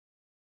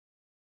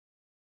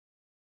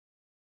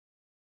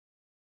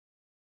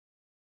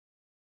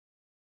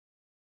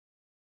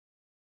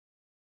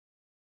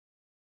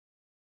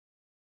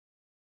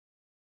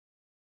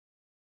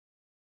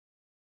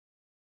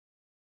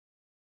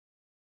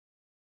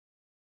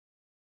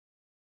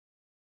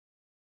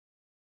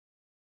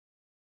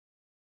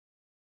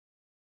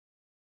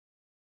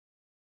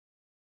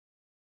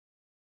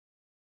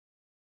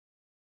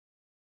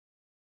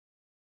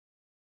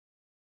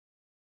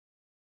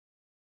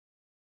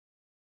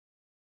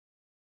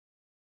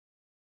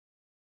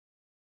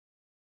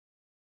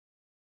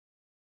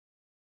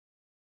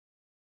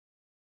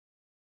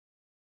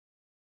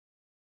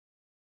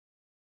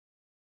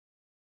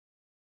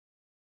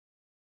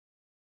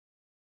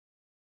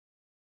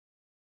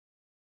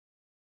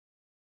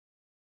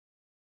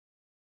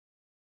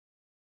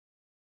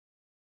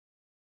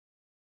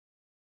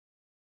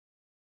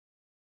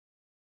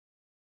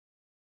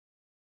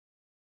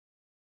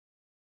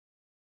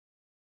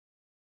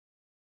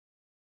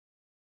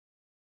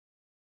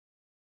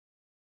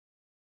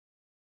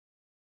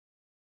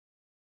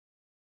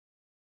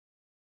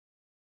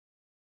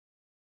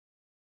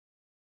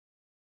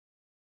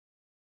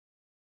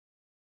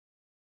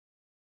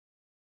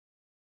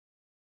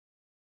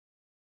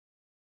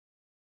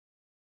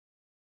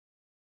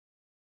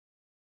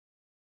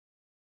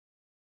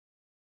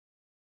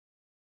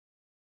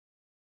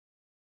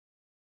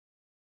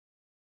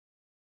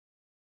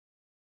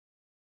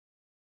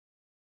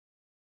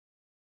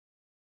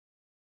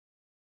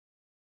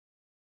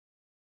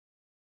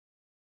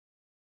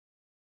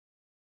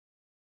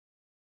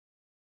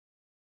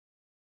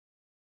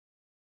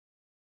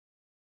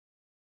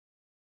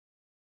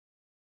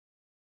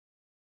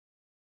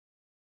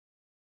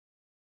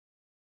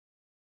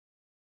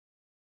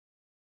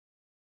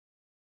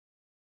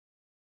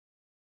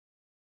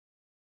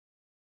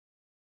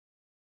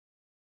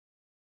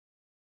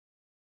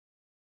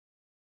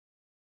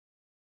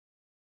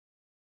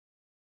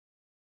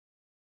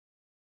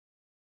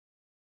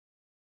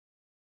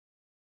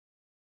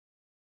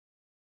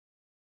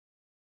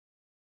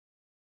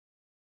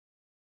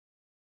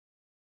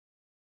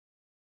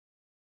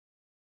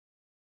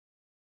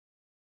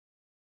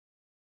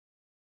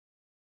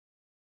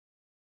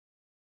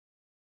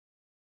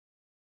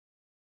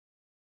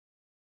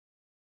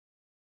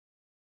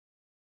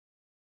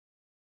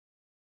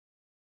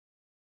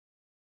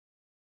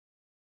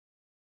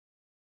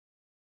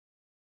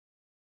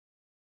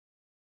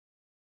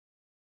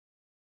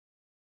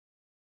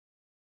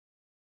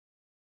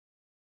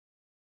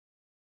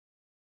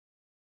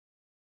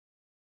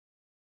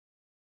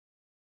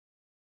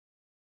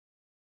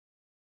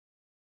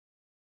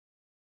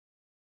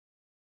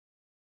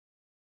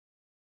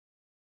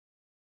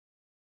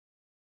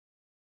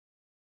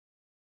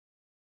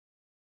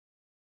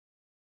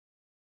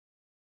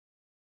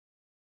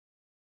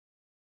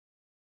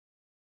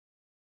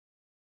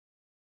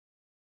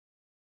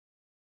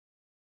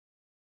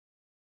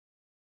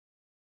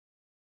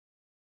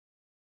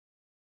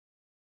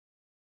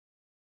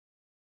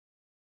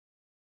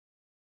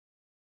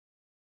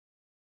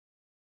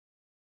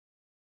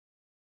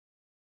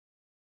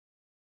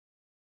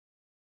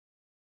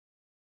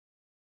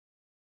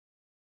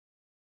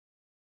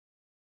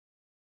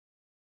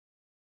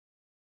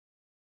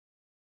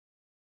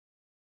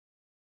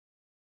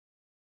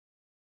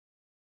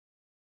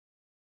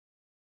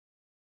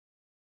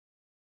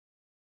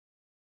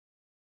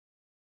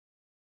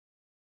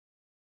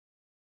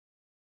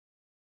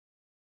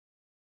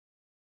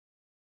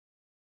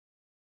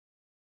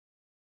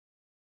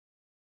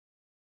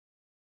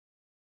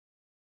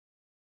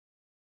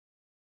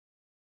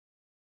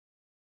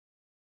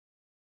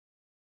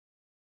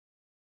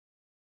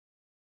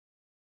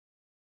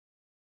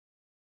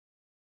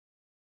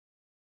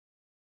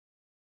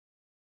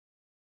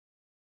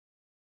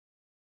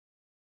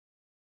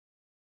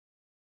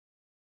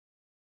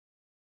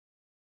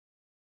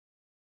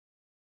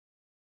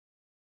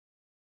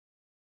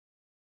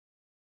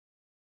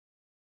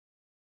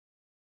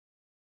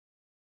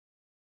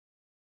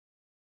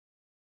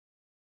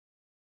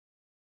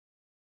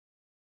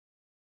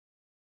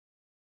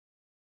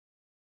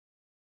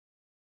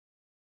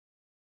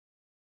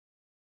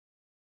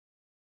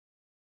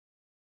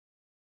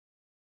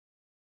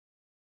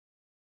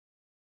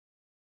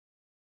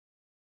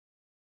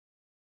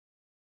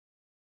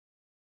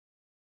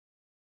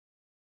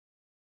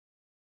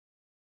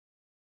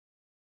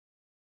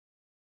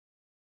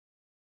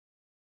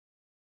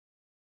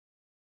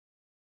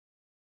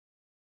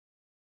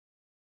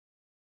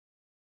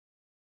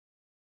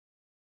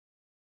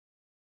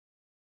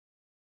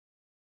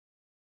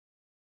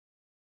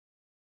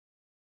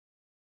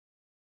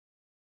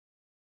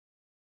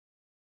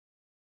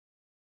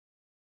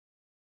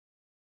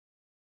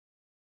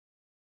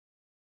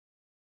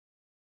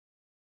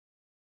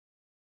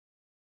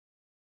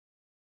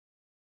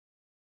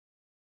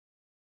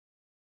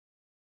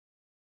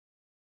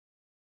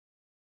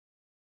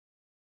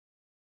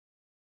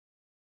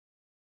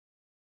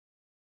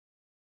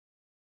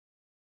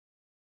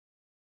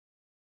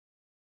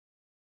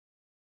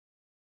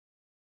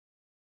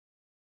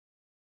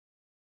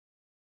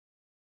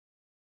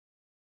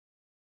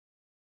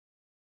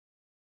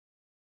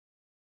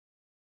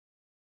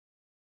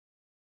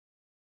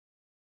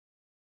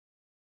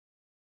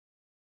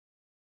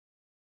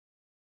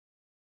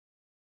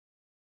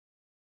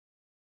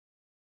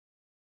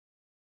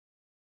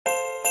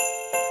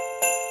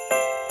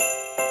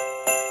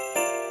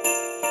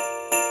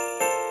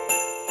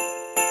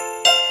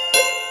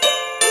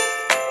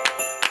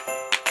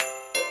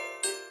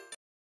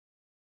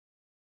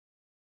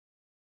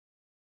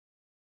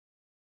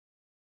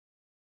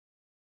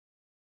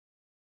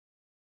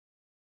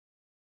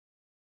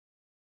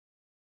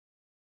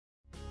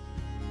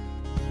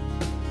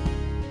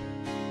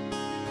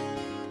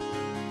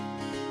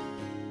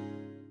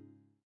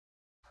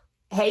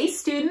Hey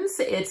students,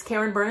 it's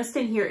Karen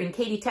Burniston here in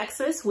Katy,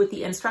 Texas with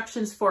the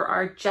instructions for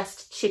our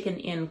Just Chicken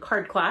In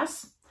card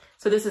class.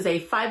 So this is a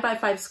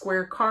 5x5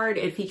 square card.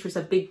 It features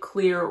a big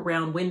clear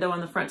round window on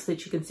the front so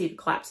that you can see the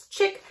collapsed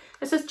chick.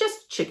 It says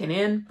Just Chicken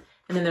In.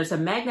 And then there's a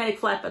magnetic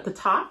flap at the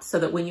top so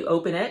that when you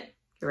open it,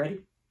 you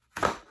ready?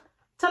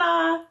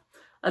 Ta-da!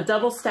 A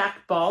double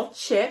stacked ball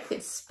chick.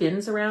 It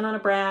spins around on a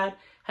brad,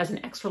 has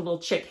an extra little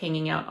chick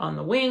hanging out on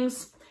the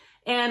wings.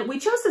 And we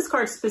chose this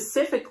card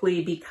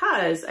specifically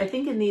because I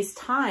think in these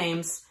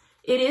times,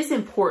 it is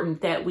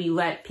important that we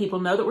let people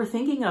know that we're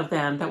thinking of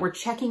them, that we're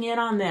checking in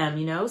on them,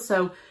 you know?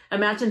 So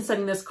imagine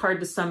sending this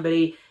card to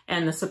somebody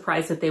and the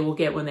surprise that they will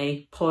get when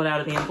they pull it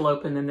out of the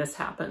envelope and then this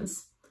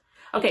happens.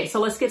 Okay, so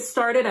let's get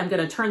started. I'm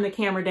gonna turn the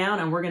camera down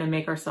and we're gonna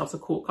make ourselves a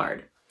cool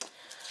card.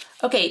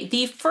 Okay,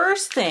 the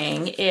first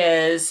thing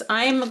is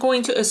I'm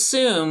going to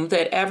assume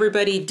that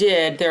everybody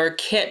did their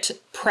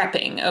kit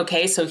prepping.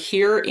 Okay, so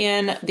here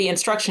in the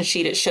instruction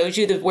sheet, it shows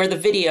you where the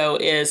video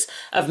is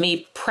of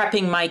me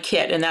prepping my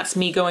kit, and that's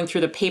me going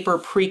through the paper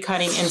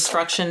pre-cutting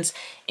instructions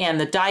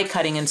and the die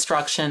cutting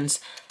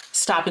instructions,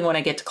 stopping when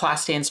I get to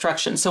class day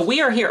instructions. So we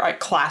are here at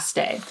class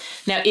day.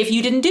 Now, if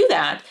you didn't do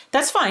that,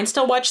 that's fine.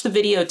 Still watch the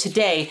video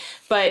today,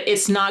 but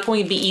it's not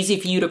going to be easy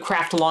for you to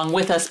craft along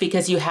with us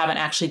because you haven't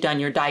actually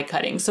done your die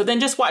cutting. So then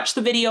just watch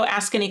the video,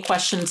 ask any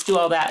questions, do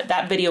all that.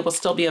 That video will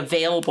still be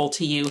available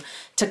to you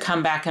to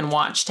come back and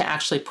watch to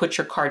actually put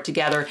your card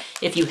together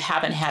if you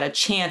haven't had a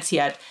chance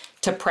yet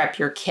to prep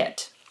your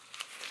kit.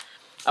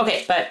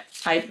 Okay, but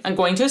I'm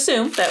going to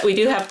assume that we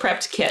do have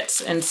prepped kits.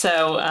 And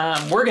so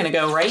we're gonna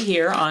go right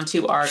here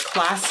onto our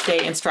class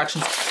day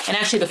instructions. And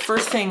actually the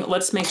first thing,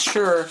 let's make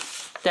sure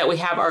that we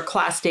have our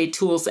class day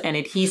tools and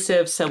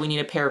adhesives. So we need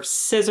a pair of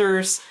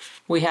scissors.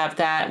 We have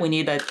that. We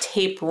need a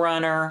tape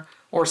runner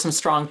or some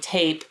strong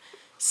tape,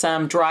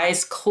 some dry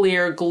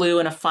clear glue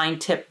and a fine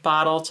tip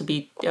bottle to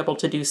be able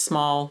to do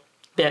small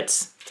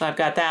bits. So I've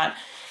got that.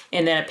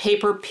 And then a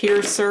paper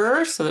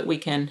piercer so that we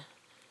can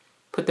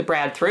put the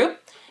brad through.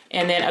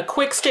 And then a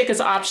quick stick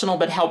is optional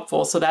but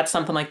helpful. So that's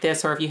something like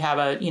this, or if you have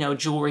a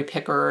jewelry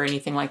picker or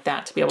anything like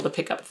that to be able to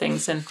pick up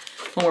things and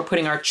when we're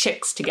putting our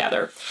chicks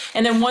together.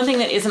 And then one thing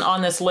that isn't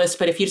on this list,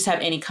 but if you just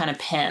have any kind of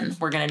pen,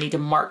 we're gonna need to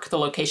mark the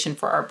location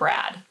for our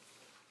brad.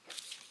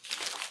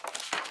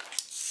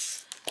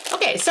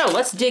 Okay, so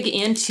let's dig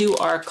into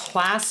our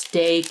class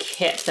day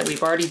kit that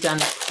we've already done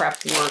the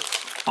prep work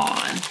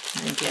on.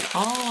 I'm gonna get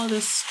all of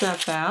this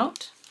stuff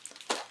out.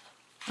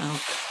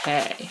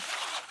 Okay.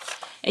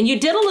 And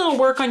you did a little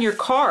work on your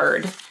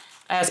card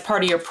as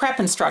part of your prep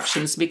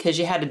instructions because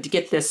you had to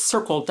get this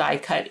circle die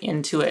cut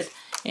into it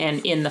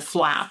and in the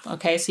flap,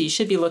 okay? So you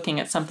should be looking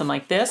at something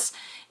like this.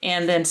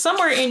 And then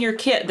somewhere in your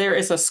kit, there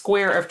is a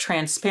square of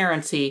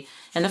transparency.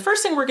 And the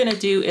first thing we're gonna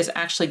do is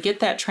actually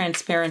get that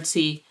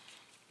transparency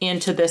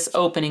into this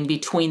opening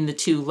between the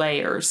two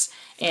layers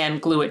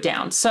and glue it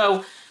down.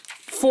 So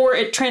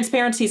for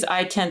transparencies,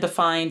 I tend to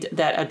find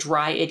that a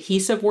dry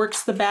adhesive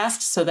works the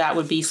best. So that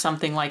would be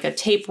something like a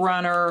tape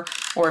runner,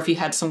 or if you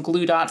had some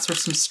glue dots or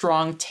some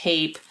strong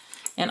tape.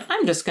 And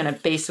I'm just gonna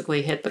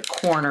basically hit the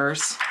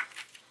corners.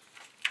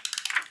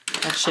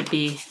 That should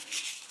be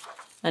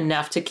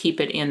enough to keep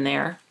it in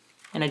there.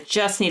 And I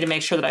just need to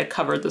make sure that I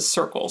covered the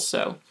circle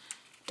so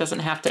it doesn't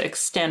have to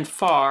extend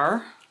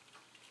far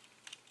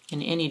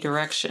in any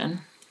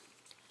direction.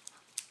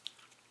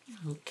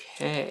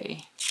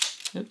 Okay.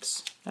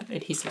 Oops, that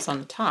adhesive's on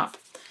the top.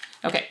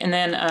 Okay, and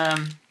then,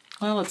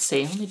 well, let's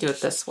see. Let me do it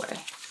this way.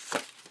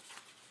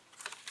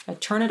 I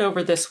turn it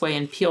over this way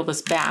and peel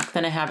this back,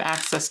 then I have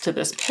access to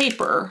this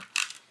paper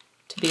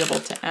to be able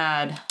to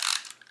add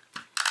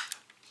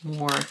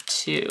more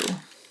to.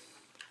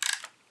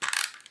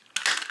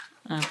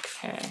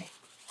 Okay.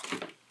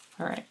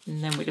 All right,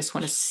 and then we just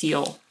want to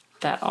seal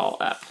that all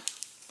up.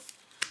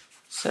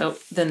 So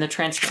then let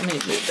me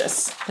move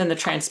this. Then the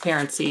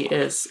transparency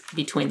is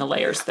between the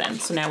layers then.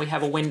 So now we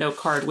have a window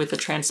card with a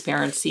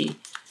transparency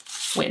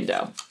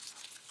window.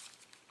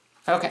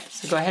 Okay,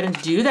 so go ahead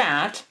and do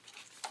that.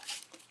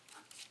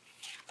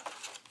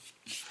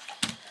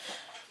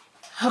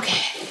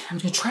 Okay, I'm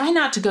gonna try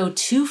not to go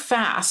too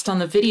fast on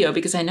the video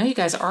because I know you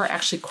guys are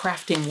actually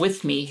crafting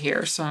with me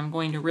here. So I'm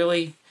going to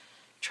really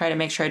try to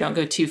make sure I don't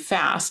go too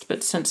fast.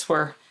 But since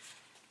we're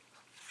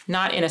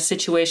not in a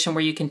situation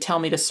where you can tell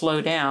me to slow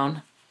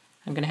down,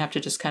 I'm gonna have to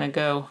just kind of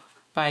go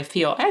by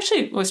feel. I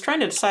actually was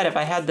trying to decide if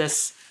I had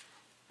this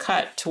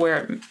cut to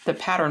where the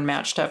pattern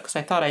matched up because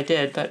I thought I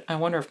did, but I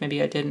wonder if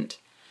maybe I didn't.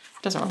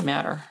 It doesn't really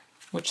matter.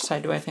 Which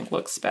side do I think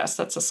looks best?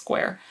 That's a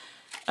square.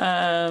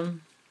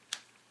 I'm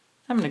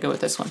gonna go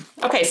with this one.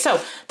 Okay, so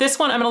this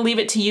one, I'm gonna leave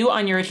it to you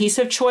on your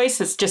adhesive choice.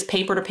 It's just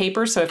paper to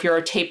paper, so if you're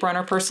a tape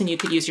runner person, you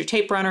could use your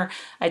tape runner.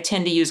 I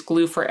tend to use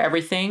glue for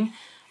everything.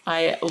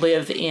 I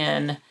live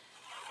in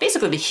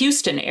basically the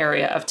Houston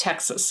area of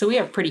Texas. So we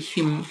have pretty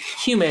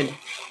humid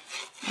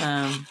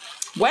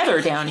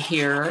weather down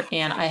here.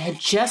 And I had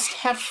just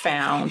have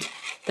found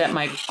that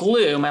my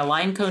glue, my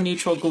𝐒𝐤𝐭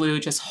neutral glue,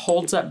 just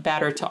holds up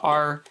better to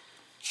our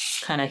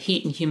kind of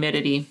heat and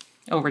humidity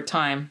over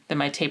time than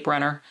my tape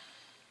runner.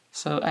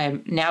 So I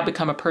have now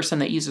become a person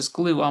that uses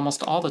glue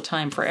almost all the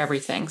time for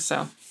everything.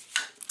 So,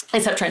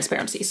 except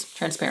transparencies.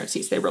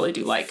 Transparencies, they really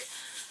do like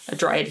a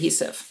dry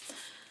adhesive.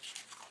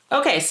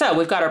 Okay, so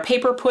we've got our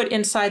paper put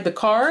inside the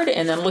card,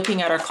 and then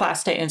looking at our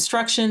class day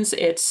instructions,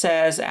 it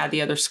says add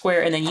the other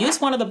square, and then use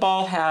one of the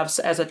ball halves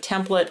as a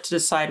template to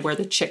decide where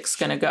the chick's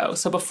gonna go.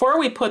 So before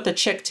we put the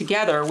chick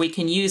together, we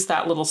can use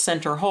that little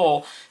center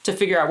hole to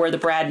figure out where the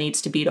brad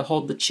needs to be to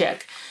hold the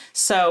chick.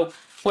 So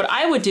what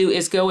I would do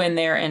is go in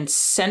there and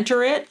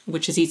center it,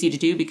 which is easy to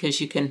do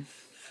because you can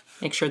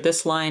make sure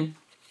this line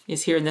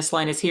is here and this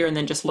line is here, and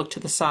then just look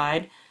to the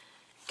side.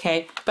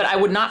 Okay, but I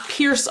would not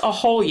pierce a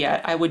hole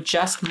yet. I would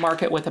just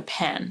mark it with a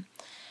pen.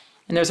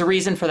 And there's a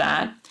reason for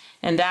that.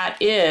 And that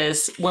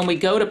is when we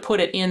go to put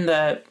it in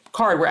the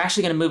card, we're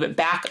actually going to move it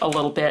back a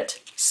little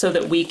bit so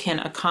that we can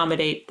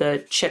accommodate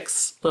the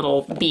chick's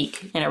little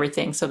beak and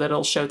everything so that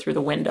it'll show through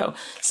the window.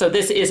 So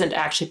this isn't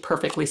actually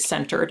perfectly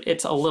centered.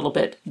 It's a little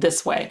bit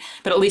this way.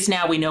 But at least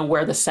now we know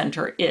where the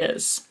center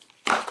is.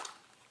 Oh,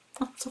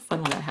 it's so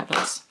fun when that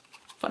happens.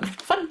 Fun,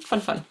 fun, fun,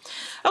 fun.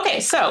 Okay,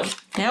 so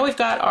now we've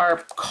got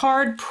our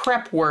card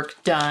prep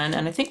work done,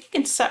 and I think we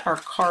can set our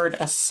card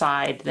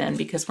aside then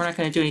because we're not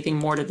going to do anything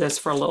more to this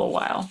for a little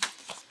while.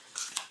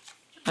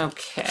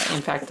 Okay,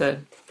 in fact, the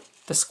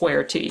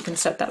square too, you can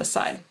set that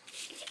aside.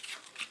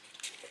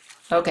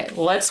 Okay,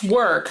 let's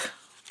work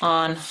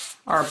on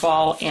our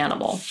ball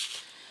animal.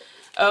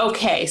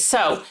 Okay,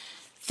 so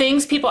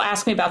things people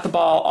ask me about the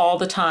ball all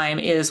the time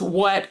is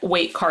what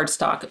weight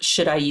cardstock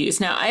should I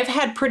use? Now, I've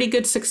had pretty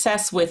good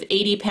success with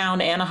 80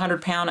 pound and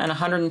 100 pound and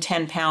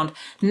 110 pound.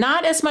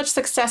 Not as much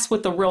success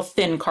with the real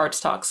thin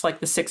cardstocks like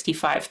the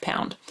 65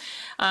 pound.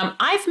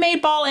 I've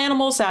made ball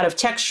animals out of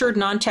textured,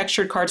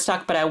 non-textured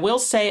cardstock, but I will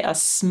say a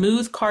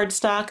smooth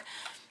cardstock,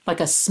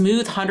 like a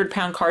smooth 100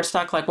 pound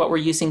cardstock like what we're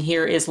using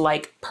here, is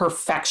like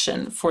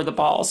perfection for the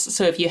balls.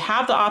 So if you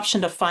have the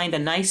option to find a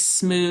nice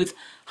smooth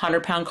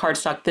 100 pound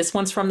cardstock. This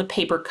one's from the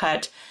Paper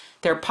Cut.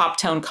 They're pop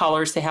tone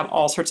colors. They have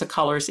all sorts of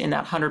colors in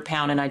that 100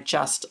 pound, and I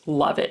just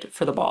love it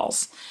for the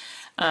balls.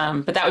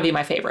 But that would be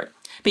my favorite.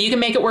 But you can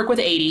make it work with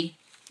 80.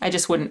 I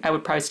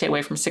would probably stay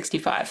away from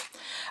 65.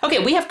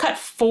 Okay, we have cut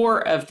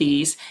 4 of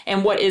these,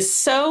 and what is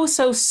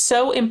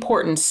so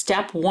important,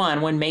 step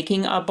 1 when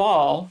making a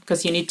ball,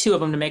 because you need 2 of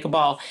them to make a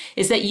ball,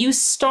 is that you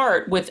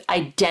start with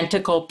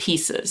identical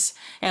pieces.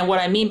 And what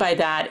I mean by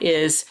that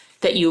is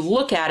that you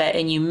look at it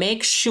and you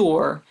make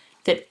sure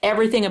that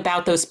everything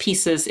about those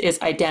pieces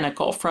is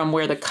identical, from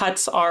where the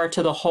cuts are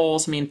to the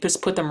holes. I mean,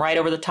 just put them right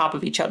over the top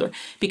of each other.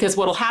 Because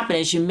what'll happen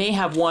is you may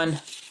have one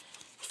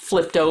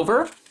flipped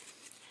over,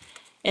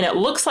 and it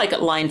looks like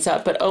it lines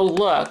up, but oh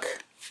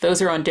look,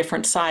 those are on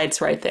different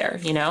sides right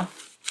there, you know?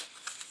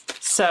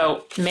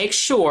 So make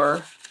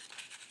sure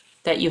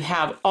that you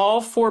have all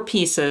 4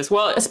 pieces.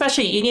 Well,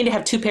 especially you need to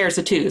have 2 pairs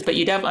of 2s, but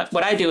you definitely,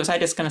 what I do is I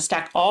just gonna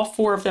stack all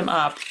 4 of them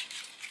up,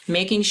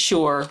 making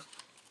sure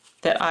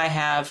that I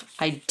have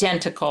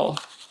identical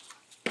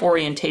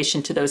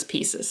orientation to those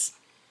pieces,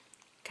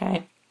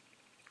 okay?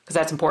 Because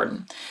that's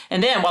important.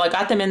 And then while I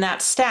got them in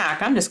that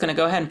stack, I'm just gonna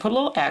go ahead and put a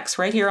little X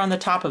right here on the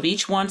top of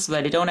each one so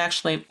that I don't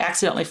actually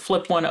accidentally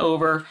flip one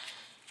over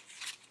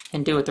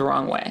and do it the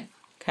wrong way,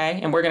 okay?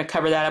 And we're gonna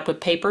cover that up with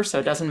paper so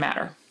it doesn't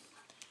matter.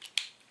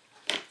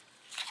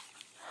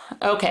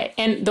 Okay,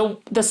 and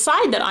the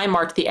side that I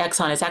marked the X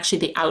on is actually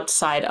the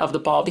outside of the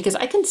ball because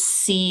I can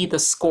see the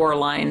score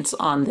lines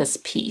on this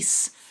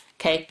piece.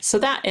 Okay, so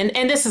that,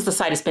 and this is the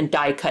side it's been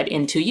die cut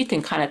into. You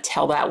can kind of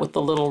tell that with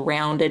the little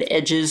rounded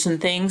edges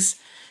and things.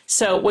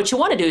 So what you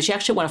want to do is you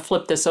actually want to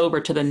flip this over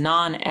to the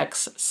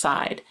non-X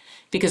side,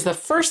 because the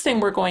first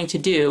thing we're going to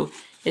do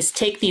is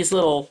take these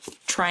little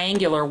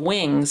triangular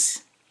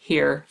wings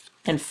here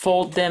and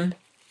fold them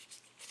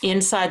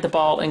inside the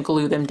ball and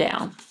glue them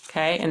down.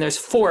 Okay, and there's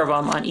 4 of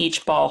them on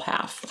each ball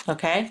half.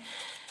 Okay,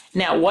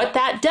 now what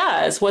that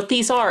does, what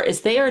these are,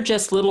 is they are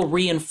just little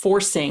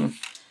reinforcing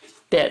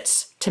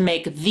bits to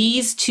make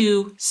these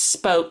 2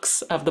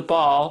 spokes of the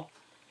ball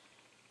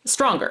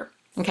stronger,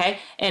 okay?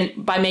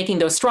 And by making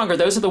those stronger,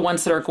 those are the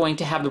ones that are going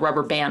to have the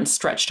rubber band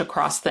stretched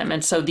across them.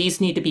 And so these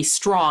need to be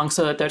strong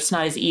so that it's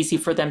not as easy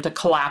for them to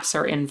collapse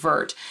or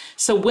invert.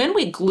 So when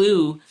we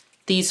glue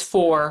these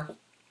 4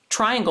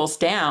 triangles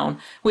down,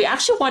 we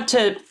actually want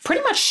to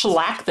pretty much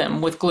shellac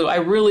them with glue. I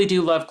really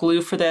do love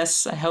glue for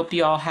this. I hope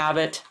you all have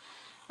it.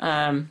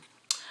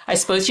 I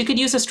suppose you could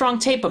use a strong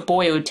tape, but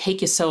boy, it would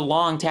take you so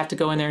long to have to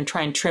go in there and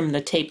try and trim the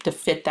tape to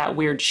fit that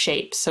weird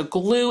shape. So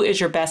glue is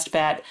your best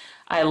bet.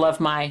 I love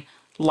my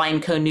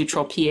𝐂𝐤𝐭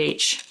neutral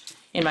pH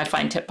in my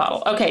fine tip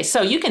bottle. Okay,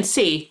 so you can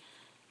see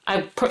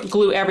I put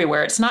glue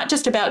everywhere. It's not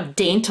just about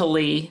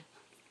daintily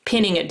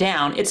pinning it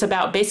down. It's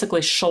about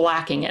basically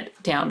shellacking it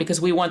down because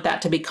we want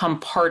that to become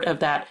part of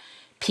that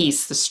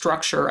piece, the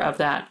structure of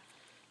that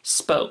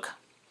spoke,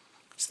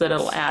 so that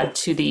it'll add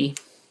to the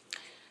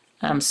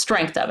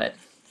strength of it.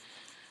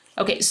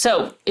 Okay,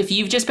 so if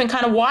you've just been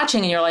kind of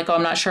watching and you're like, oh,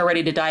 I'm not sure,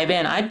 ready to dive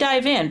in, I'd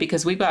dive in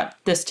because we've got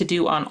this to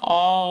do on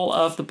all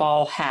of the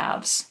ball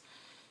halves.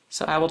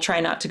 So I will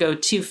try not to go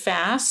too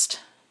fast,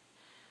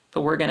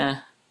 but we're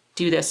gonna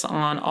do this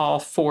on all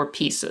 4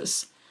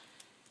 pieces.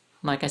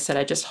 Like I said,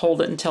 I just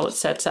hold it until it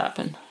sets up,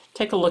 and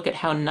take a look at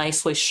how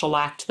nicely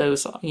shellacked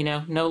those are. You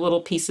know, no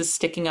little pieces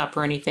sticking up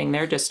or anything.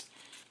 They're just,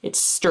 it's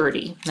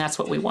sturdy, and that's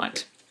what we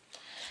want.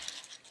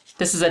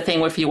 This is a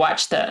thing if you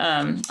watch the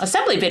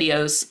assembly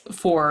videos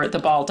for the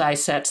ball die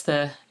sets,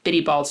 the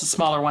bitty ball is the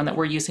smaller one that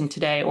we're using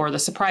today, or the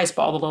surprise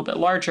ball, the little bit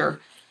larger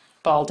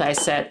ball die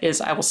set,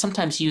 is I will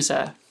sometimes use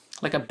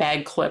like a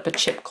bag clip, a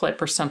chip clip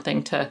or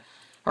something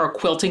or a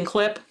quilting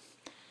clip,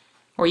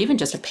 or even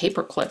just a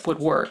paper clip would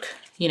work.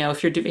 You know,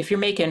 if you're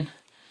making,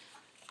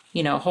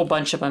 you know, a whole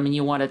bunch of them and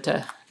you wanted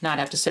to not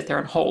have to sit there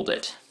and hold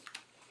it,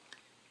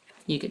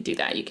 you could do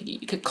that.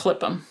 You could clip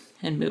them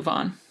and move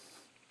on.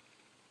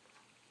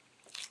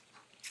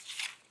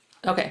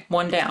 Okay,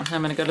 one down.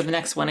 I'm going to go to the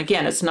next one.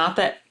 Again, it's not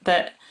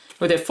that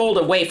where they fold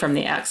away from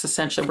the X,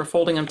 essentially. We're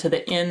folding them to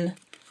the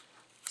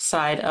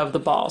inside of the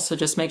ball. So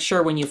just make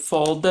sure when you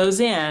fold those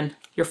in,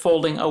 you're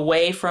folding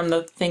away from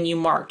the thing you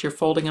marked. You're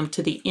folding them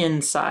to the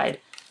inside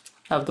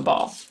of the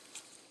ball.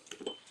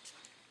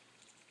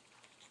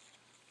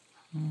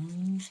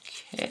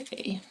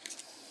 Okay.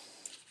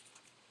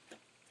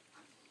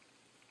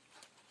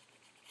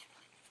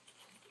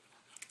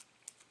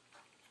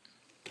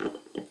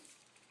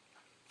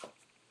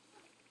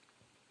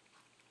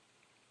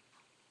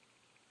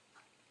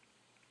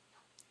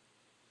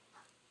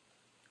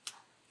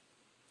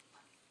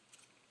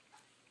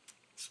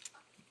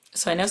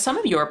 So I know some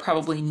of you are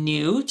probably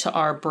new to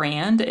our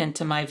brand and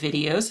to my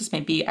videos. This may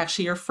be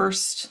actually your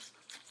first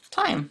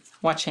time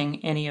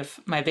watching any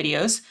of my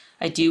videos.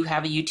 I do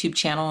have a YouTube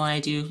channel and I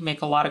do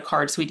make a lot of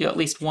cards. We do at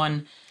least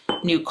one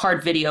new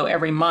card video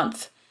every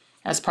month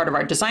as part of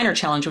our designer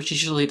challenge, which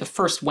is usually the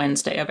first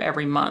Wednesday of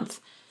every month.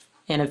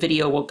 And a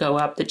video will go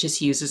up that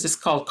just uses, it's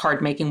called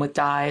Card Making with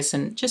Dies,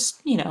 and just,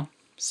 you know,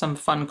 some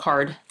fun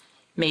card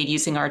made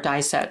using our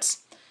die sets.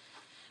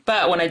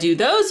 But when I do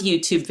those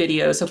YouTube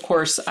videos, of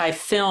course, I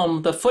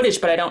film the footage,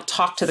 but I don't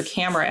talk to the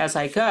camera as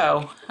I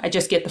go. I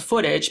just get the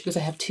footage because I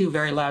have 2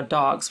 very loud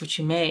dogs, which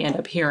you may end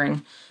up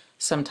hearing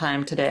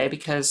sometime today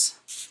because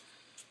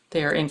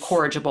they're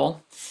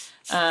incorrigible.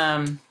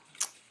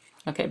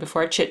 Okay,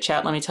 before I chit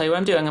chat, let me tell you what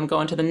I'm doing. I'm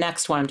going to the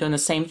next one. I'm doing the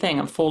same thing.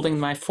 I'm folding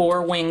my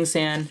 4 wings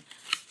in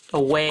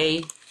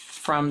away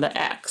from the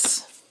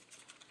X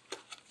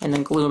and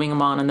then gluing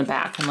them on in the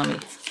back. And let me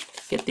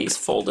get these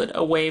folded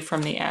away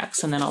from the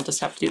X, and then I'll just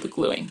have to do the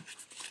gluing.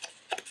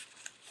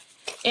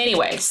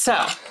 Anyway,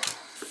 so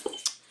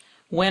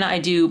when I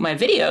do my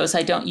videos,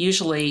 I don't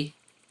usually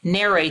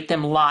narrate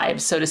them live,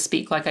 so to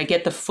speak. Like I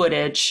get the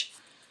footage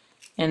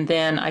and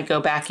then I go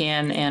back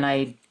in and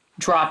I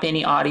drop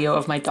any audio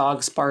of my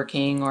dogs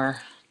barking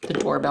or the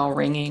doorbell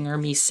ringing or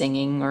me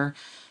singing or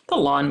the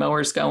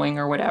lawnmowers going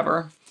or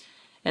whatever.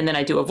 And then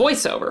I do a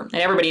voiceover, and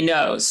everybody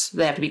knows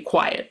they have to be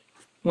quiet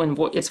when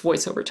it's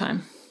voiceover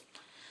time.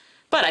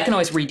 But I can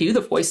always redo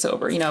the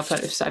voiceover, you know,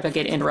 if I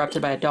get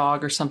interrupted by a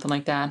dog or something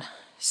like that.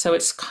 So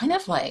it's kind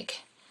of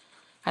like,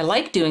 I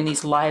like doing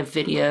these live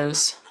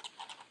videos,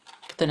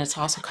 but then it's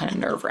also kind of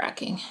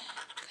nerve-wracking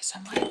because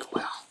I'm like,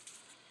 well,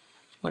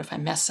 what if I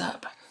mess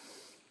up?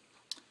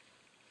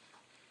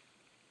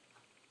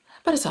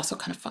 But it's also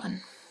kind of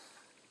fun.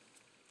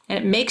 And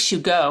it makes you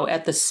go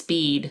at the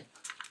speed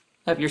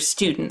of your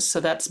students,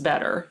 so that's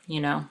better, you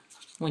know.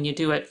 When you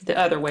do it the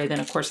other way, then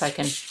of course I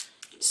can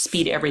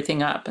speed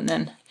everything up, and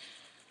then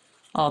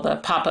all the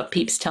pop-up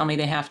peeps tell me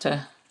they have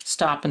to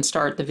stop and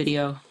start the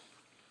video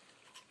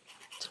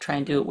to try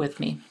and do it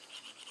with me.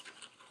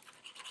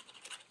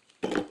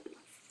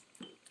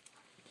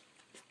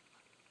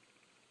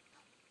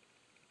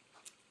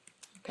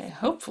 Okay,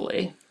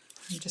 hopefully,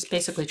 I'm just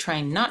basically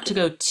trying not to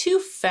go too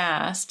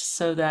fast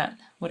so that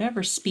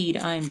whatever speed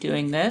I'm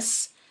doing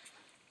this,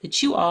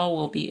 that you all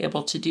will be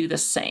able to do the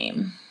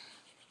same.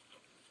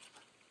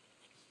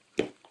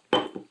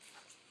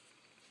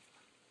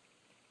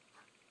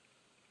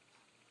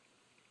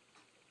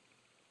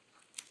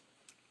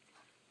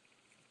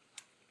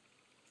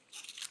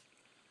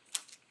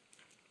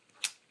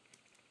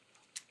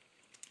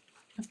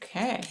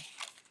 Okay,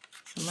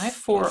 so my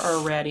 4 are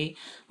ready.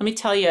 Let me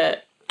tell you,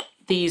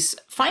 these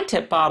fine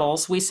tip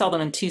bottles, we sell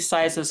them in 2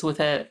 sizes with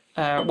a,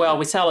 well,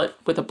 we sell it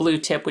with a blue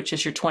tip, which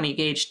is your 20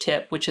 gauge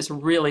tip, which is a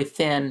really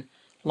thin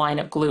line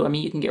of glue. I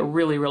mean, you can get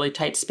really, really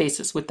tight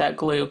spaces with that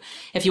glue.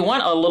 If you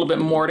want a little bit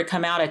more to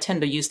come out, I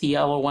tend to use the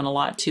yellow one a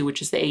lot too,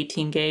 which is the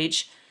 18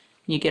 gauge.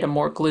 You get a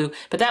more glue,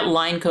 but that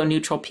𝐒𝐭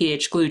neutral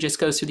pH glue just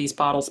goes through these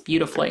bottles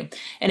beautifully.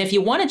 And if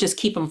you want to just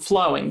keep them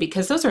flowing,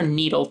 because those are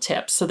needle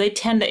tips, so they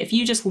tend to, if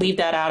you just leave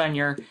that out on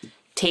your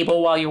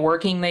table while you're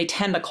working, they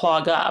tend to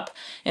clog up,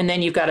 and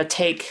then you've got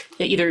to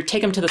either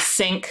take them to the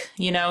sink,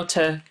 you know,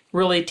 to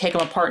really take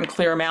them apart and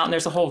clear them out. And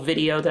there's a whole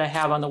video that I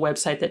have on the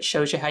website that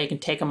shows you how you can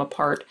take them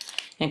apart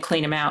and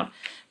clean them out.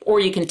 Or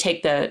you can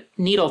take the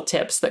needle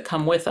tips that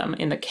come with them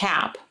in the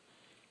cap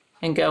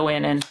and go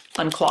in and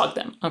unclog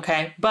them,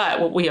 okay? But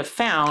what we have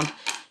found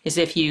is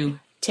if you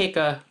take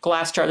a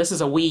glass jar, this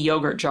is a wee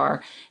yogurt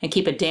jar, and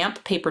keep a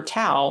damp paper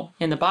towel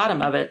in the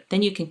bottom of it,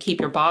 then you can keep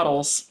your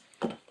bottles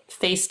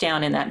face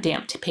down in that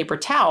damp paper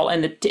towel,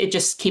 and it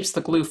just keeps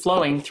the glue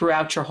flowing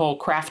throughout your whole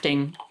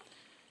crafting,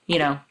 you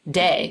know,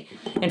 day.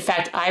 In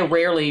fact, I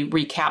rarely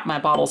recap my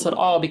bottles at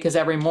all because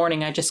every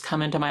morning I just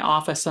come into my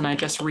office and I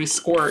just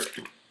re-squirt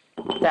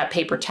that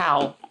paper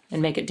towel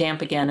and make it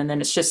damp again. And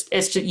then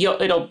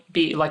it'll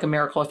be like a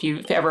miracle if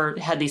you've ever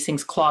had these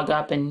things clog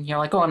up and you're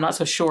like, oh, I'm not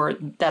so sure.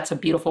 That's a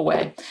beautiful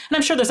way. And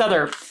I'm sure there's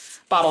other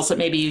bottles that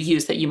maybe you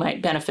use that you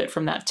might benefit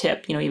from that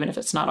tip, you know, even if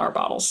it's not our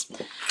bottles.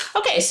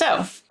 Okay,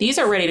 so these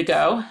are ready to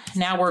go.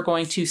 Now we're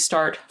going to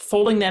start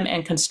folding them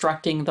and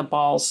constructing the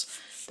balls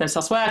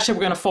themselves. Well, actually,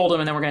 we're going to fold them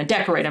and then we're going to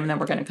decorate them and then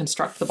we're going to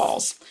construct the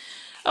balls.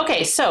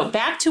 Okay, so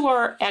back to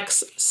our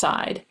X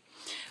side.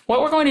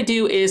 What we're going to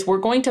do is we're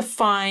going to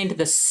find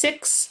the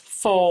 6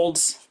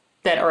 folds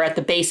that are at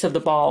the base of the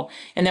ball,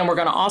 and then we're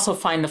going to also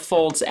find the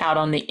folds out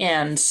on the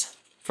ends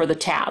for the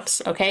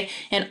tabs, okay?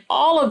 And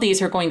all of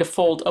these are going to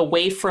fold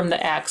away from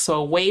the X, so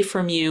away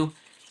from you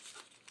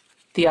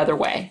the other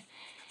way.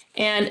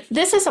 And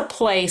this is a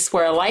place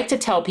where I like to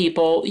tell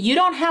people you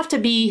don't have to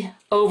be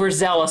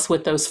overzealous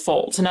with those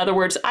folds. In other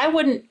words, I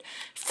wouldn't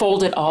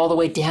fold it all the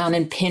way down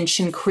and pinch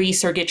and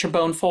crease or get your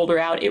bone folder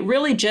out. It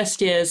really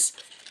just is,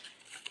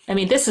 I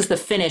mean, this is the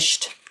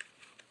finished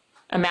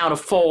amount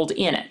of fold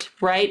in it,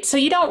 right? So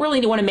you don't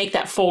really want to make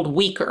that fold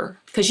weaker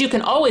because you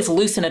can always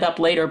loosen it up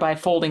later by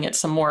folding it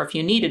some more if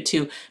you needed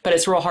to, but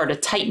it's real hard to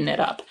tighten it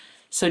up.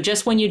 So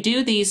just when you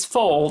do these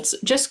folds,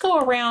 just go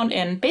around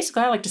and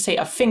basically I like to say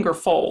a finger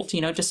fold,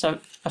 you know, just a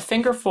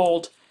finger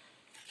fold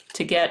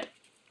to get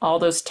all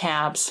those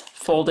tabs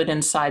folded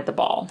inside the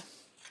ball,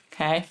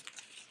 okay?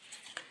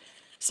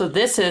 So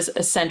this is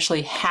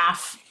essentially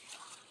half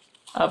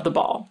of the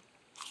ball,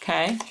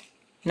 okay?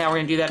 Now we're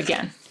going to do that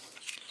again.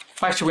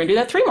 Well, actually, we're going to do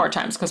that 3 more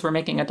times because we're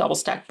making a double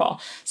stacked ball.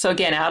 So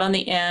again, out on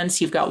the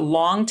ends, you've got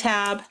long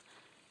tab,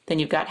 then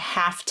you've got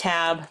half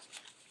tab,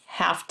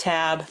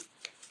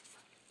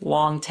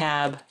 long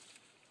tab,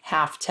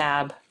 half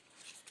tab,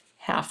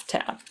 half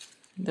tab.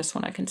 This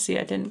one I can see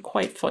I didn't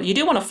quite fold. You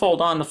do want to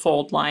fold on the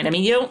fold line. I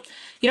mean, you don't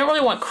really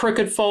want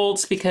crooked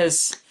folds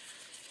because,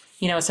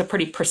 you know, it's a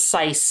pretty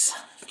precise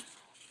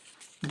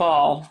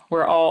ball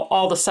where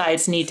all the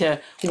sides need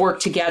to work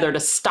together to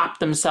stop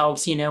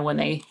themselves, you know, when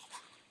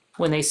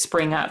they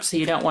spring up. So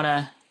you don't want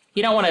to,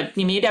 I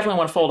mean, you definitely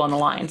want to fold on the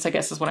lines, I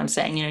guess is what I'm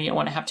saying. You know, you don't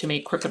want to have too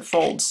many crooked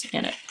folds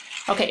in it.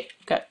 Okay,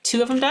 got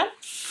 2 of them done.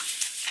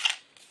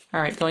 All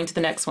right, going to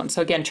the next one.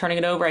 So again, turning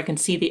it over, I can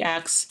see the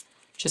X,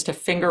 just a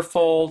finger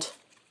fold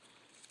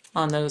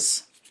on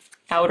those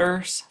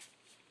outers.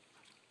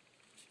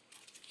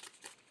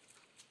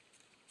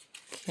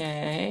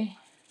 Okay,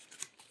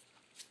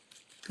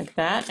 like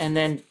that, and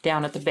then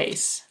down at the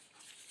base,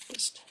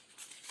 just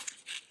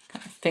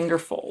kind of finger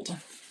fold.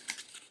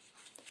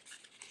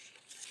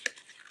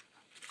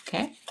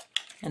 Okay,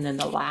 and then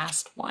the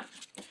last one.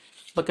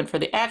 Looking for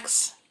the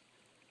X,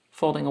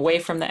 folding away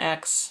from the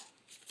X.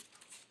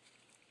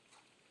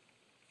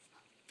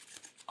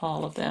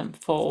 All of them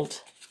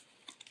fold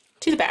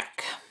to the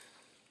back.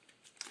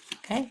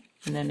 Okay,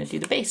 and then I do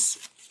the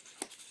base.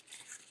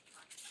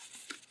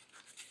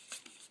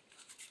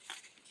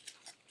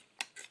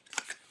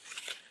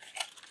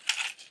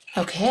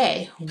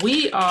 Okay,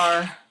 we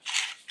are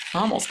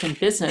almost in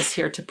business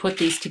here to put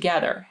these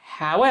together.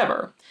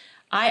 However,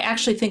 I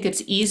actually think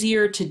it's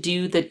easier to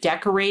do the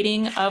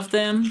decorating of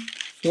them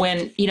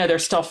when, you know, they're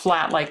still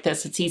flat like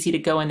this. It's easy to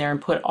go in there and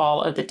put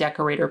all of the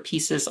decorator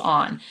pieces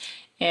on.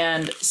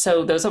 And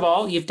so those of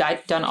all, you've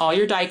done all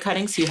your die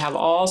cutting, so you have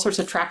all sorts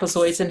of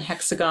trapezoids and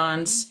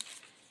hexagons.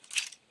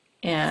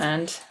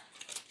 And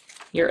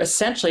you're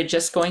essentially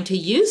just going to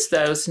use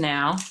those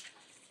now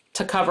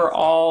to cover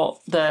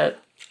all the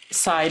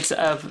sides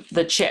of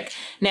the chick.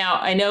 Now,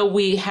 I know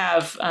we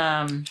have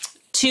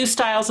 2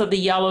 styles of the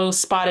yellow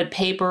spotted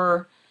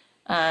paper.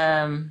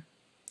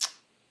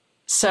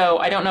 So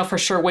I don't know for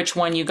sure which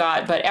one you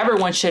got, but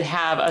everyone should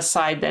have a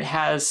side that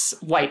has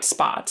white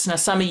spots. Now,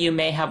 some of you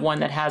may have one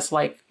that has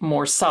like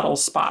more subtle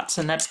spots,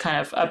 and that's kind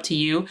of up to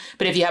you.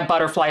 But if you have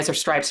butterflies or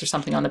stripes or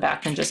something on the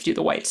back, then just do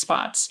the white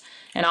spots.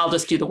 And I'll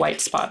just do the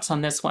white spots on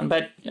this one.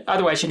 But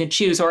otherwise you can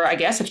choose, or I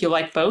guess if you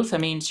like both, I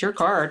mean, it's your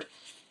card,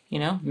 you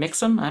know,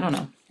 mix them. I don't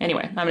know.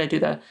 Anyway, I'm going to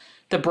do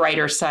the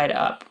brighter side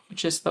up,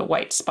 which is the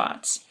white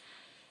spots.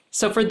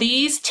 So for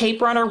these,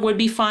 tape runner would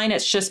be fine.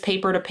 It's just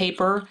paper to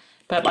paper.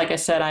 But like I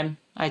said,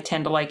 I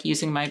tend to like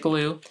using my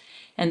glue.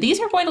 And these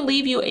are going to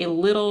leave you a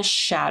little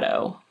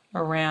shadow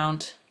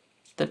around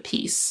the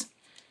piece.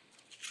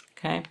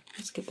 Okay,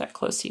 let's get that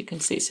close so you can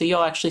see. So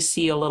you'll actually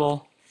see a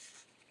little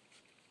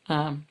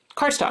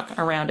cardstock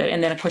around it.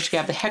 And then of course you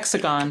have the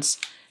hexagons.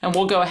 And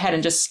we'll go ahead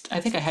and just,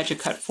 I think I had you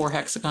cut 4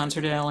 hexagons,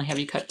 or did I only have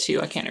you cut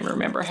 2? I can't even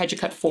remember. I had you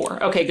cut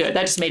 4. Okay, good.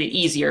 That just made it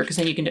easier because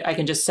then I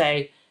can just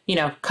say, you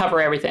know,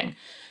 cover everything.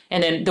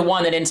 And then the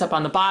one that ends up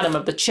on the bottom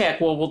of the chick,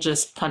 well, we'll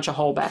just punch a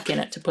hole back in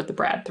it to put the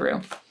brad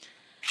through.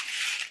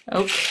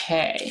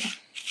 Okay.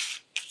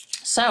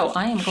 So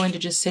I am going to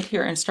just sit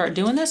here and start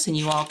doing this, and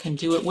you all can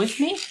do it with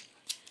me.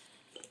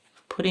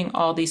 Putting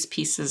all these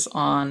pieces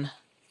on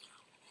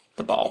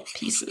the ball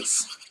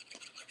pieces.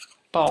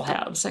 ball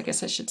halves, I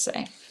guess I should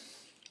say.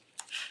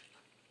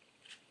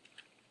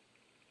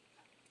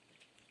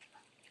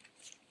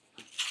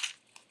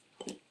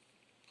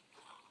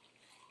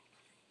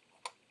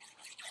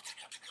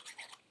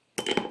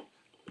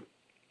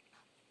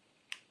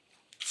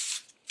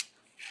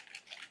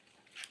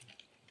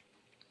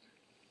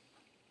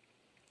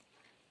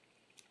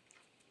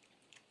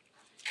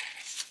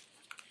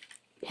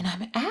 And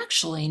I'm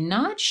actually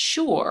not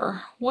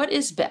sure what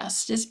is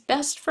best. Is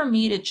best for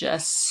me to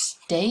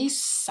just stay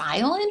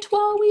silent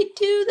while we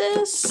do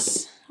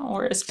this?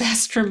 Or is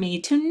best for me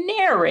to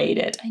narrate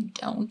it? I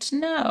don't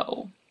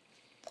know.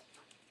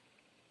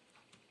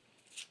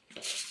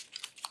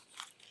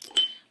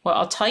 Well,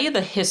 I'll tell you the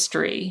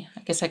history.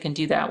 I guess I can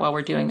do that while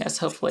we're doing this,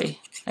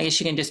 hopefully. I guess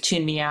you can just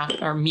tune me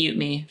out or mute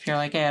me if you're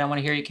like, hey, I don't want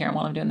to hear you, Karen,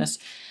 while I'm doing this.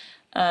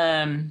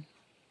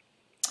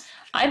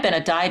 I've been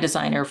a die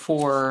designer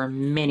for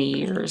many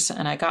years,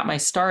 and I got my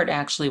start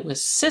actually with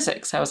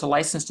𝐒𝐬𝐧𝐽𝐿. I was a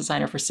licensed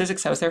designer for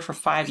𝐒𝐬𝐽𝐿. I was there for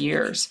 5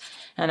 years,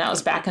 and that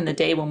was back in the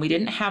day when we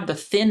didn't have the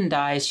thin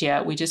dies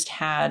yet. We just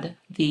had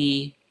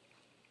the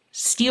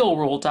steel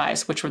rule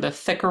dies, which were the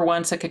thicker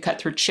ones that could cut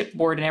through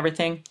chipboard and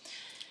everything.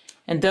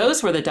 And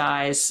those were the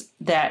dies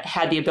that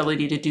had the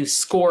ability to do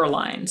score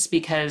lines,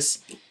 because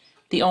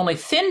the only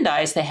thin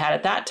dies they had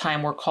at that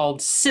time were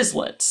called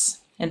𝐒𝐬𝐧𝐽𝐿.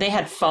 And they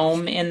had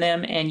foam in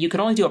them, and you could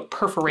only do a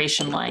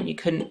perforation line. You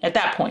couldn't, at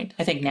that point,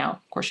 I think now,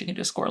 of course, you can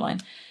do a score line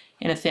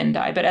in a thin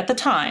die. But at the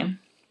time,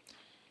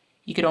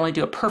 you could only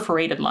do a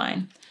perforated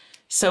line.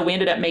 So we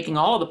ended up making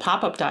all of the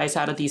pop-up dies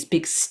out of these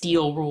big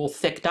steel rule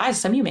thick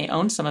dies. Some of you may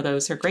own some of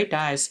those. They're great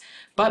dies.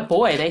 But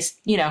boy, they,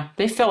 you know,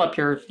 they fill up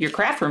your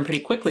craft room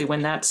pretty quickly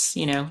when that's,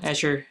 you know,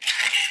 as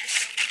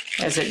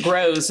it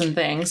grows and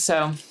things.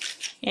 So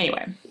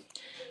anyway.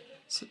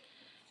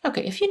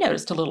 Okay, if you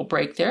noticed a little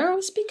break there, it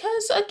was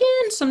because,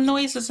 again, some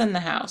noises in the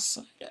house.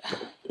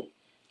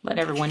 Let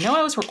everyone know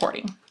I was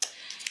recording.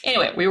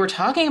 Anyway, we were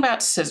talking about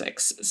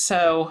𝐒𝐬𝐽𝐿.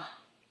 So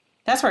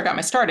that's where I got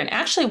my start. And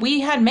actually, we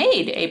had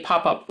made a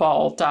pop-up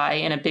ball die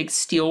in a big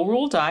steel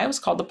rule die. It was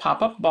called the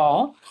pop-up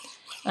ball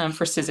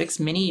for 𝐒𝐬𝐽𝐿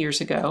many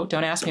years ago.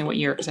 Don't ask me what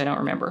year, because I don't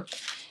remember.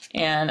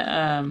 And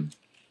I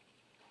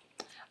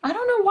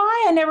don't know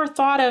why I never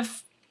thought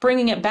of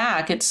bringing it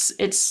back.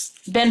 It's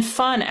been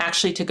fun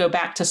actually to go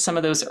back to some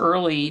of those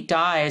early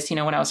dies, you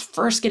know, when I was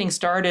first getting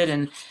started.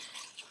 And,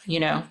 you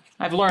know,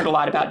 I've learned a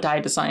lot about die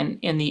design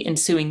in the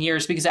ensuing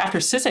years, because after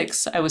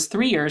𝐒𝐬𝐽𝐿, I was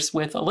 3 years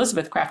with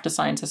Elizabeth Craft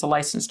Designs as a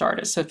licensed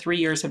artist. So 3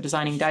 years of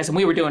designing dies, and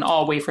we were doing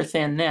all wafer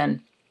thin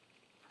then.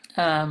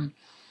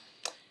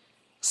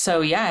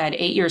 So yeah, I had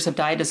 8 years of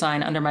die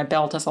design under my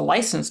belt as a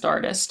licensed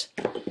artist.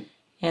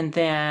 And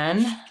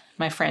then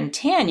my friend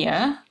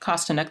Tanya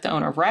Kostanuk, the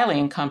owner of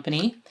Riley &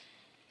 Company,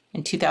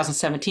 in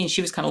 2017,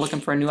 she was kind of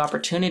looking for a new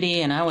opportunity,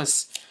 and I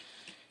was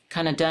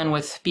kind of done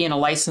with being a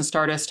licensed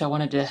artist. I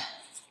wanted to,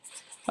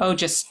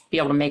 just be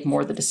able to make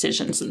more of the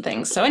decisions and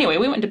things. So anyway,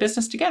 we went into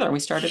business together.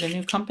 We started a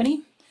new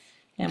company,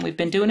 and we've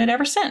been doing it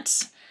ever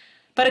since.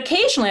 But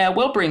occasionally I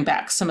will bring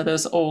back some of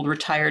those old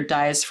retired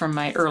dies from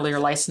my earlier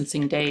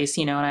licensing days,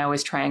 you know, and I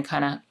always try and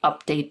kind of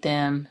update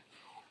them,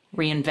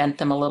 reinvent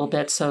them a little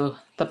bit. So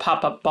the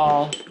pop-up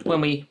ball,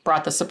 when we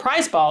brought the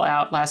surprise ball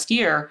out last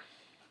year,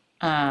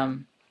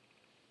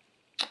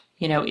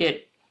 you know,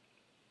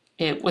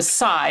 it was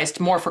sized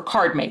more for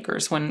card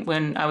makers.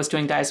 When I was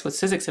doing dies with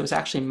𝐒𝐬𝐽𝐿, it was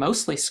actually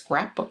mostly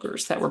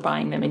scrapbookers that were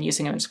buying them and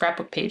using them in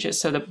scrapbook pages.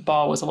 So the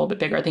ball was a little bit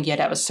bigger. I think you had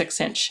to have a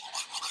 6-inch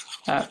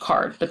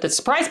card, but the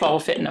surprise ball will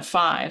fit in a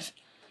 5.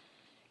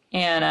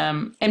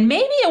 And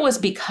maybe it was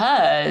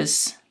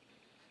because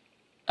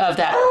of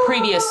that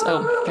previous,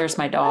 there's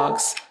my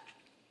dogs.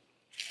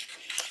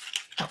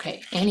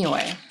 Okay,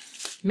 anyway,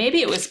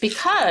 maybe it was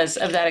because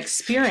of that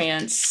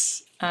experience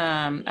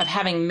of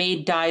having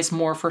made dies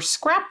more for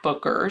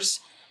scrapbookers,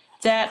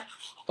 that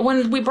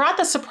when we brought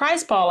the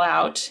surprise ball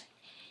out,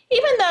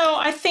 even though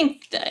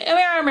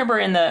I remember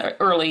in the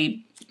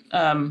early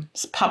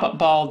pop-up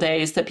ball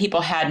days that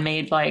people had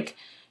made like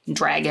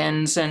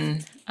dragons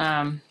and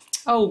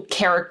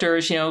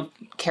characters, you know,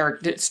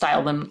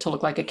 style them to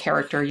look like a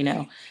character, you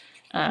know,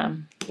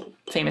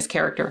 famous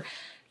character.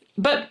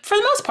 But for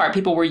the most part,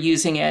 people were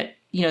using it,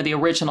 you know, the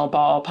original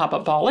ball,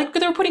 pop-up ball, like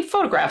they were putting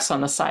photographs on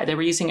the side. They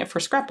were using it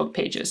for scrapbook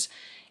pages.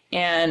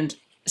 And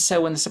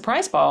so when the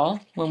surprise ball,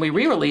 when we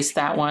re-released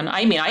that one,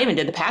 I mean, I even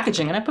did the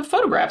packaging and I put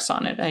photographs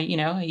on it. I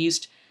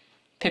used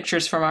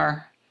pictures from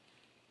our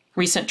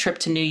recent trip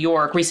to New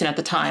York, recent at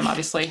the time,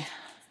 obviously,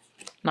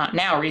 not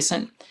now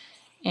recent.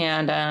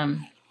 And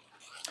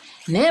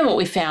then what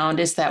we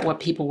found is that what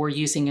people were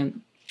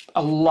using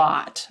a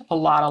lot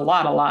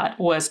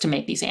was to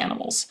make these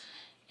animals.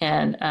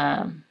 And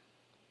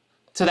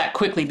so that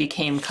quickly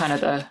became kind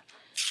of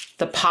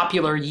the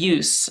popular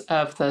use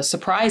of the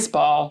surprise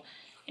ball.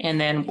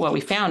 And then what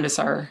we found is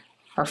our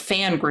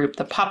fan group,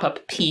 the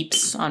Popup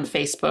Peeps on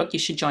Facebook. You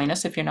should join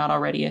us if you're not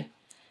already a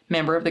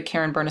member of the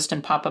Karen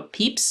Burniston Popup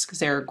Peeps, because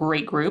they're a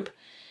great group.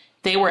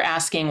 They were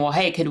asking, well,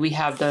 hey, could we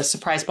have the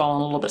surprise ball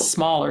in a little bit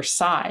smaller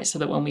size so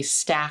that when we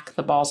stack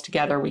the balls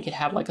together, we could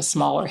have like a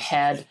smaller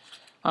head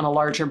on a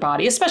larger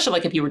body, especially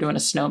like if you were doing a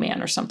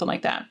snowman or something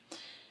like that.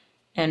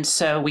 And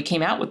so we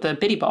came out with the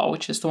bitty ball,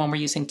 which is the one we're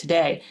using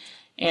today.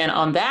 And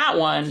on that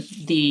one,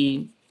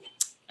 the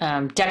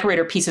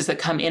decorator pieces that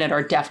come in it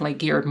are definitely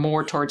geared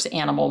more towards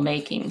animal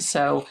making.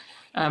 So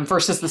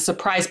versus the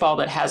surprise ball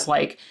that has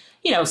like,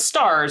 you know,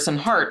 stars and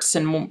hearts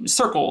and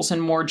circles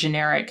and more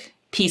generic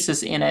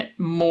pieces in it,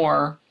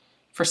 more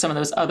for some of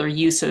those other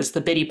uses.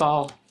 The bitty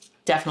ball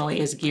definitely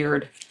is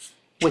geared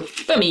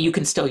with, I mean, you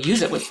can still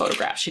use it with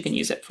photographs. You can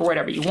use it for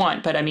whatever you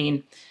want. But I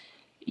mean,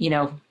 you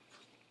know,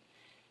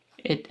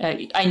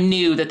 I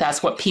knew that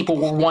that's what people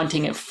were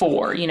wanting it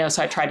for, you know,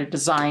 so I tried to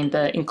design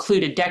the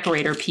included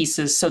decorator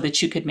pieces so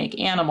that you could make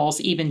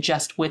animals even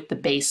just with the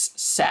base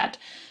set.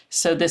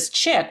 So this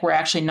chick, we're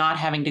actually not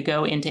having to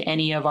go into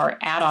any of our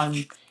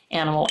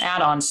animal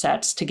add-on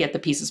sets to get the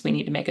pieces we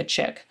need to make a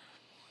chick.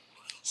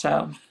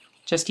 So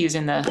just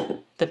using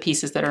the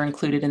pieces that are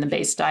included in the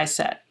base die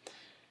set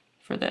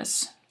for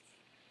this.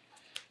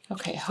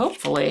 Okay,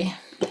 hopefully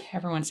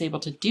everyone's able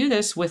to do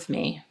this with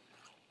me.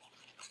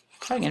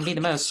 Probably going to be the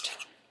most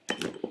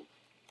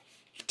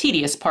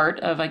tedious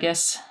part of, I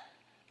guess,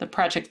 the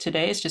project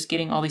today is just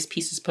getting all these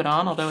pieces put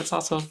on, although it's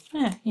also,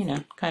 you know,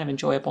 kind of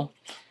enjoyable.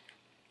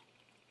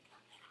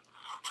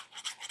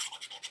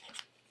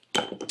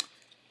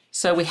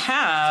 So we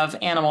have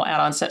animal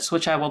add-on sets,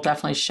 which I will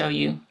definitely show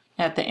you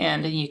at the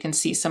end, and you can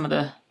see some of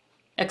the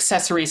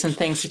accessories and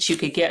things that you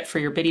could get for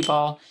your bitty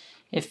ball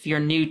if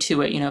you're new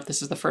to it. You know, if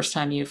this is the first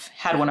time you've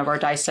had one of our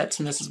die sets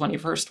and this is one of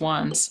your first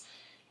ones,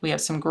 we have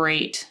some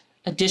great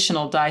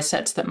additional die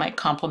sets that might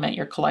complement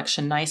your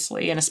collection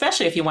nicely, and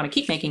especially if you want to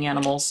keep making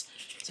animals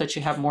so that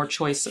you have more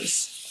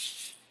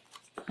choices.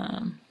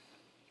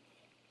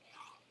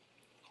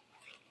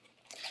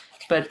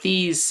 But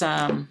these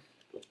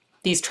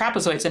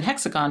trapezoids and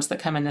hexagons that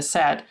come in this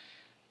set,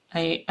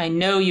 I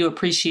know you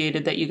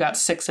appreciated that you got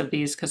 6 of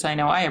these, because I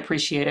know I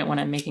appreciate it when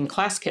I'm making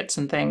class kits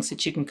and things,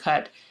 that you can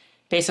cut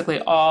basically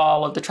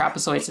all of the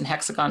trapezoids and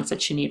hexagons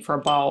that you need for a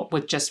ball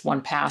with just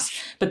one pass.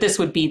 But this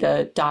would be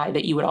the die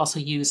that you would also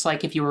use,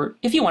 like if you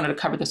wanted to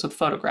cover this with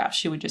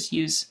photographs, you would just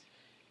use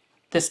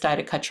this die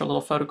to cut your little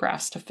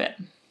photographs to fit.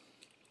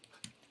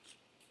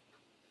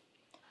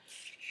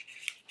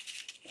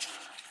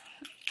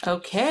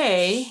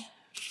 Okay,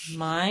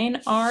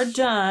 mine are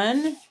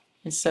done,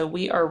 and so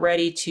we are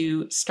ready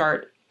to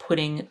start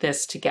putting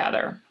this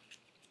together.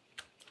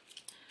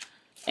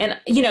 And,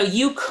 you know,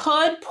 you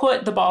could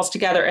put the balls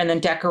together and then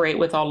decorate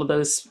with all of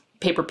those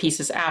paper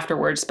pieces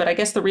afterwards. But I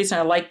guess the reason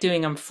I like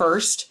doing them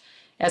first,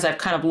 as I've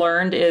kind of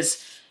learned,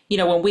 is, you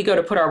know, when we go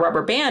to put our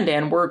rubber band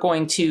in, we're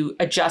going to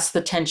adjust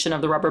the tension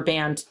of the rubber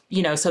band,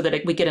 you know, so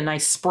that we get a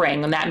nice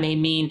spring. And that may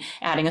mean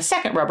adding a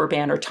second rubber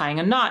band or tying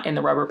a knot in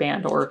the rubber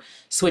band or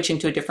switching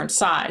to a different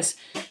size.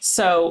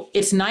 So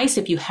it's nice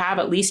if you have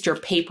at least your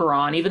paper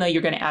on, even though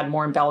you're going to add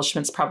more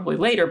embellishments probably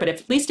later. But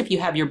at least if you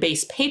have your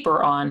base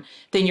paper on,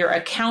 then you're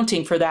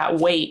accounting for that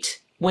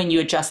weight when you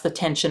adjust the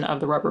tension of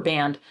the rubber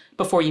band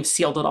before you've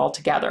sealed it all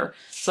together.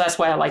 So that's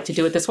why I like to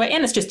do it this way.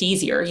 And it's just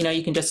easier. You know,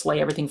 you can just lay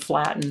everything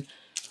flat and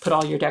put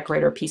all your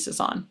decorator pieces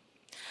on.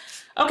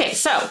 Okay,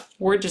 so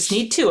we just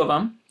need 2 of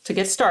them to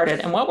get started.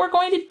 And what we're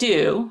going to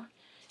do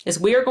is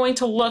we are going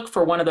to look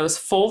for one of those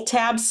full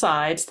tab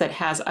sides that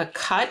has a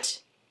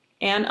cut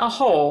and a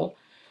hole.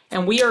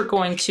 And we are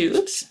going to,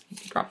 oops,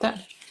 drop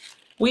that.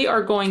 We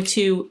are going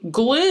to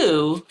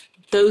glue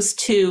those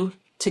 2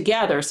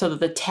 together so that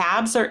the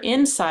tabs are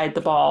inside the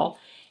ball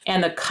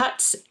and the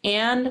cuts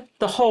and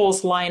the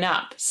holes line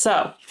up.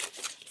 So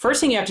first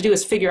thing you have to do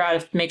is figure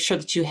out, make sure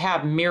that you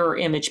have mirror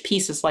image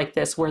pieces like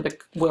this where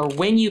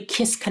when you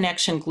kiss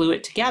connection glue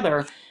it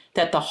together,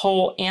 that the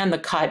hole and the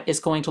cut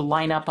is going to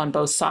line up on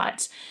both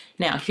sides.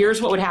 Now,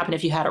 here's what would happen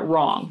if you had it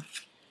wrong.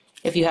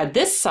 If you had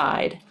this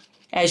side,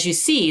 as you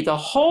see, the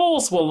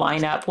holes will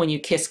line up when you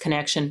kiss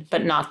connection,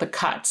 but not the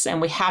cuts.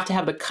 And we have to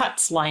have the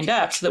cuts lined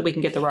up so that we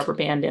can get the rubber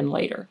band in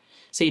later.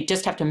 So you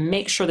just have to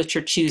make sure that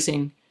you're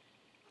choosing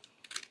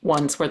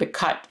ones where the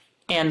cut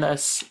and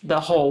the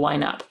hole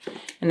line up.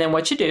 And then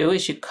what you do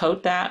is you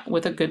coat that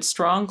with a good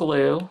strong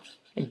glue.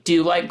 I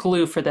do like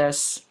glue for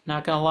this,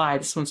 not gonna lie.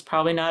 This one's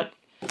probably not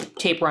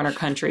tape runner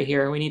country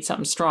here. We need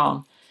something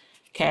strong.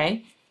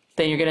 Okay,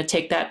 then you're gonna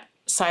take that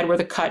side where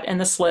the cut and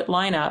the slit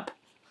line up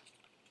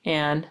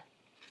and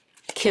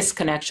kiss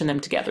connection them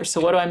together. So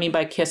what do I mean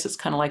by kiss? It's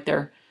kind of like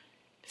they're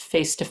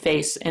face to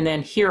face. And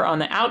then here on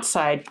the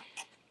outside,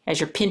 as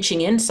you're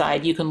pinching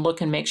inside, you can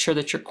look and make sure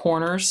that your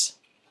corners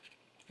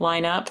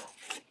line up.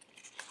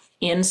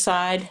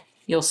 Inside,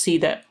 you'll see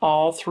that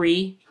all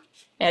 3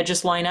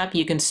 edges line up.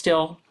 You can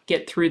still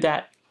get through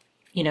that,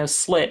 you know,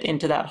 slit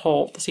into that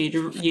hole. So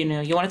you know,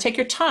 you want to take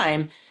your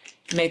time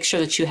to make sure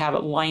that you have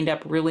it lined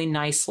up really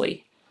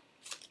nicely.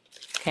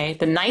 Okay,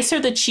 the nicer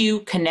that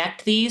you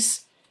connect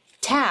these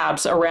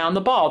tabs around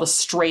the ball, the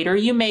straighter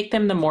you make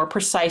them, the more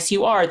precise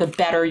you are, the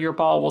better your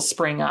ball will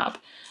spring up.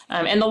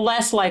 And the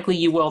less likely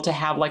you will to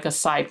have like a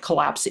side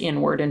collapse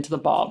inward into the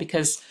ball,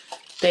 because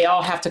they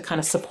all have to kind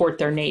of support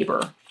their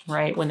neighbor,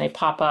 right, when they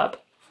pop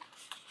up.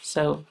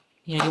 So,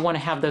 you know, you want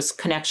to have those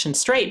connections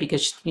straight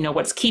because, you know,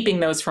 what's keeping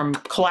those from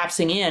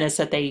collapsing in is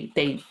that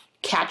they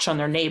catch on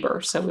their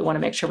neighbor. So we want to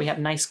make sure we have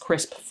nice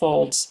crisp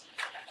folds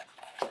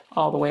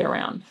all the way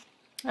around.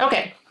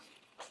 Okay.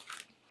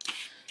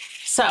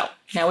 So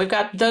now we've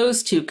got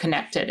those two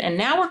connected, and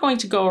now we're going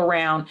to go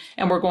around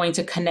and we're going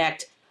to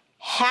connect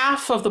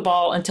half of the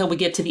ball until we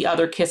get to the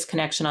other kiss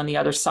connection on the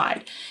other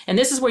side. And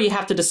this is where you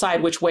have to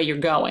decide which way you're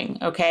going,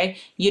 okay?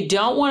 You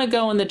don't want to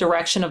go in the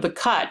direction of the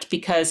cut,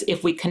 because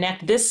if we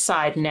connect this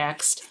side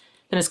next,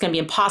 then it's going to be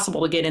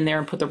impossible to get in there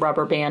and put the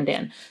rubber band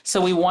in.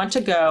 So we want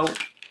to go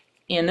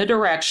in the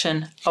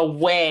direction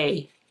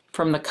away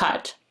from the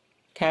cut,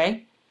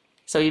 okay?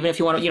 So even if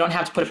you want to, you don't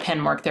have to put a pen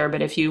mark there,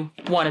 but if you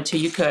wanted to,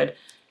 you could.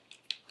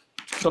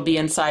 It'll be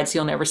inside so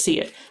you'll never see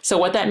it. So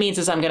what that means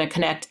is I'm going to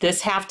connect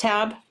this half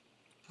tab,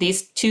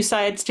 these two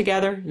sides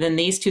together, then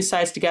these two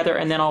sides together,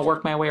 and then I'll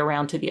work my way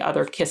around to the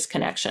other kiss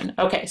connection.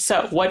 Okay,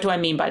 so what do I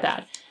mean by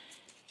that?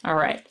 All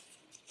right,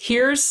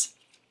 here's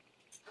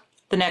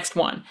the next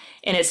one,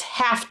 and it's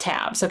half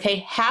tabs,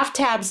 okay? Half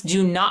tabs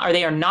do not, or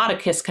they are not a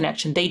kiss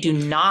connection. They do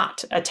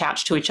not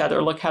attach to each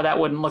other. Look how that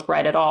wouldn't look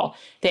right at all.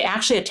 They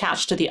actually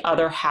attach to the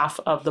other half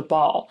of the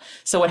ball.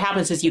 So what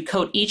happens is you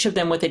coat each of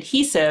them with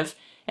adhesive,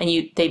 and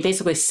they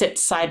basically sit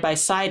side by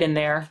side in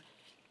there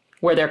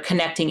where they're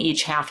connecting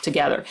each half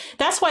together.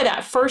 That's why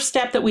that first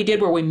step that we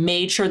did where we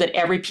made sure that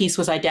every piece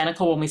was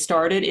identical when we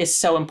started is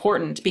so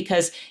important,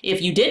 because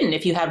if you didn't,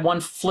 if you had one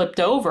flipped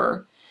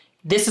over,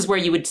 this is where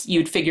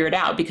you'd figure it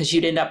out, because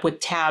you'd end up with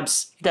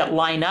tabs that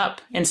line up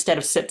instead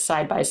of sit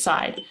side by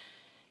side.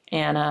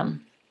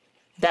 And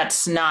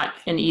that's not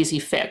an easy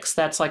fix.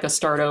 That's like a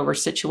start over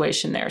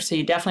situation there. So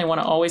you definitely want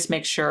to always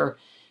make sure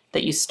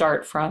that you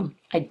start from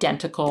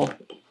identical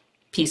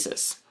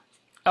pieces.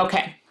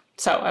 Okay,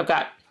 so I've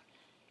got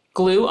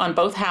glue on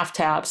both half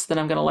tabs, then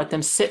I'm going to let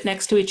them sit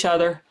next to each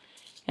other.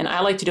 And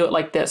I like to do it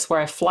like this, where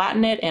I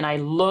flatten it and I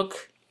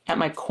look at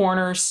my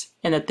corners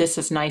and that this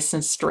is nice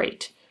and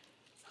straight.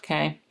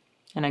 Okay,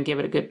 and I give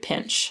it a good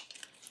pinch.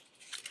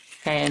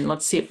 Okay, and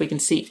let's see if we can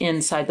see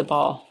inside the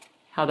ball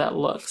how that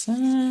looks.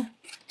 A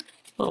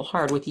little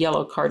hard with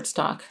yellow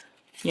cardstock.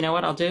 You know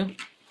what I'll do?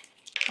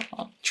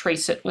 I'll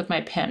trace it with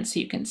my pen so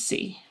you can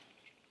see.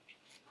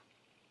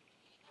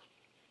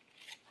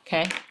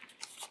 Okay,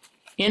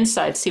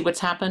 inside, see what's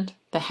happened?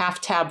 The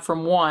half tab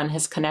from one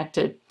has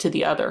connected to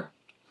the other.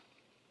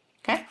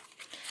 Okay,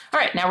 all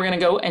right, now we're going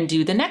to go and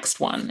do the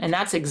next one, and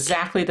that's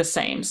exactly the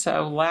same.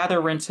 So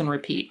lather, rinse, and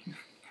repeat.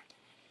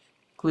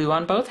 Glue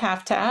on both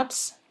half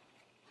tabs.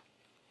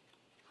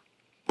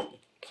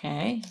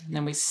 Okay, and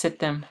then we sit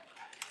them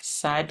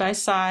side by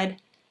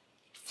side,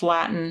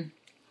 flatten.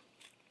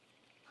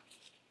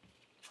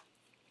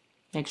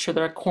 Make sure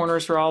their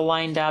corners are all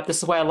lined up. This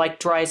is why I like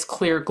dry as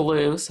clear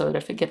glue, so that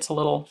if it gets a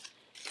little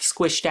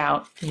squished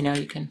out, you know,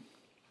 you can,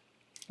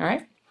 all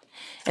right?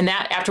 And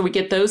that, after we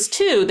get those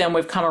two, then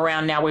we've come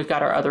around, now we've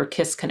got our other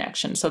kiss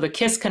connection. So the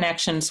kiss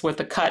connections with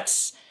the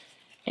cuts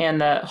and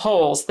the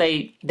holes,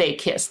 they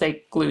kiss,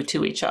 they glue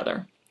to each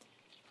other.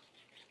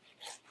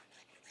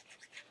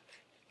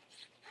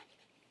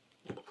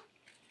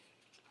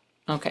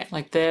 Okay,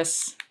 like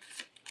this.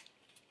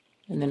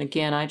 And then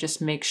again, I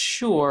just make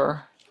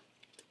sure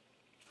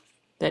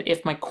that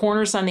if my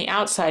corners on the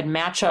outside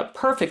match up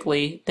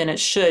perfectly, then it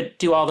should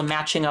do all the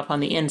matching up on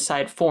the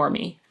inside for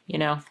me, you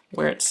know,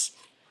 where it's,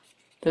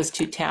 those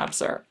two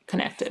tabs are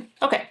connected.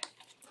 Okay,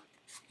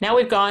 now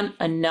we've gone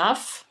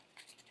enough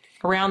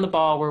around the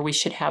ball where we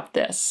should have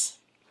this.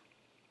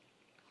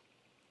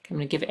 I'm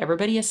going to give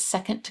everybody a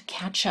second to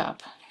catch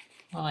up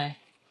while I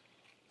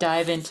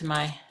dive into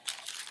my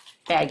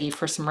baggie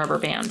for some rubber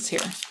bands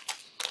here.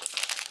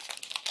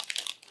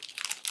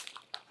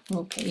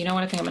 Okay, you know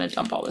what? I think I'm going to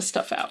dump all this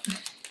stuff out.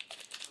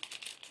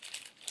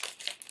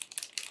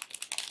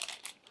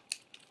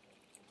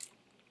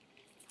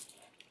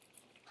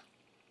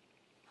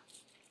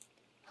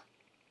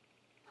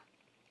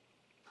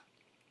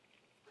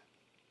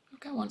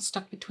 Got one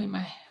stuck between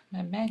my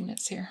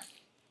magnets here.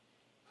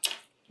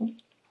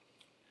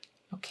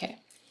 Okay.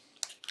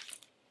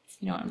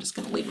 You know what? I'm just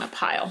going to leave my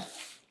pile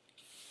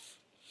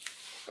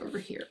over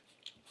here.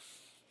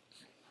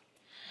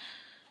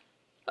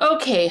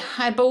 Okay,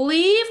 I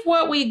believe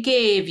what we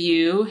gave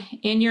you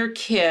in your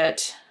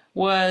kit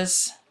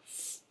was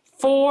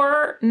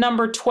 4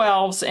 number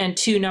 12s and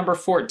 2 number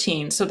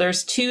 14s. So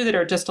there's 2 that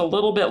are just a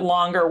little bit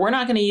longer. We're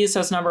not going to use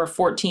those number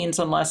 14s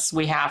unless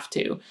we have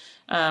to.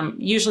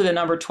 Usually the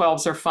number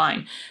 12s are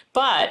fine.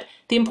 But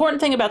the important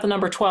thing about the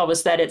number 12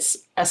 is that it's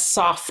a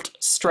soft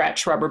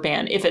stretch rubber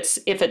band. If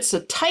it's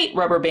a tight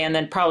rubber band,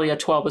 then probably a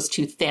 12 is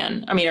too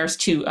thin. I mean, or it's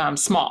too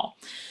small.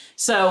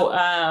 So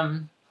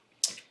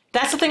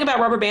that's the thing about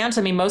rubber bands.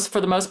 I mean,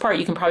 for the most part,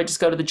 you can probably just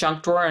go to the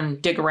junk drawer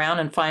and dig around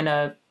and find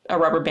a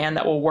rubber band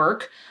that will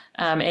work.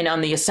 And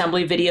on the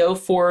assembly video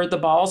for the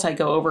balls, I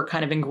go over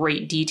kind of in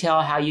great detail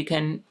how you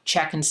can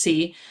check and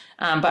see.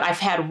 But I've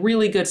had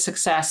really good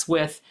success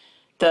with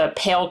the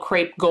pale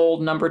crepe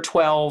gold number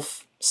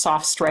 12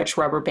 soft stretch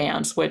rubber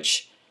bands,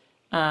 which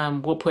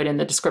we'll put in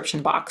the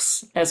description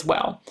box as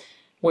well.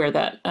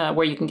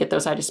 where you can get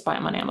those. I just buy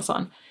them on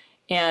Amazon.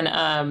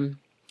 And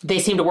they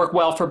seem to work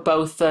well for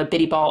both the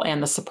bitty ball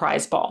and the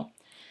surprise ball.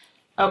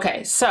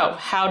 Okay, so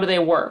how do they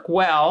work?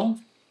 Well,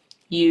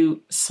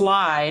 you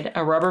slide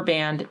a rubber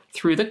band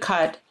through the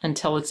cut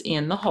until it's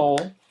in the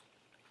hole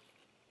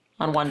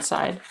on one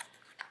side,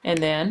 and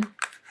then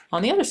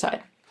on the other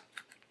side.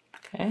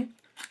 Okay.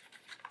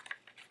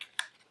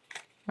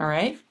 All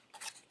right.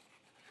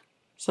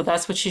 So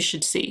that's what you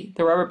should see.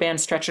 The rubber band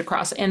stretched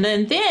across. And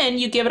then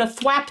you give it a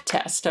thwap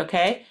test,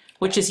 okay?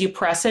 Which is you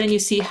press it and you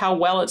see how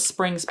well it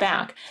springs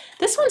back.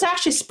 This one's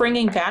actually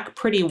springing back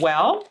pretty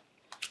well,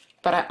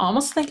 but I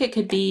almost think it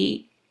could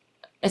be,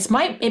 it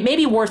may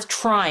be worth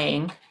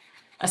trying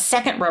a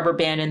second rubber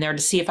band in there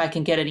to see if I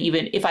can get it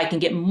even, if I can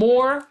get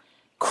more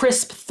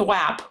crisp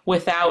thwap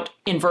without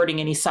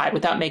inverting any side,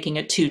 without making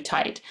it too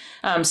tight.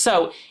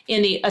 So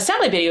in the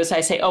assembly videos,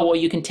 I say, oh, well,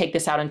 you can take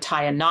this out and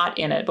tie a knot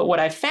in it. But what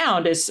I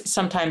found is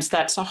sometimes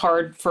that's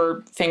hard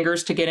for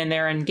fingers to get in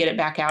there and get it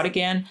back out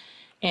again.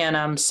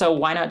 And so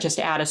why not just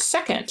add a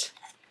second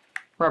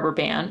rubber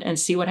band and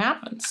see what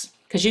happens?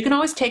 Because you can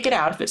always take it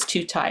out if it's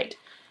too tight.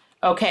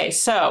 Okay,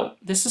 so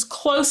this is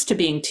close to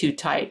being too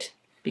tight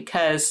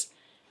because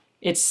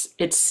it's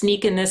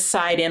sneaking this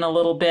side in a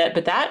little bit,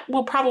 but that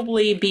will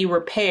probably be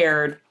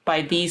repaired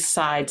by these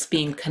sides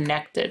being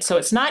connected. So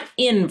it's not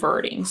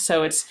inverting.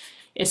 So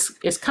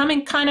it's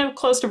coming kind of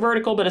close to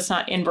vertical, but it's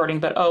not inverting.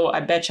 But oh, I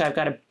bet you I've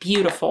got a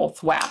beautiful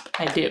thwap.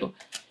 I do.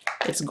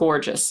 It's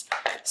gorgeous.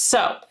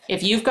 So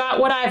if you've got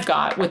what I've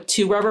got with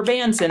 2 rubber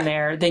bands in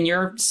there, then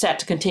you're set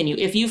to continue.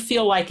 If you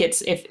feel like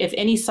if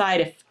any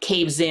side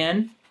caves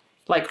in,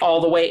 like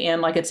all the way in,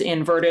 like it's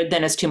inverted,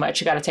 then it's too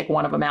much. You got to take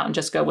one of them out and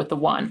just go with the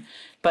one.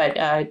 But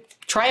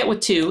try it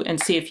with 2 and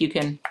see if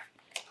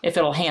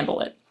it'll handle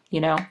it, you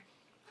know?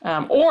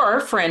 Or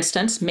for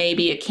instance,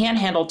 maybe it can't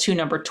handle 2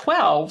 number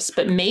 12s,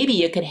 but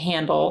maybe it could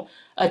handle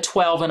a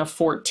 12 and a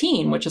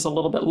 14, which is a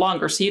little bit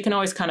longer. So you can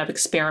always kind of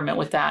experiment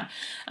with that.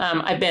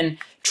 I've been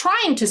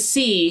trying to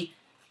see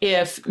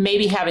if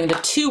maybe having the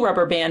 2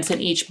 rubber bands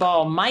in each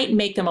ball might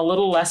make them a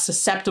little less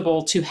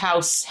susceptible to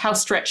how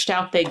stretched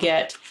out they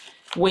get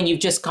when you've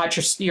just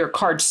got your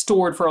card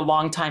stored for a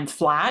long time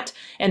flat.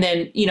 And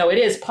then, you know, it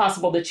is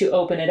possible that you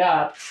open it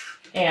up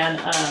and,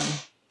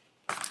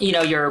 you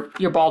know,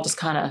 your ball just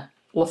kind of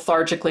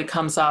lethargically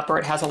comes up, or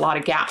it has a lot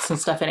of gaps and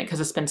stuff in it because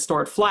it's been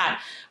stored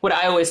flat. What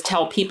I always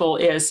tell people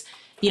is,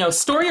 you know,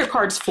 store your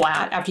cards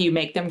flat after you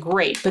make them,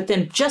 great. But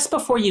then just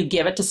before you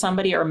give it to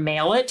somebody or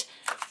mail it,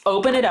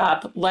 open it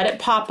up, let it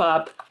pop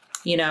up,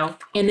 you know,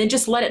 and then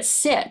just let it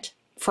sit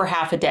for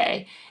half a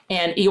day.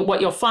 And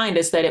what you'll find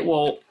is that it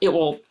will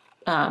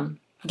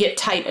get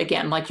tight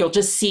again. Like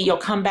you'll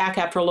come back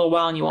after a little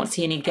while and you won't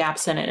see any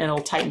gaps in it, and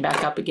it'll tighten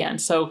back up again.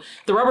 So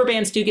the rubber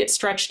bands do get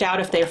stretched out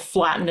if they're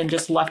flattened and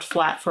just left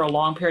flat for a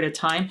long period of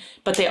time,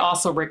 but they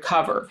also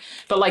recover.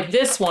 But like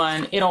this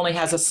one, it only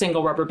has a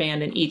single rubber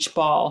band in each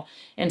ball.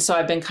 And so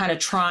I've been kind of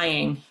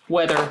trying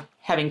whether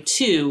having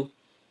 2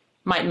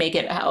 might make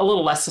it a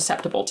little less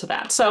susceptible to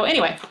that. So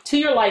anyway, to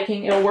your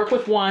liking, it'll work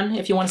with 1.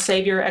 If you want to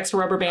save your extra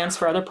rubber bands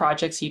for other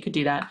projects, you could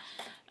do that.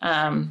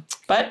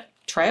 But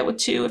try it with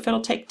 2 if it'll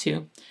take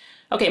 2.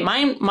 Okay,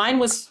 mine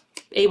was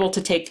able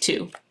to take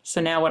 2. So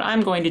now what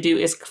I'm going to do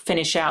is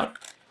finish out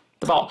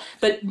the ball.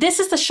 But this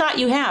is the shot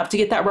you have to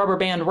get that rubber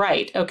band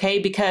right, okay?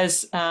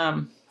 Because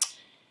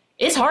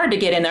it's hard to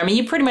get in there. I mean,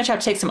 you pretty much have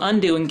to take some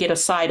undo and get a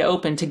side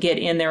open to get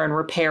in there and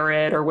repair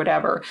it or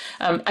whatever.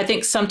 I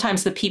think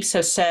sometimes the peeps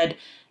have said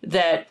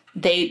that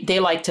they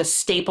like to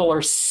staple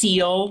or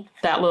seal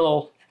that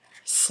little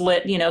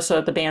slit, you know, so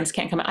that the bands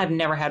can't come out. I've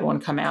never had one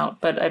come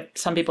out, but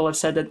some people have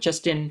said that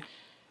just in,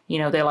 you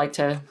know, they like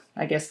to,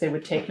 I guess they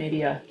would take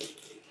maybe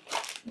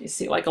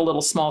like a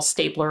little small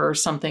stapler or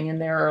something in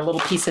there, or a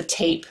little piece of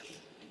tape.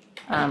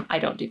 I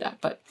don't do that,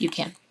 but you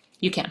can.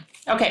 You can.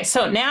 Okay,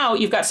 so now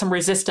you've got some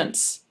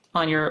resistance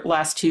on your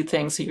last 2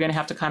 things, so you're going to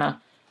have to kind of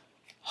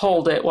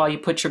hold it while you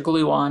put your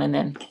glue on and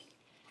then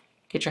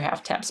get your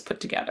half tabs put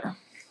together.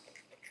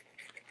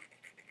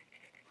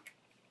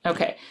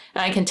 Okay,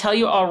 and I can tell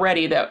you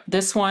already that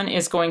this one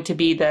is going to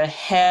be the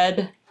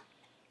head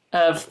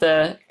of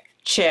the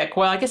chick.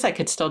 Well, I guess I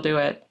could still do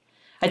it.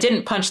 I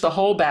didn't punch the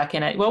hole back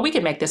in it. Well, we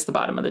could make this the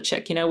bottom of the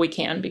chick. You know, we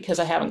can, because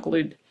I haven't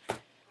glued.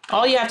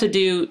 All you have to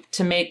do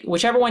to make,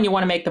 whichever one you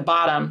want to make the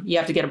bottom, you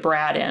have to get a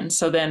brad in.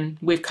 So then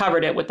we've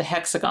covered it with the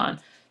hexagon.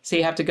 So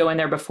you have to go in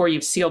there before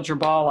you've sealed your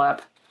ball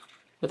up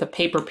with a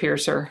paper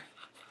piercer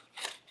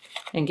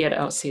and get,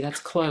 oh, see, that's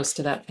close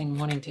to that thing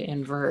wanting to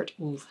invert.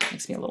 Ooh, that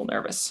makes me a little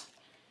nervous.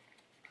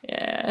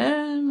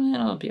 Yeah,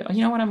 it'll be,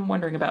 you know what, I'm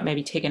wondering about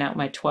maybe taking out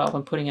my 12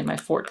 and putting in my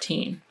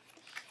 14.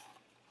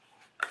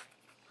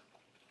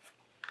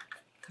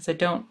 Because I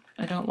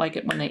don't like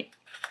it when they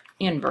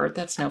invert.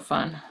 That's no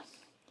fun.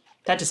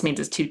 That just means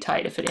it's too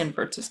tight. If it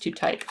inverts, it's too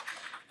tight.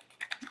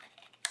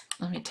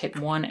 Let me take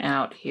one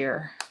out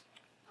here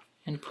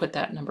and put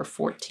that number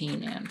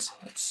 14 in. So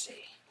let's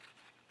see.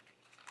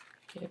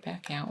 Get it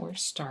back out where it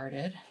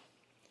started.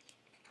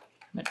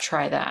 I'm going to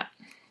try that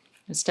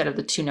instead of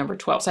the 2 number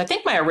 12s. I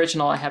think my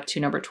original, I have 2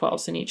 number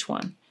 12s in each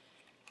one.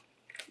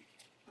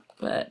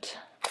 But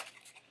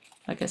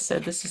like I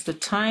said, this is the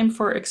time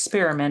for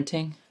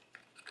experimenting.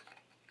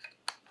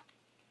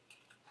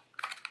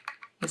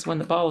 Is when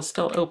the ball is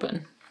still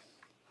open.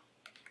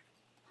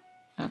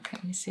 Okay,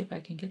 let me see if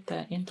I can get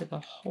that into the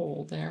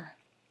hole there.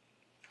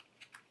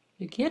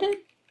 You get it?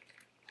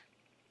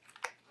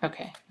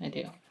 Okay, I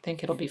do. I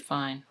think it'll be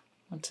fine.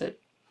 Once it,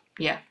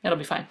 yeah, it'll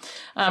be fine.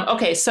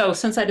 Okay, so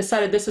since I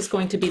decided this is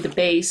going to be the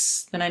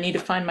base, then I need to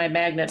find my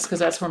magnets because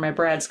that's where my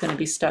brad's going to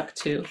be stuck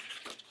to.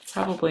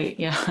 Probably,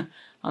 yeah,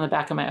 on the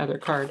back of my other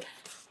card.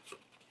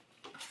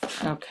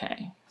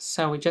 Okay,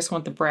 so we just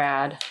want the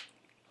brad.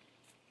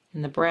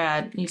 And the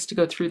brad needs to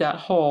go through that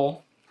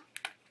hole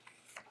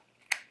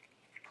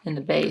in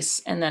the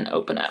base and then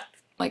open up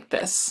like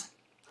this.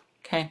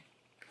 Okay,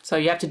 so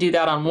you have to do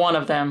that on one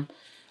of them.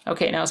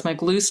 Okay, now is my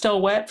glue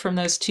still wet from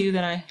those two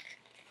that I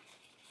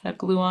had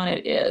glue on?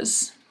 It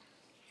is.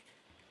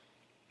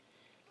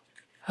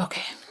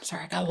 Okay,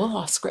 sorry, I got a little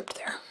off script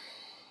there.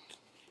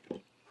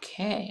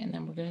 Okay, and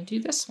then we're going to do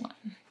this one.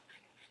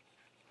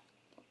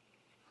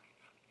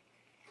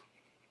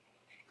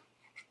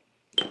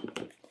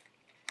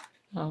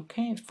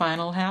 Okay,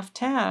 final half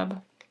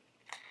tab.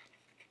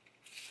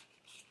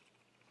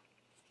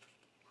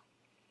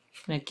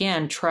 And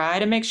again, try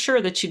to make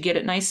sure that you get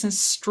it nice and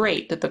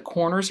straight, that the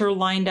corners are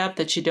lined up,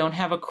 that you don't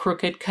have a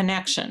crooked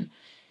connection.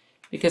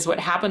 Because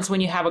what happens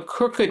when you have a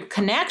crooked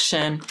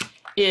connection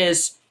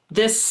is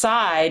this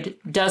side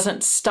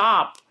doesn't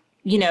stop,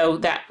 you know,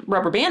 that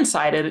rubber band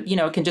side, you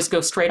know, it can just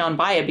go straight on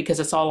by it because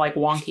it's all like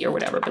wonky or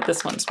whatever, but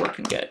this one's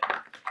working good.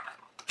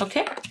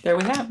 Okay, there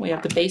we have. We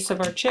have the base of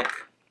our chick.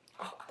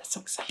 Oh, that's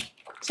so exciting.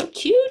 So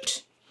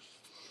cute.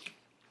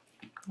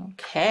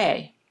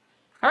 Okay.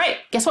 All right,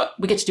 guess what?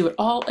 We get to do it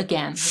all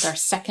again with our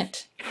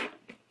second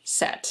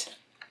set.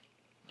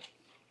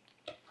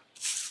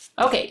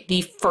 Okay,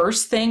 the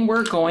first thing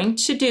we're going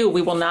to do,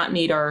 we will not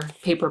need our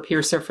paper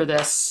piercer for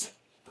this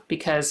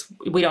because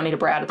we don't need a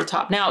brad at the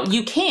top. Now,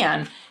 you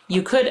can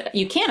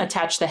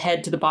attach the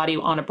head to the body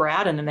on a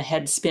brad and then the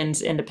head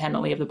spins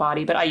independently of the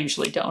body, but I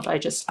usually don't. I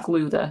just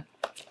glue the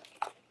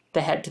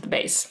head to the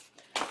base.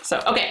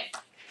 So, okay.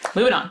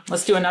 Moving on,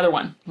 let's do another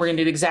one. We're gonna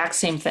do the exact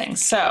same thing.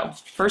 So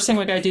first thing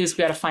we gotta do is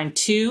we gotta find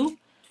two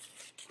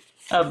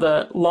of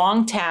the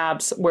long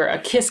tabs where a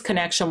kiss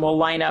connection will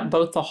line up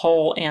both the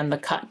hole and the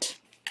cut.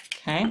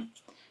 Okay,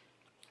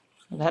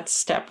 that's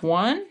step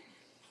one.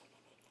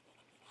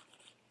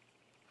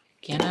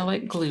 Again, I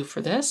like glue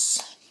for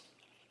this.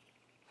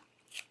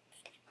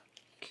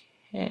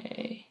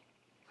 Okay,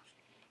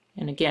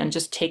 and again,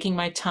 just taking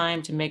my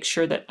time to make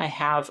sure that I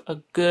have a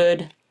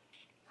good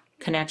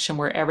connection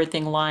where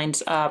everything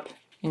lines up,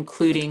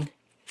 including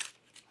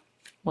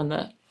when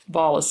the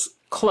ball is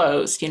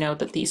closed, you know,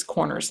 that these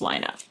corners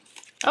line up.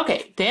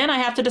 Okay, then I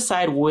have to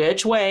decide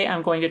which way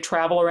I'm going to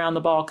travel around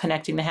the ball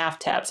connecting the half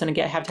tabs. And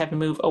again, I have to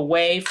move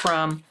away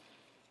from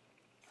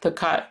the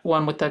cut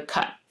one with the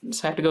cut.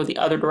 So I have to go the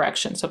other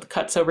direction. So if the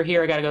cut's over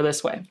here, I got to go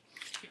this way.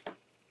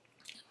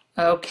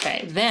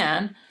 Okay,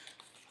 then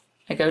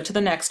I go to the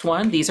next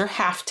one. These are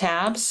half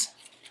tabs.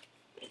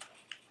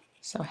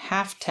 So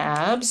half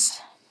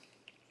tabs.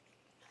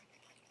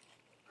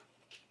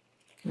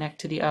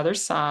 Connect to the other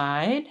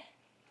side,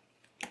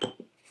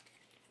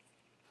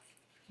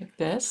 like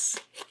this.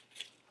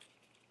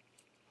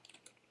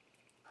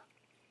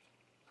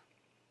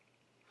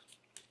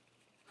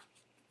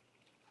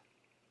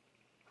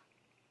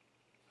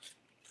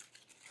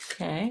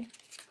 Okay,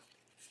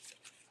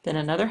 then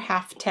another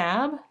half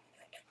tab.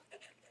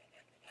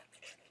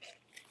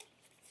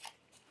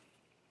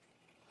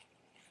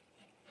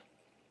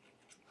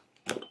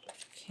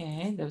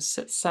 Okay, those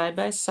sit side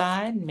by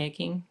side,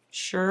 making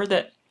sure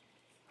that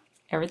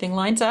everything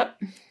lines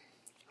up.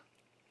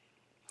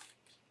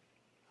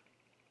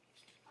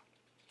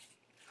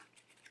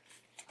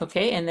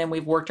 Okay, and then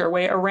we've worked our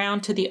way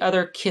around to the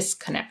other kiss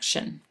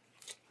connection.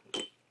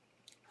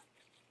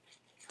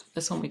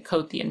 This one we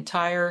coat the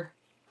entire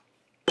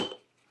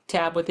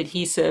tab with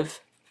adhesive.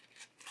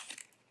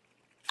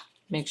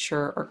 Make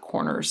sure our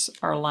corners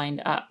are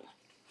lined up.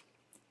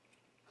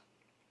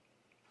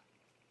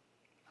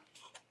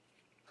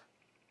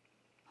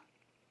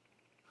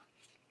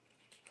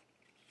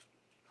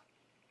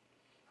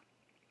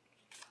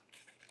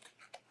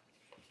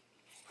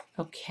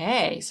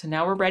 Okay, so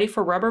now we're ready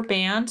for rubber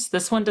bands.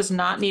 This one does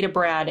not need a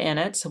brad in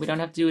it, so we don't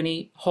have to do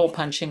any hole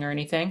punching or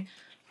anything.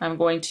 I'm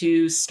going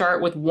to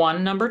start with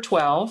one number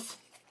 12.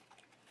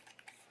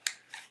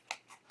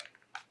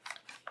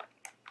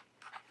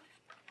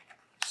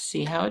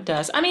 See how it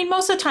does. I mean,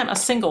 most of the time a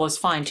single is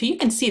fine too. You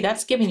can see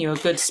that's giving you a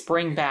good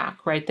spring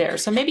back right there.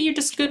 So maybe you're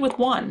just good with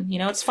one. You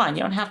know, it's fine.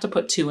 You don't have to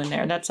put two in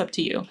there. That's up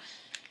to you.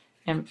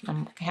 And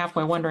I'm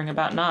halfway wondering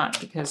about not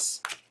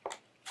because,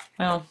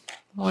 well,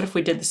 what if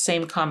we did the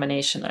same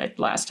combination that I did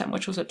last time,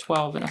 which was a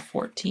 12 and a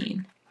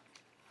 14?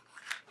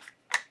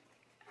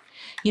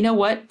 You know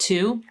what,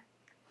 too?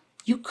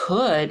 You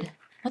could,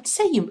 let's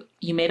say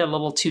you made it a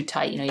little too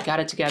tight. You know, you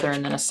got it together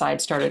and then a side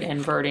started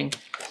inverting.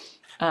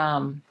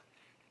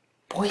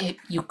 boy,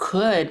 you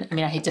could, I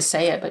mean, I hate to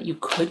say it, but you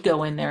could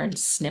go in there and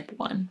snip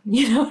one,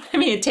 you know, I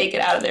mean, and take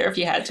it out of there if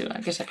you had to.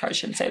 I guess I probably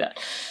shouldn't say that.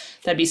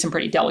 That'd be some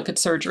pretty delicate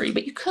surgery,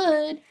 but you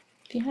could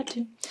if you had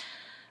to.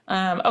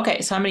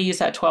 Okay, so I'm going to use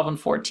that 12 and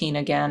 14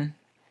 again.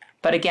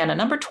 But again, a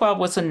number 12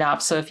 was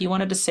enough. So if you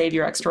wanted to save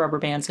your extra rubber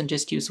bands and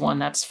just use one,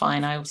 that's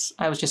fine. I was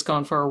just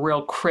going for a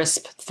real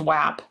crisp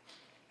thwap.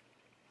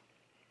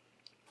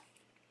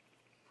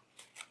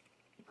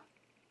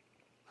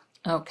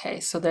 Okay,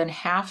 so then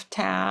half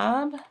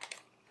tab,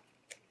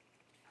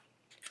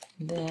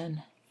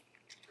 then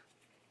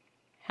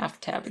half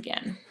tab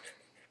again.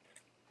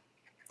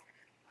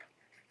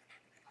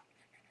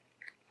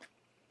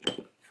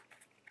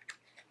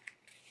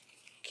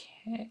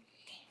 Okay.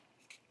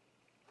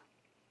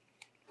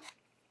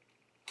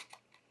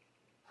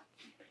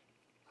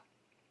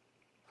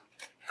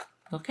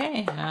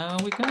 Okay, how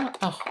we go?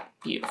 Oh,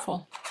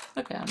 beautiful.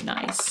 Look how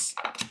nice.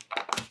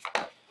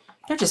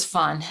 They're just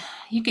fun.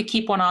 You could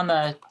keep one on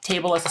the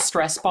table as a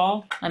stress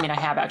ball. I mean, I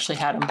have actually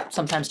had them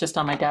sometimes just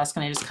on my desk,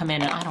 and I just come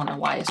in, and I don't know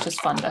why. It's just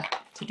fun to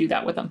do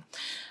that with them.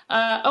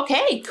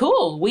 Okay,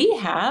 cool. We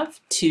have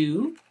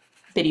 2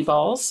 bitty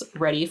balls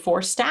ready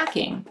for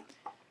stacking.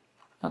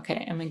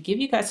 Okay, I'm going to give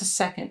you guys a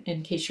second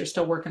in case you're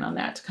still working on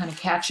that to kind of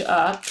catch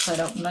up. So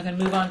I'm not going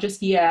to move on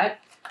just yet.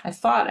 I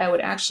thought I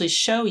would actually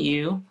show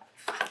you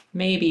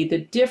maybe the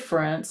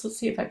difference. Let's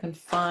see if I can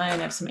find,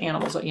 I have some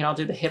animals. You know, I'll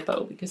do the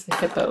hippo because the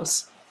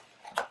hippos.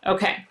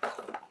 Okay,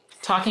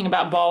 talking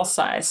about ball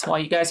size. While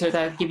you guys are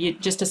there, I'll give you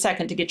just a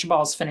second to get your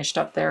balls finished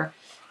up there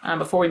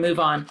before we move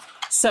on.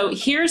 So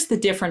here's the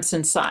difference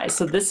in size.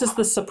 So this is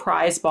the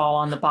surprise ball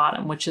on the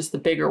bottom, which is the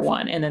bigger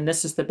one. And then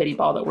this is the bitty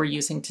ball that we're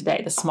using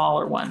today, the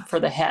smaller one for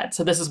the head.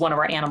 So this is one of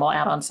our animal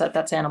add-on set.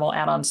 That's animal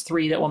add-ons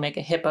 3 that will make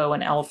a hippo,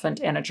 an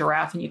elephant, and a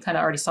giraffe. And you kind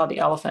of already saw the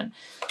elephant.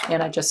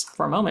 And I just,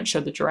 for a moment,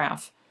 showed the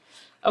giraffe.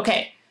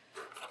 Okay,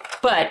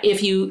 but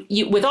if you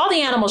with all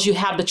the animals, you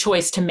have the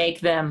choice to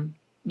make them,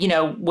 you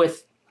know,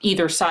 with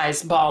either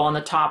size ball on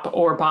the top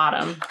or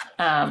bottom.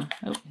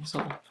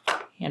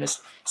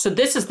 So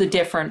this is the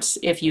difference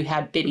if you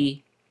had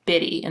bitty,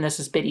 and this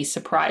is bitty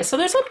surprise. So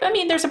there's, I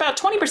mean, there's about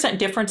 20%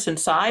 difference in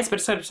size, but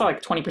it's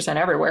like 20%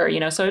 everywhere, you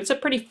know, so it's a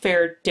pretty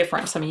fair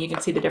difference. I mean, you can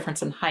see the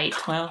difference in height.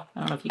 Well, I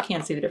don't know if you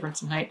can see the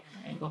difference in height.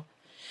 Angle.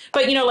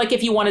 But, you know, like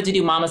if you wanted to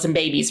do mamas and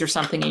babies or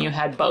something and you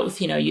had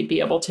both, you know, you'd be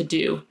able to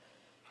do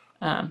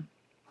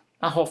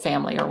a whole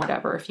family or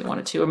whatever if you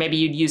wanted to. Or maybe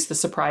you'd use the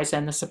surprise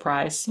and the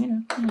surprise, you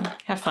know,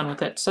 have fun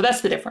with it. So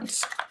that's the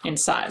difference in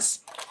size.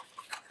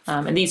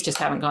 And these just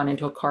haven't gone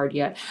into a card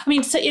yet. I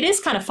mean, so it is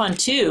kind of fun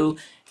too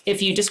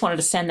if you just wanted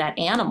to send that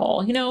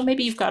animal, you know,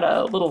 maybe you've got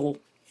a little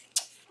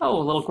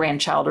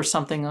grandchild or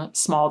something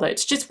small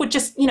that's would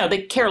just, you know,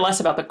 they care less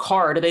about the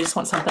card or they just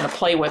want something to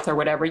play with or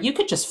whatever. You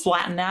could just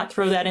flatten that,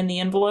 throw that in the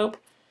envelope.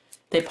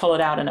 They pull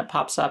it out and it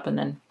pops up and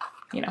then,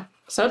 you know,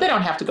 so they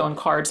don't have to go in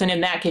cards. And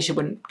in that case, you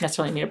wouldn't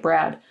necessarily need a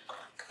brad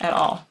at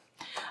all.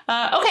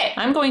 Okay,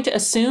 I'm going to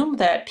assume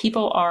that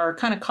people are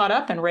kind of caught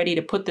up and ready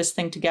to put this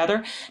thing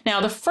together.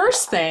 Now, the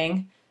first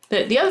thing,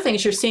 the other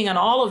things you're seeing on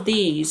all of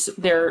these,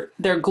 they're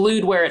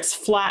glued where it's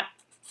flat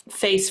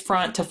face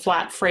front to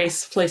flat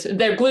face.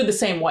 They're glued the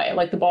same way,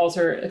 like the balls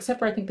are, except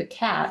for I think the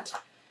cat.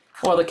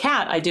 Well, the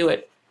cat, I do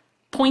it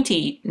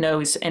pointy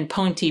nose and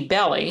pointy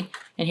belly.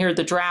 And here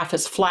the giraffe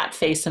is flat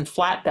face and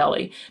flat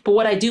belly. But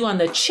what I do on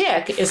the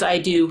chick is I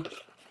do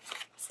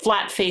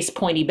flat face,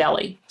 pointy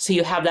belly. So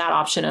you have that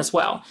option as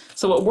well.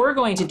 So what we're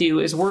going to do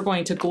is we're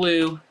going to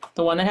glue,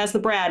 the one that has the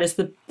brad is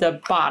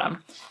the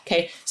bottom.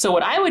 Okay, so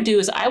what I would do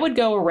is I would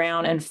go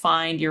around and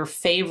find your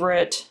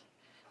favorite,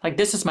 like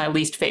this is my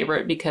least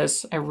favorite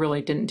because I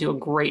really didn't do a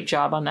great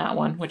job on that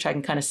one, which I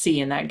can kind of see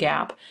in that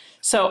gap.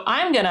 So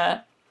I'm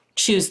gonna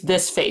choose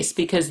this face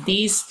because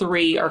these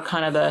 3 are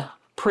kind of the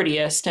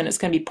prettiest and it's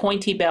gonna be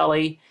pointy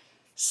belly.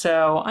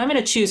 So I'm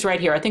gonna choose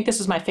right here. I think this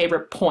is my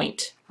favorite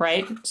point,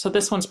 right? So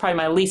this one's probably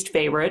my least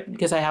favorite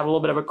because I have a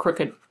little bit of a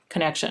crooked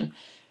connection.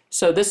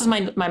 So this is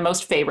my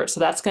most favorite. So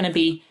that's gonna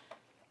be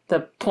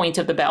the point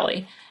of the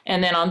belly.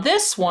 And then on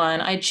this one,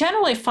 I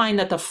generally find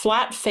that the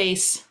flat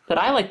face that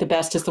I like the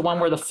best is the one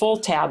where the full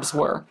tabs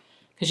were,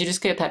 because you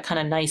just get that kind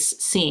of nice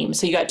seam.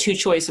 So you got 2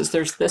 choices.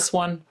 There's this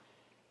one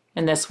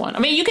and this one. I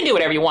mean, you can do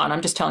whatever you want.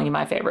 I'm just telling you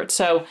my favorite.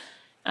 So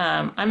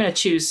I'm gonna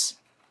choose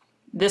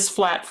this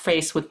flat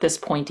face with this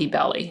pointy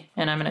belly.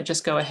 And I'm gonna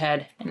just go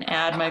ahead and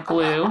add my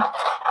glue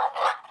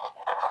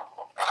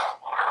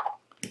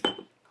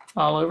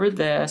all over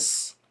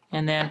this.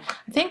 And then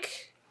I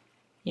think,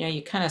 you know,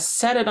 you kind of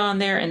set it on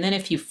there, and then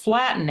if you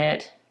flatten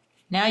it,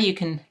 now you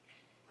can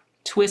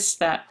twist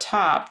that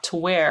top to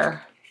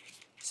where,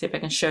 see if I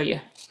can show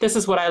you. This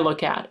is what I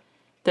look at.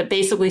 That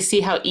basically,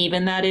 see how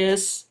even that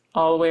is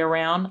all the way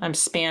around? I'm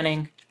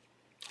spanning,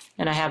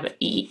 and I have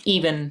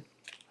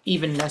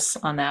evenness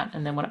on that,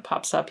 and then when it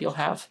pops up, you'll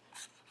have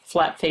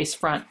flat face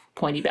front,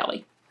 pointy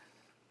belly.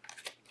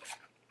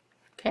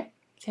 Okay,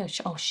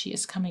 oh, she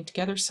is coming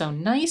together so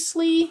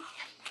nicely.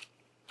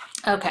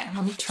 Okay,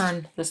 let me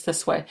turn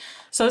this way.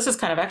 So this is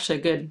kind of actually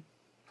a good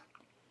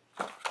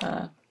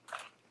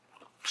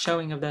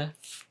showing of the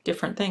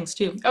different things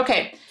too.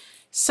 Okay,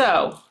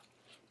 so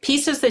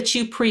pieces that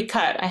you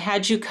pre-cut. I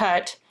had you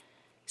cut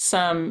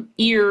some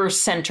ear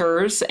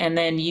centers and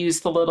then use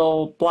the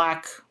little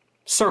black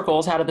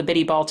circles out of the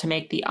bitty ball to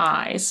make the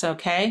eyes,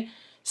 okay?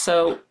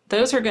 So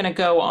those are gonna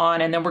go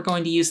on, and then we're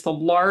going to use the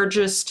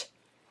largest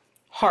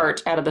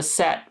heart out of the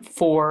set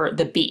for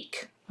the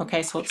beak.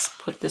 Okay, so let's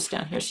put this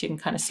down here so you can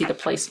kind of see the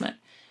placement.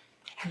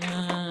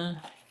 How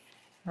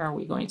are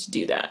we going to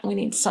do that? We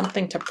need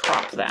something to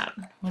prop that.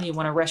 What do you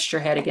want to rest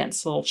your head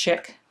against, little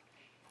chick?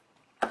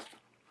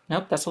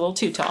 Nope, that's a little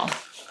too tall.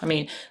 I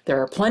mean,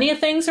 there are plenty of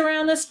things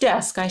around this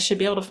desk. I should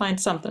be able to find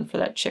something for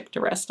that chick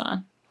to rest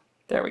on.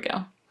 There we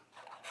go.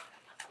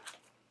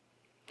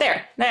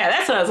 There, yeah,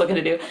 that's what I was looking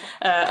to do.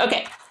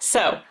 Okay,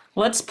 so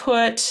let's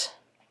put,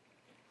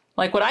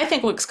 like what I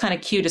think looks kind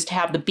of cute is to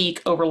have the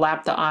beak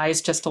overlap the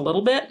eyes just a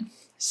little bit.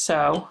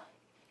 So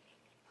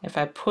if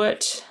I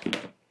put,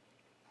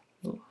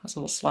 ooh, that's a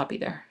little sloppy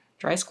there.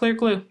 Dry as clear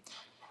glue.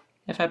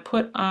 If I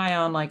put eye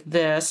on like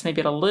this,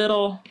 maybe at a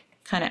little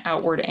kind of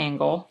outward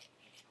angle,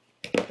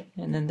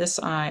 and then this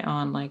eye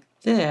on like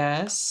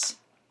this,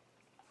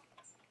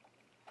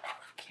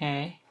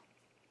 okay,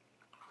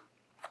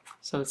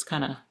 so it's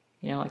kind of,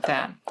 you know, like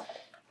that.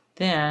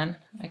 Then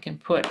I can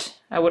put,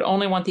 I would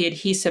only want the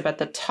adhesive at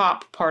the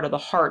top part of the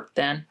heart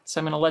then, so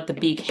I'm going to let the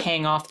beak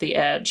hang off the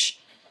edge.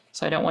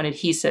 So I don't want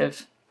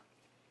adhesive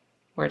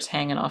where it's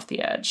hanging off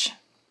the edge.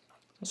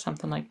 So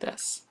something like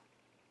this.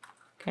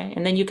 Okay,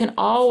 and then you can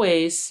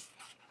always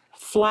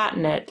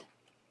flatten it,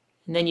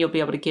 and then you'll be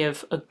able to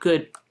give a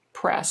good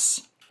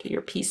press to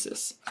your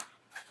pieces.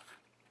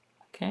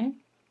 Okay.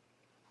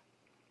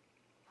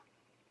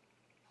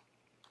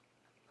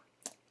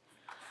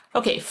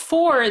 Okay,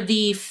 for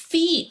the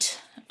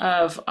feet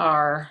of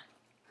our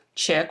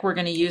chick, we're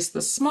going to use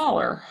the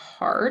smaller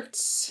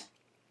hearts.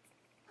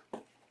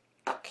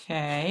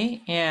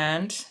 Okay,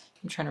 and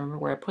I'm trying to remember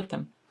where I put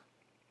them.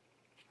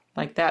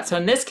 Like that. So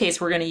in this case,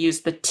 we're going to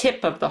use the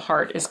tip of the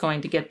heart is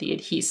going to get the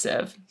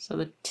adhesive. So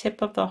the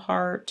tip of the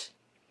heart,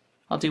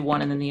 I'll do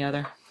one and then the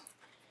other.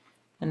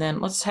 And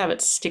then let's have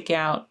it stick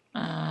out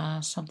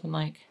something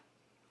like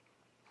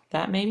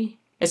that maybe.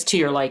 It's to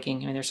your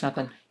liking. I mean,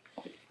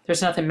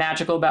 there's nothing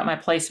magical about my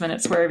placement.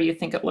 It's wherever you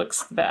think it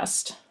looks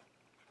best.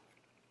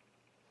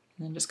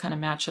 And then just kind of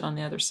match it on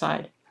the other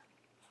side.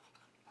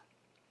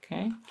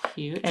 Okay,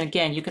 cute. And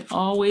again, you can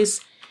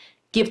always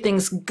give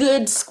things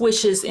good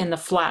squishes in the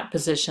flat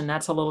position.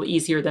 That's a little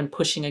easier than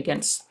pushing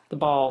against the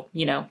ball,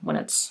 you know, when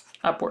it's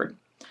upward.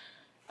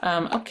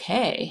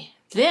 Okay,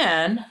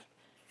 then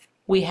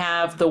we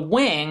have the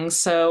wings.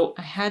 So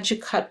I had you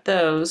cut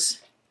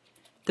those.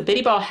 The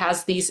bitty ball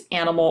has these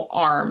animal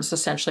arms,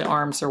 essentially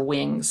arms or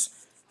wings.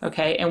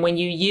 Okay, and when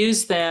you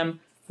use them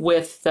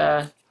with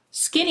the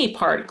skinny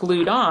part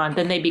glued on,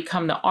 then they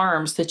become the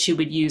arms that you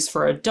would use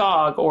for a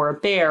dog or a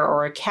bear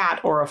or a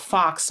cat or a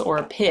fox or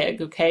a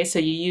pig. Okay, so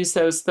you use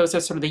those are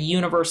sort of the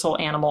universal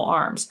animal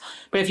arms.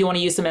 But if you want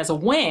to use them as a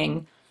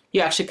wing,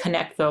 you actually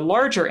connect the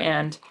larger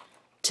end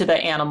to the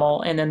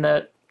animal, and then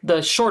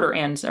the shorter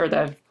end or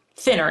the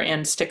thinner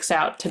end sticks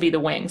out to be the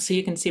wing. So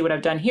you can see what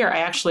I've done here. I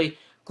actually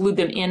glued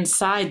them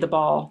inside the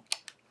ball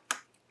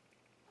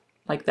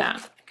like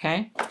that.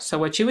 Okay, so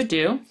what you would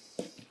do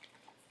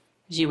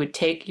is you would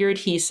take your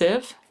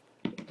adhesive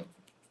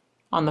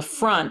on the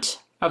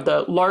front of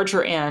the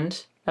larger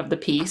end of the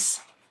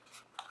piece,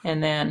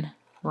 and then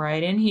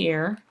right in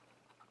here,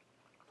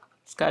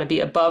 it's got to be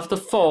above the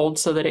fold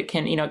so that it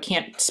can, you know, it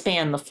can't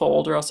span the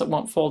fold or else it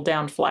won't fold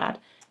down flat.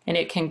 And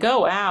it can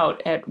go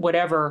out at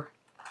whatever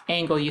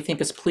angle you think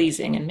is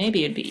pleasing, and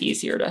maybe it'd be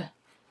easier to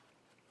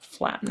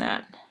flatten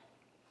that.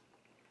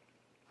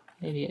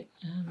 Maybe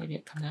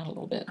it comes out a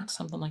little bit,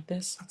 something like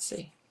this. Let's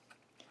see.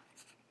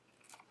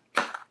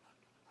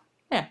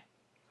 Yeah,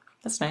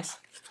 that's nice.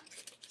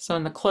 So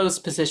in the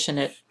closed position,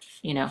 it,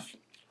 you know,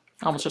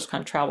 almost just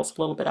kind of travels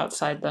a little bit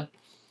outside the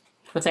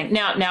thing.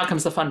 Now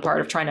comes the fun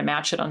part of trying to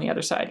match it on the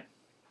other side.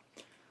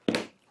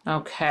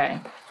 Okay,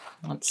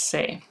 let's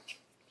see.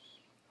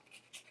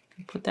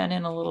 Put that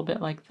in a little bit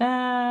like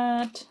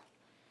that.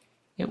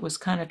 It was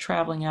kind of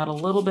traveling out a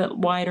little bit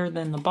wider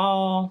than the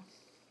ball.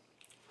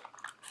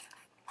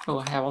 Oh,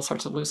 I have all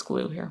sorts of loose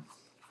glue here.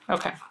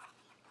 Okay.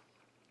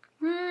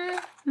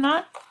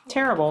 Not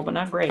terrible, but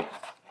not great.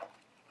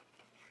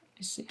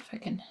 Let's see if I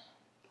can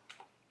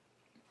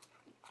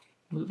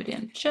move it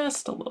in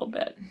just a little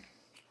bit.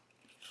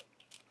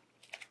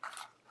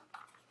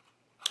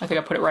 I think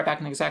I put it right back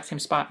in the exact same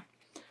spot.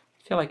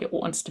 I feel like it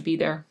wants to be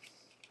there.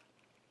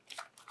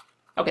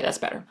 Okay, that's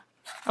better.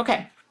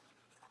 Okay.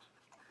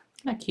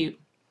 Isn't that cute?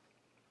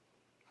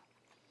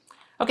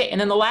 Okay,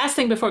 and then the last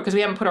thing before, because we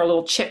haven't put our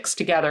little chicks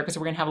together, because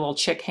we're going to have a little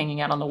chick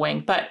hanging out on the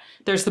wing, but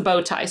there's the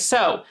bow tie.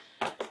 So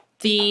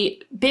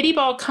the bitty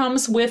ball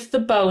comes with the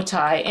bow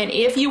tie, and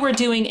if you were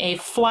doing a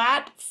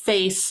flat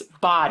face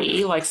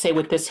body, like say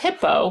with this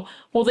hippo,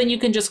 well then you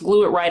can just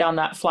glue it right on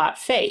that flat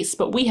face,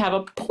 but we have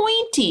a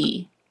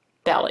pointy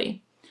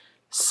belly.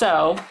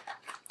 So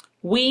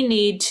we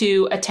need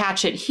to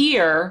attach it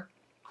here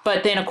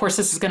But then, of course,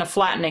 this is going to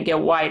flatten and get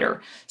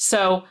wider.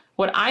 So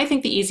what I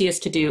think the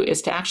easiest to do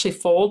is to actually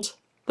fold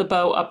the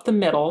bow up the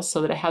middle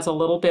so that it has a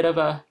little bit of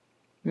a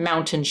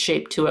mountain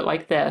shape to it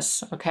like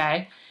this,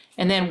 okay?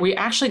 And then we're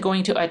actually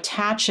going to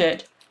attach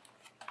it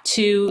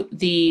to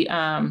the,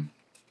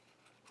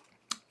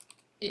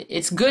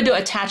 it's good to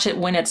attach it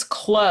when it's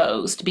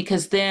closed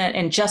because then,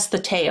 and just the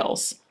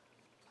tails,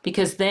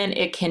 because then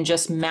it can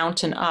just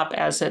mountain up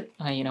as it,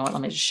 oh, you know what,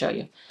 let me just show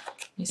you.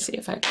 Let me see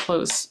if I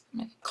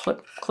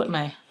clip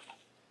my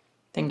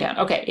thing down.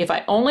 Okay, if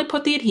I only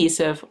put the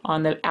adhesive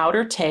on the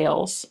outer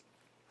tails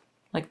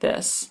like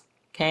this,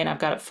 okay, and I've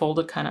got it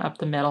folded kind of up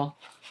the middle,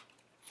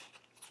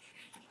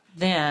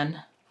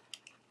 then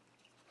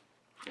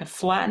I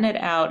flatten it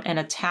out and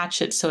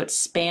attach it so it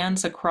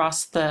spans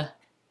across the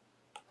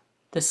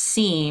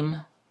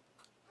seam.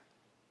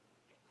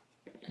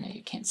 I know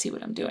you can't see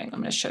what I'm doing. I'm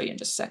going to show you in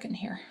just a second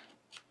here.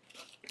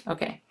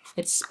 Okay,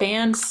 it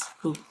spans,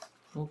 ooh,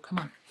 come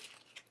on.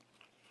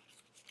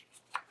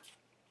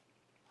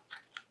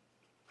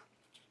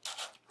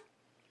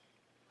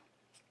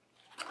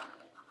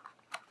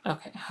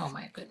 Okay, oh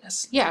my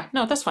goodness. Yeah,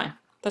 no, that's fine.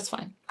 That's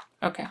fine.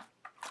 Okay.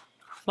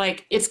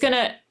 Like it's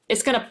gonna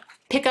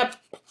pick up,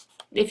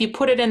 if you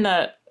put it in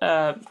the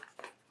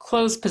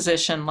closed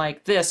position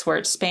like this where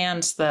it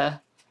spans the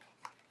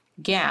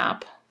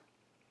gap,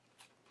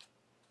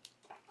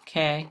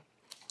 okay,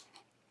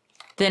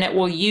 then it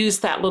will use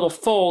that little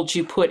fold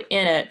you put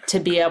in it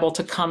to be able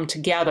to come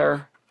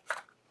together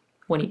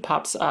when he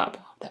pops up.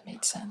 That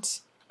made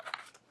sense.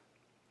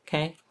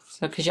 Okay,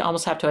 so because you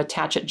almost have to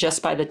attach it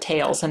just by the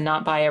tails and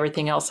not by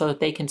everything else so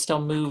that they can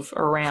still move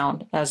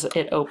around as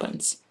it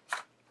opens.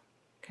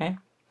 Okay,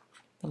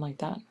 something like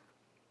that.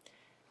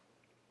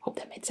 Hope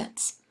that made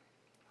sense.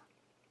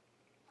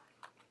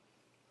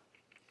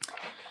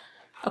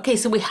 Okay,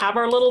 so we have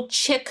our little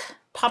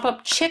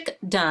pop-up chick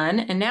done,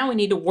 and now we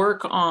need to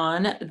work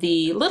on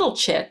the little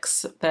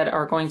chicks that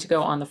are going to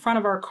go on the front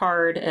of our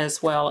card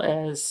as well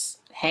as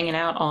hanging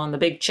out on the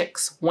big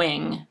chick's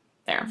wing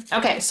there.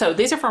 Okay, so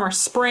these are from our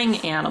spring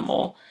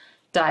animal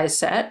die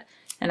set,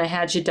 and I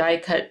had you die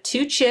cut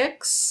 2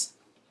 chicks.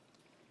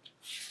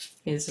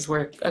 This is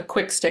where a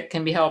quick stick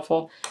can be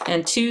helpful,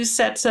 and 2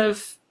 sets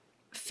of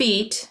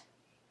feet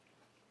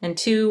and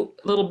 2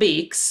 little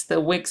beaks.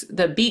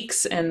 The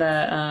beaks and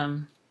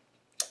the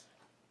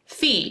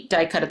feet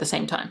die cut at the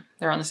same time.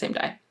 They're on the same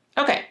die.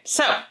 Okay,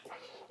 so,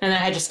 and then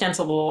I had to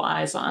stencil the little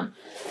eyes on.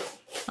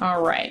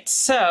 All right,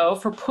 so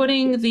for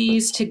putting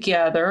these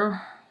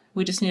together,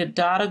 we just need a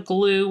dot of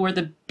glue where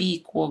the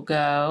beak will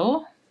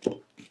go.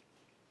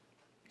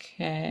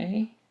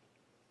 Okay.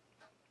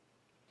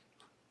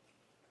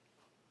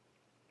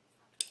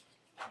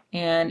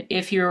 And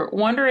if you're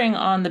wondering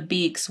on the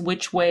beaks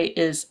which way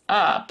is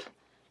up,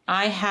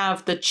 I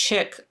have the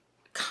chick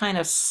kind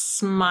of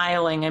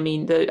smiling. I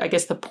mean, I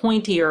guess the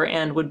pointier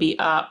end would be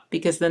up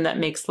because then that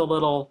makes the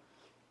little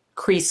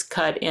crease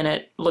cut in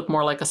it look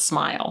more like a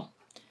smile.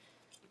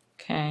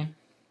 Okay.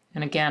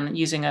 And again,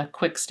 using a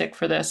quick stick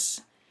for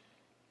this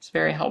is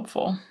very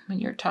helpful when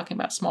you're talking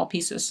about small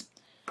pieces.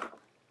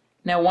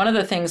 Now, one of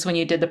the things when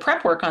you did the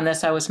prep work on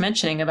this I was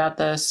mentioning about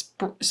the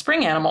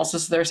spring animals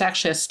is there's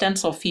actually a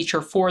stencil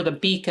feature for the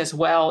beak as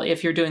well.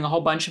 If you're doing a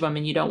whole bunch of them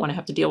and you don't want to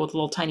have to deal with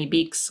little tiny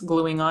beaks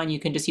gluing on, you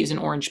can just use an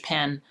orange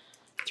pen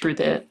through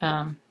the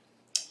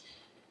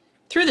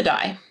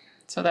die.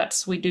 So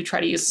we do try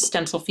to use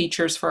stencil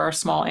features for our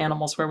small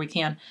animals where we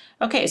can.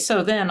 Okay,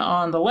 so then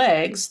on the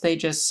legs, they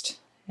just,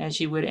 as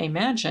you would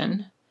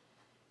imagine,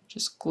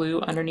 just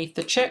glue underneath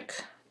the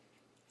chick.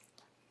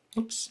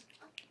 Oops.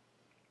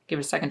 Give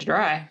it a second to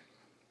dry.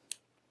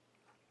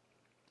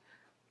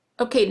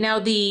 Okay, now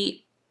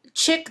the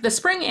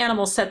spring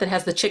animal set that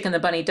has the chick and the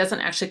bunny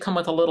doesn't actually come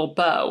with a little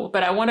bow,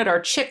 but I wanted our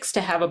chicks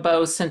to have a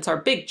bow since our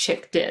big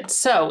chick did.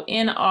 So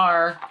in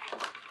our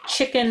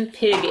chicken,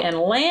 pig, and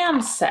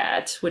lamb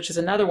set, which is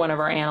another one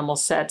of our animal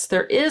sets,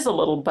 there is a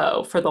little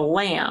bow for the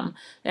lamb.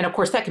 And of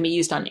course that can be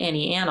used on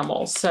any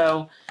animal.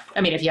 So,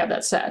 I mean, if you have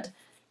that set.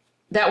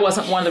 That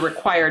wasn't one of the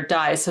required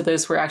dies, so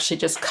those were actually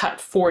just cut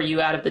for you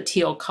out of the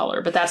teal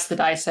color. But that's the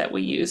die set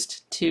we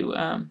used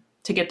to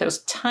get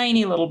those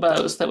tiny little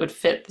bows that would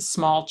fit the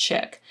small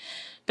chick.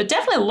 But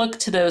definitely look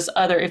to those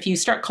other, if you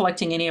start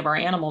collecting any of our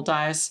animal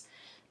dies,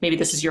 maybe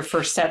this is your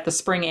first set, the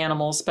spring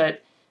animals,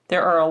 but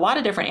there are a lot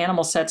of different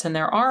animal sets, and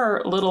there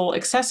are little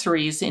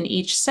accessories in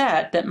each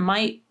set that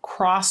might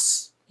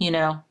cross, you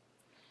know,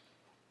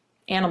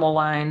 animal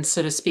lines,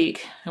 so to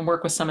speak, and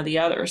work with some of the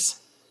others.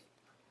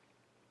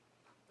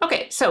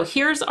 Okay, so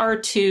here's our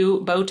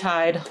 2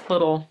 bow-tied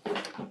little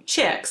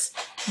chicks.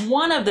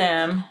 One of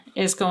them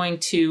is going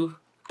to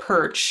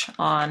perch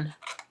on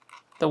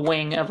the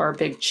wing of our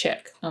big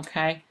chick,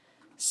 okay?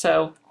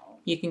 So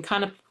you can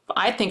kind of,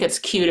 I think it's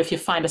cute if you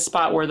find a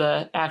spot where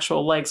the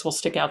actual legs will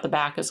stick out the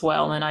back as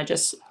well, and I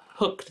just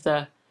hooked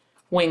the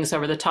wings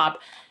over the top.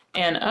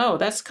 And oh,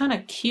 that's kind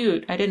of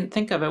cute. I didn't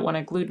think of it when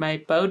I glued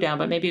my bow down,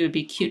 but maybe it would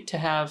be cute to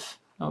have,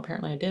 oh,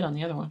 apparently I did on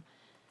the other one,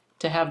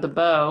 to have the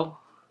bow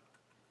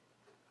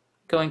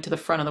going to the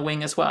front of the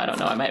wing as well. I don't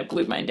know, I might have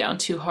glued mine down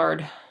too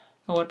hard.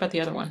 Oh, what about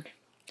the other one?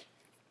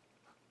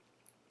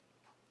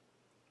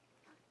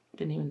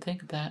 Didn't even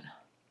think of that.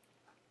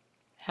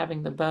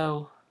 Having the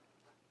bow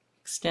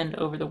extend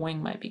over the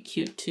wing might be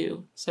cute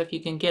too. So if you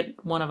can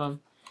get one of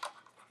them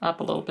up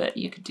a little bit,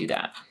 you could do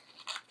that.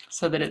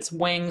 So that it's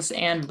wings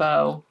and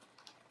bow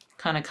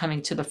kind of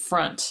coming to the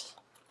front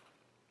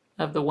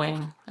of the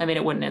wing. I mean,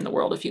 it wouldn't end the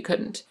world if you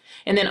couldn't.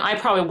 And then I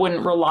probably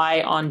wouldn't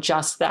rely on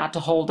just that to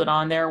hold it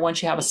on there.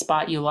 Once you have a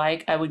spot you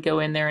like, I would go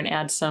in there and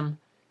add some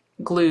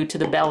glue to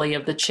the belly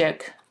of the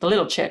chick, the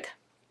little chick,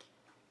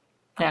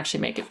 and actually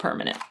make it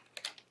permanent.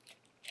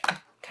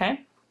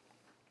 Okay.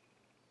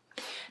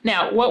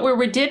 Now, what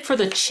we did for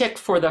the chick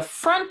for the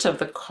front of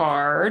the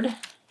card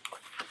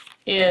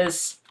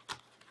is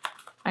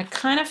I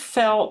kind of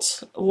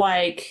felt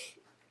like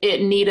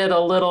it needed a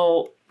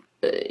little,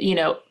 you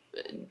know,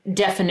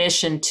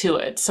 definition to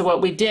it. So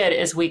what we did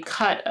is we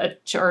cut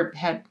or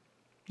had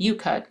you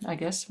cut, I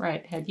guess,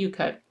 right, had you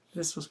cut.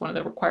 This was one of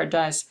the required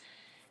dies.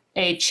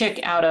 A chick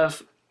out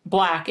of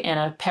black and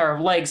a pair of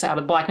legs out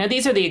of black. Now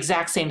these are the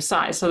exact same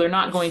size, so they're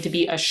not going to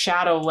be a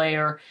shadow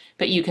layer,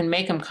 but you can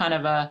make them kind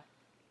of a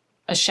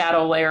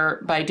shadow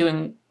layer by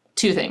doing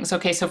two things.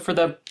 Okay, so for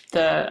the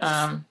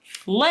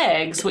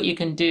legs, what you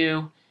can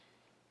do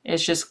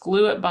is just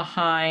glue it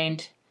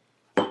behind,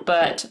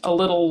 but a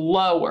little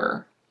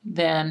lower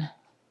than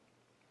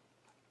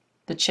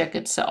the chick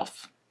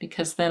itself,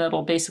 because then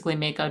it'll basically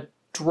make a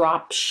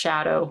drop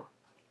shadow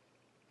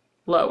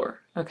lower.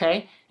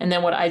 Okay, and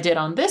then what I did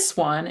on this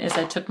one is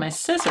I took my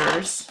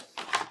scissors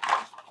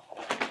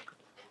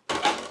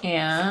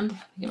and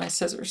get my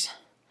scissors,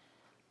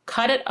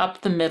 cut it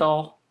up the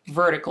middle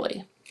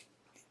vertically.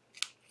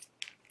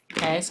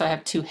 Okay, so I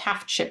have two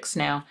half chicks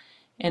now,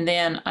 and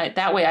then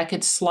that way I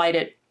could slide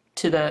it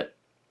to the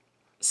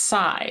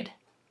side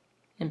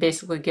and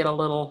basically get a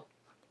little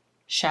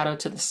shadow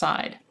to the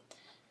side.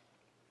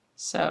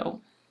 So,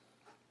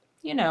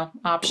 you know,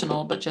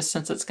 optional, but just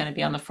since it's going to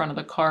be on the front of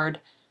the card,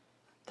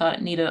 thought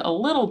it needed a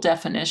little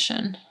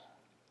definition.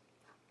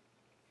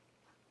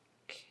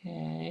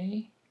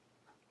 Okay.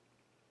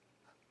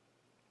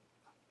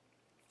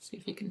 See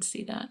if you can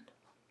see that.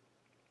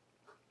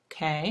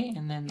 Okay,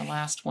 and then the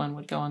last one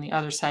would go on the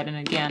other side, and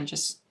again,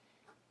 just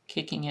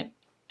kicking it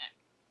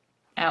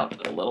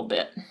out a little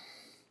bit.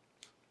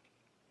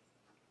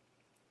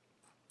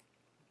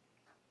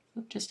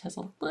 It just has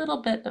a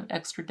little bit of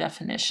extra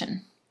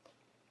definition.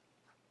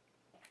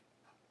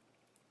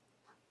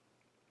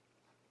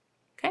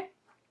 Okay.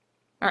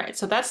 All right,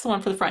 so that's the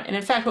one for the front. And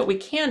in fact, what we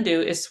can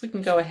do is we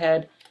can go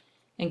ahead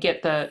and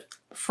get the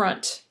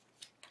front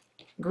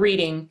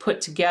greeting put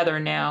together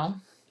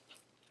now.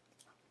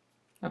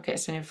 Okay,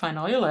 so you need to find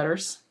all your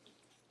letters.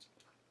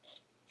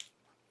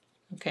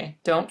 Okay,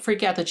 don't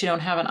freak out that you don't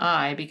have an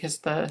I, because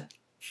the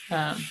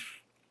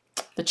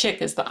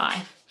chick is the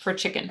I for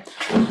chicken.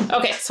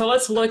 Okay, so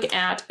let's look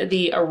at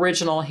the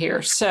original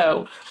here.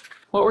 So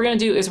what we're going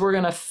to do is we're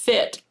going to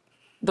fit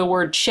the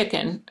word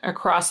chicken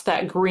across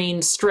that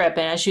green strip,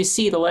 and as you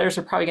see, the letters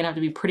are probably going to have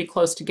to be pretty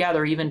close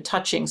together, even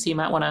touching, so you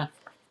might want to,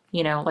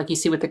 you know, like you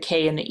see with the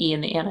K and the E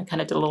and the N, I kind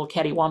of did a little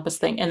cattywampus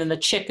thing, and then the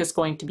chick is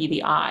going to be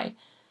the I.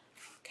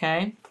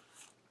 Okay?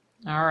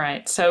 All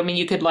right, so I mean,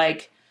 you could,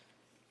 like,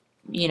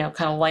 you know,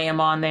 kind of lay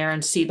them on there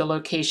and see the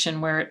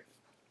location where it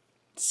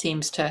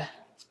seems to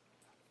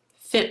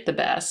fit the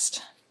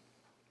best.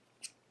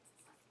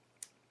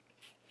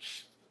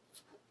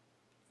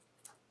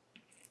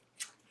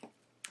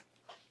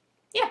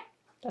 Yeah,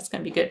 that's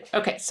going to be good.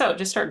 Okay, so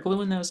just start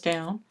gluing those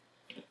down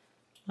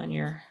on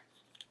your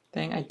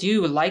thing. I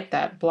do like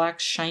that black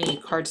shiny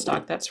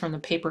cardstock. That's from the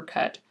Paper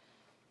Cut.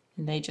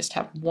 And they just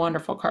have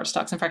wonderful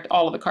cardstocks. In fact,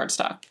 all of the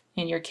cardstock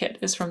in your kit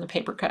is from the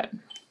Paper Cut.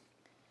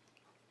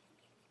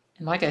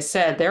 And like I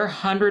said, their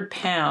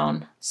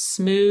 100-pound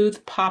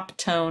smooth pop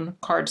tone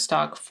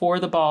cardstock for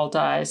the ball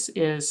dies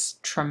is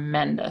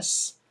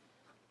tremendous.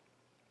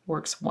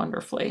 Works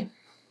wonderfully.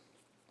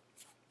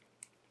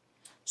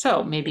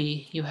 So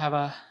maybe you have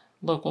a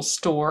local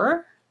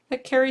store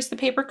that carries the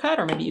Paper Cut,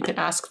 or maybe you could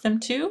ask them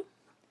to.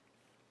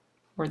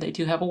 Or they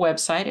do have a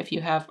website if you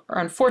have, or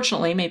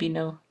unfortunately, maybe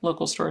no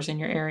local stores in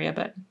your area,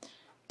 but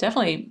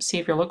definitely see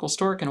if your local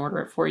store can order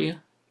it for you.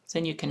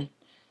 Then you can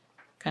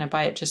kind of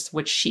buy it just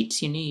which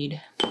sheets you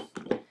need.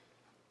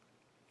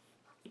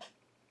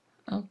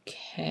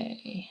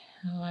 Okay.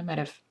 Oh, I might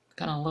have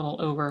gone a little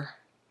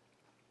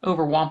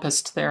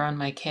over-wampused there on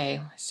my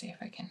K. Let's see if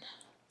I can.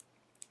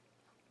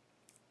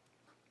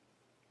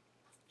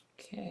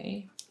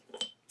 Okay.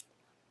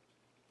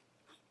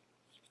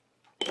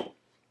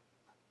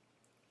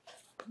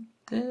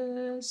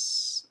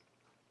 This.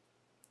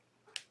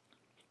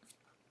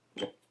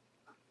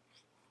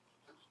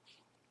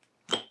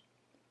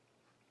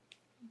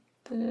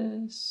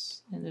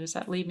 This. And does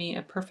that leave me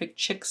a perfect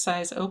chick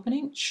size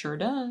opening? Sure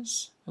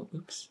does. Oh,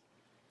 oops.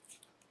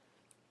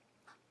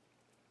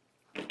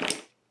 I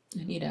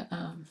need a,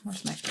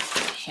 where's my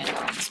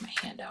handout? Where's my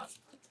handout?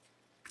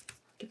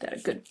 Get that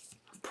a good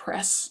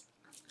press.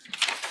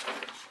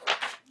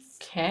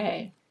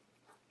 Okay.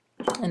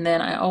 And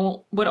then I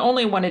would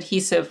only want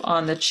adhesive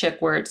on the chick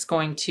where it's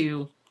going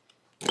to,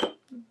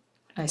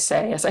 I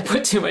say as I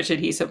put too much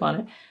adhesive on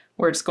it,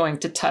 where it's going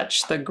to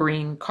touch the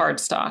green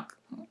cardstock,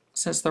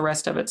 since the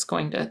rest of it's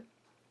going to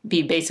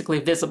be basically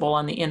visible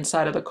on the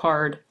inside of the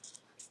card.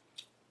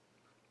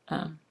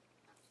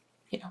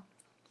 You know,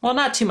 well,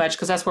 not too much,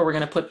 because that's where we're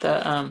going to put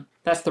the,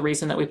 that's the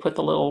reason that we put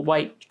the little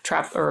white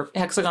trap or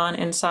hexagon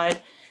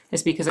inside,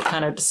 is because it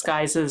kind of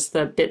disguises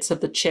the bits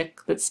of the chick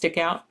that stick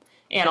out,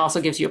 and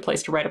also gives you a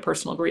place to write a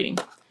personal greeting.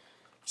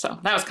 So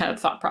that was kind of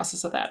the thought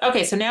process of that.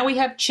 Okay, so now we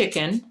have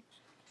chicken,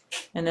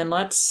 and then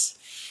let's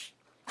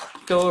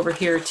go over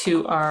here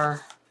to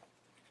our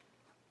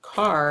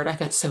card. I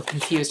got so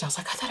confused. I was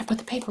like, I thought I put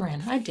the paper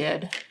in. I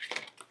did.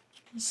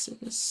 This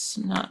is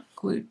not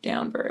glued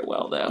down very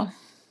well, though.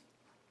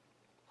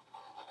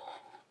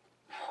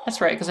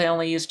 That's right, because I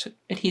only used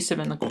adhesive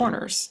in the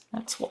corners.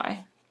 That's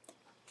why.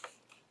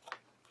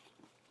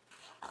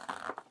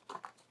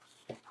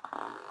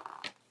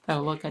 Oh,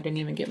 look, I didn't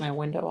even get my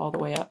window all the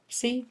way up.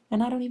 See?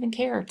 And I don't even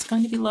care. It's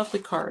going to be a lovely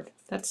card.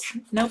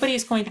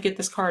 Nobody's going to get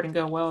this card and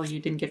go, well, you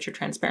didn't get your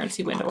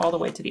transparency window all the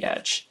way to the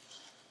edge.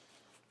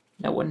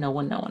 No one, no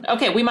one, no one.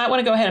 Okay, we might want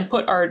to go ahead and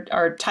put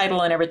our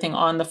title and everything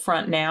on the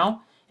front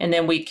now, and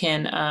then we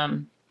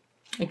can,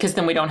 because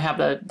then we don't have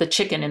the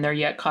chicken in there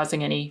yet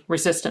causing any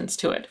resistance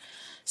to it.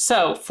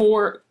 So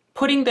for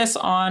putting this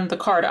on the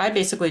card, I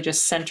basically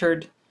just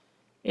centered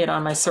it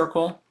on my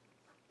circle.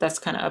 That's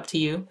kind of up to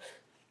you.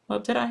 Well,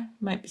 did I?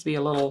 Might be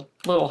a little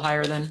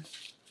higher than,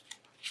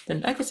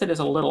 I guess it is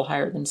a little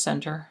higher than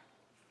center.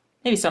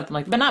 Maybe something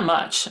like that, but not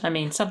much. I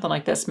mean, something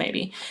like this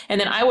maybe.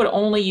 And then I would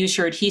only use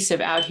your adhesive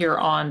out here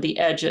on the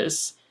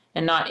edges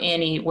and not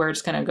any where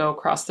it's going to go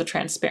across the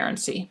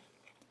transparency.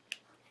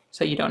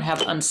 So you don't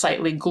have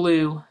unsightly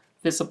glue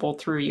visible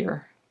through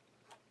your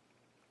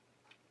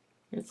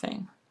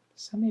thing.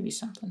 So maybe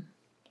something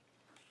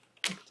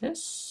like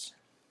this.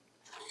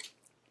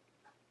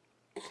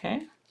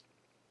 Okay.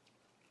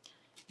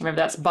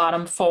 Remember, that's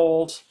bottom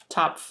fold,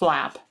 top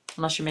flap,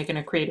 unless you're making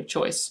a creative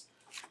choice.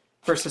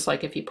 Versus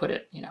like if you put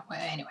it, you know,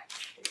 anyway,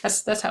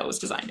 that's how it was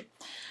designed.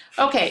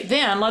 Okay,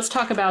 then let's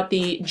talk about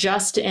the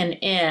just an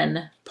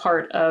N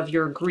part of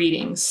your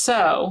greetings.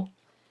 So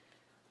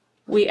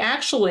we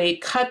actually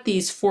cut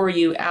these for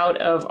you out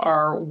of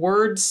our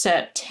word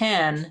set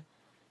 10,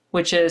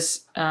 which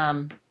is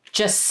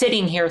just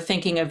sitting here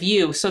thinking of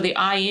you. So the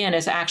IN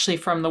is actually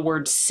from the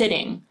word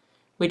sitting.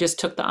 We just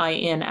took the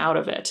IN out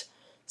of it.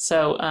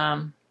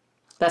 So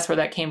that's where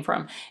that came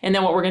from. And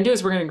then what we're going to do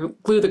is we're going to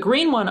glue the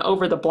green one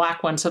over the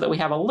black one so that we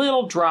have a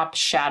little drop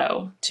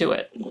shadow to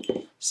it.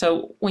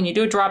 So when you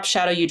do a drop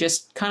shadow, you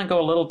just kind of go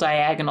a little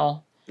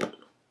diagonal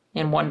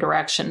in one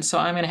direction. So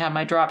I'm going to have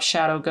my drop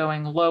shadow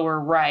going lower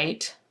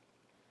right.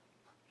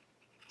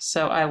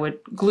 So I would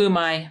glue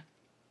my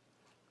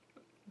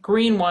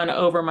green one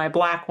over my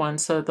black one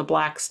so that the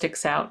black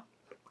sticks out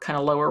kind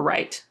of lower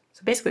right.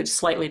 So basically just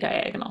slightly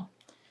diagonal.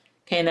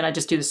 Okay, and then I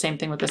just do the same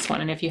thing with this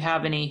one. And if you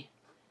have any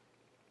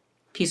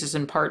pieces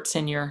and parts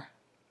in your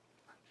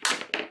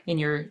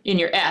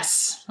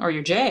S or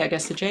your J, I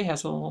guess the J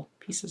has a little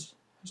pieces,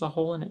 there's a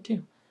hole in it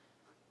too.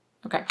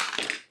 Okay.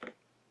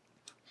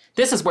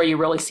 This is where you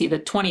really see the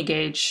 20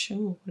 gauge.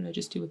 Oh, what did I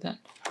just do with that?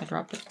 I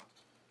dropped it.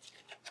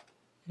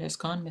 It has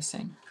gone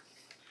missing.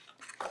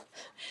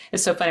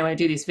 It's so funny when I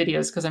do these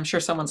videos because I'm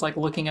sure someone's like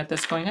looking at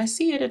this going, I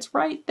see it, it's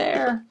right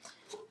there.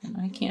 And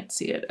I can't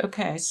see it.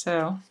 Okay,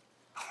 so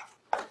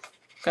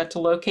got to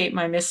locate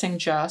my missing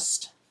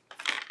just.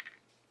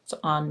 It's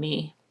on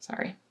me,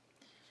 sorry.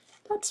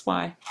 That's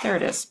why, there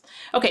it is.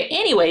 Okay,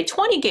 anyway,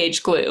 20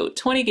 gauge glue.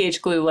 20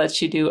 gauge glue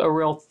lets you do a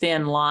real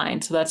thin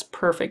line, so that's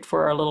perfect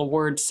for our little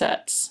word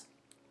sets.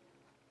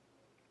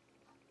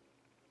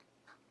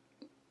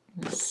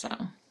 So,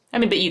 I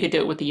mean, but you could do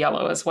it with the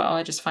yellow as well.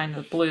 I just find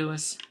the blue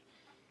is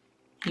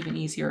even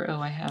easier. Oh,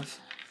 I have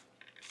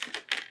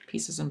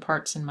pieces and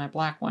parts in my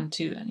black one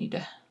too that I need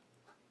to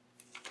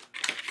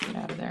get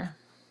out of there.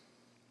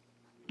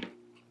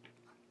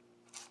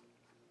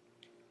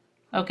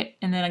 Okay,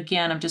 and then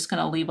again, I'm just going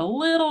to leave a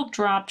little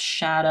drop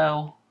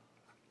shadow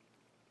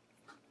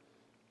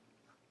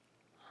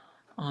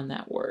on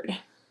that word.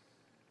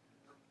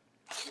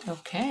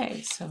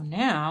 Okay, so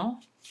now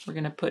we're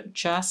going to put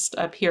just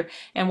up here.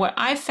 And what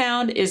I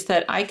found is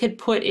that I could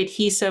put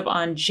adhesive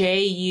on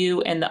J,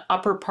 U, and the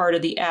upper part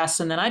of the S,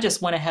 and then I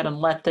just went ahead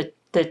and let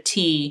the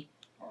T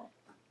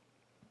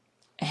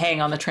hang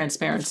on the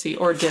transparency.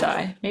 Or did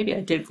I? Maybe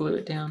I did glue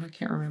it down. I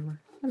can't remember.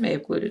 I may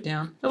have glued it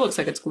down. It looks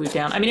like it's glued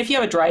down. I mean, if you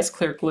have a dry as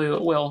clear glue,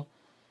 it will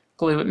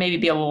glue it. Maybe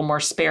be a little more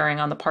sparing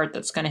on the part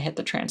that's going to hit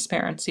the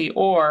transparency.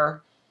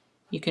 Or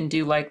you can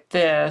do like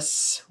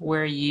this,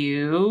 where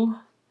you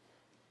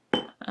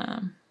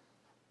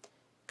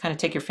kind of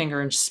take your finger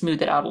and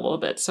smooth it out a little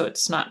bit so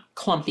it's not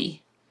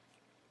clumpy.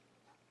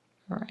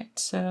 All right,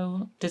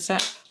 so does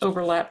that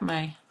overlap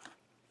my...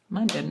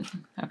 Mine didn't.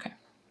 Okay.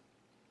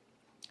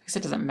 I guess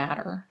it doesn't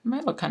matter. It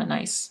might look kind of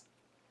nice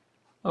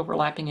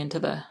overlapping into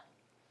the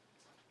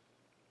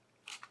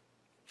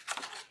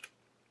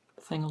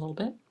thing a little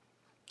bit.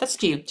 That's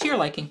to you, to your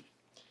liking.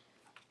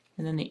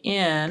 And then the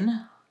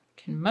N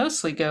can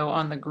mostly go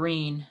on the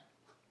green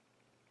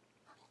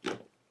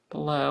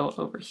below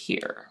over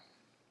here.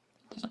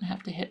 It doesn't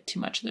have to hit too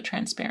much of the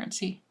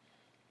transparency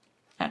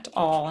at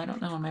all. I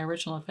don't know on my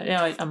original if it,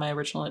 yeah, on my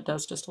original it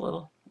does just a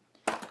little.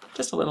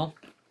 Just a little.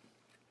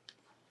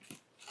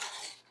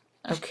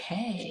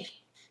 Okay,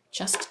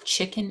 just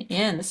chicken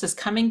in. This is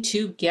coming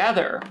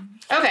together.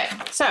 Okay,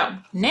 so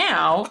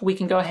now we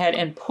can go ahead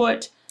and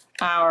put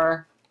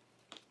our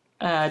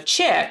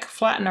chick,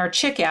 flatten our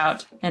chick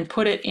out and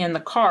put it in the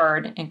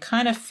card and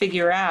kind of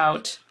figure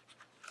out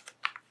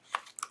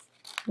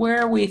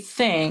where we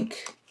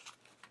think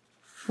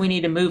we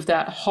need to move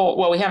that hole.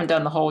 Well, we haven't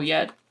done the hole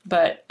yet,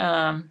 but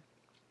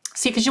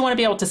see, because you want to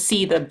be able to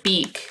see the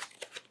beak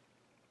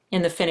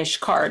in the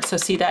finished card. So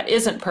see, that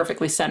isn't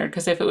perfectly centered,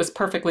 because if it was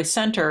perfectly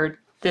centered,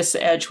 this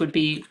edge would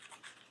be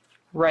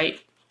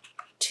right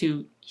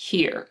to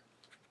here,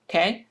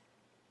 okay?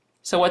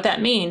 So what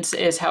that means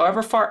is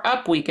however far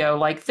up we go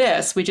like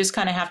this, we just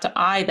kind of have to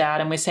eye that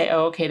and we say,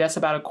 oh, okay, that's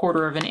about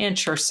 1/4 of an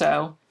inch or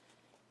so.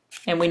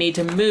 And we need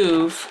to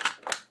move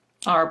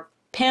our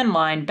pen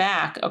line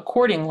back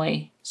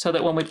accordingly so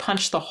that when we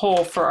punch the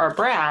hole for our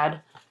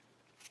brad,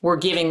 we're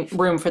giving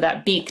room for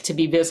that beak to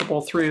be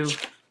visible through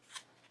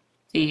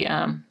the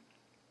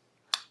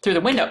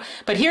window.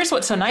 But here's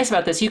what's so nice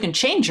about this. You can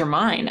change your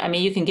mind. I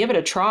mean, you can give it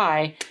a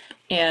try,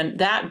 and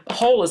that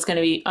hole is going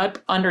to be up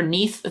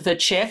underneath the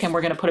chick, and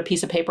we're going to put a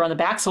piece of paper on the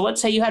back. So let's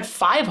say you had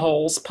 5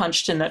 holes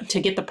punched in to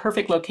get the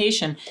perfect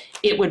location.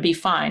 It would be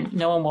fine.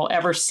 No one will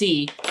ever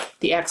see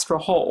the extra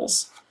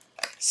holes.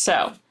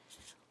 So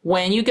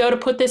when you go to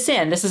put this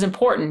in, this is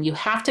important. You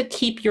have to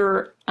keep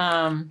your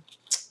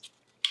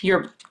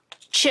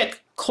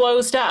chick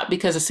closed up,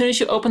 because as soon as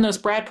you open those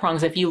brad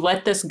prongs, if you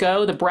let this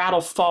go, the brad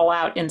will fall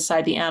out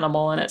inside the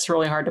animal and it's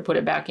really hard to put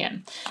it back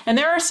in. And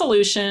there are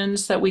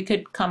solutions that we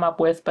could come up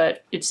with,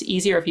 but it's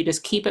easier if you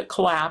just keep it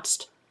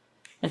collapsed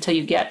until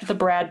you get the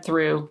brad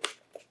through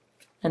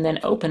and then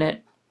open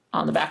it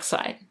on the back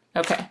side.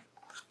 Okay.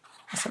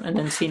 And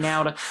then see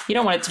now, you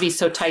don't want it to be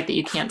so tight that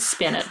you can't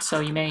spin it, so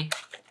you may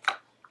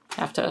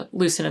have to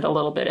loosen it a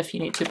little bit if you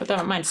need to,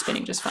 but mine's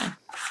spinning just fine.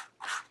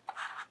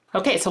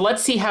 Okay, so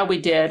let's see how we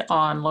did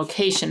on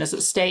location. Does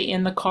it stay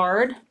in the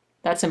card?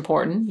 That's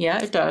important.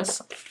 Yeah, it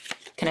does.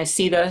 Can I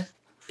see the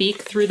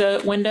beak through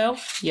the window?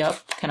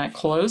 Yep. Can I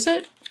close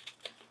it?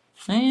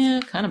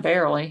 Kind of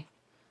barely.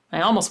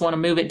 I almost want to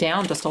move it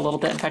down just a little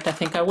bit. In fact, I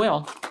think I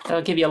will.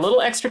 That'll give you a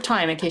little extra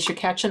time in case you're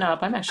catching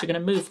up. I'm actually going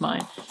to move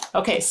mine.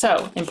 Okay,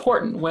 so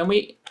important. When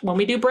we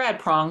do brad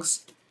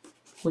prongs,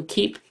 we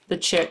keep the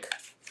chick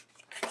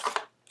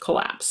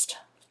collapsed.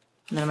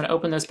 And then I'm going to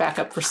open those back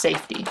up for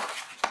safety.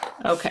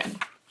 Okay,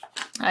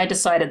 I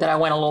decided that I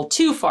went a little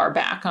too far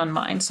back on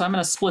mine, so I'm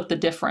going to split the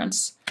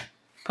difference.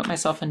 Put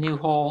myself a new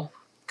hole.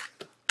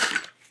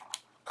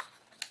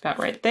 About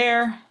right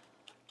there.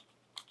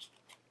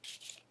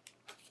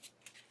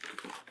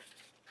 Make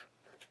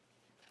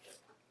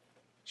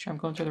sure I'm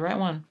going through the right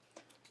one.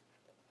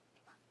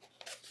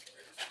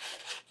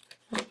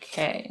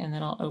 Okay, and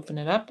then I'll open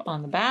it up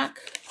on the back.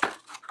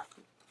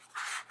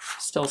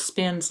 Still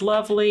spins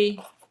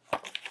lovely.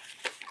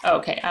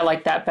 Okay, I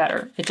like that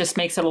better. It just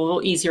makes it a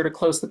little easier to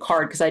close the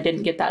card because I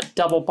didn't get that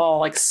double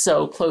ball like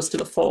so close to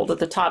the fold at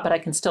the top, but I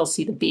can still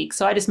see the beak.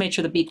 So I just made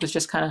sure the beak was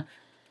just kind of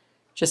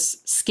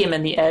just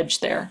skimming the edge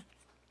there.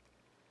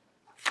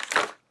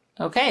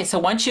 Okay, so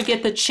once you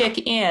get the chick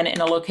in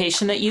a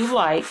location that you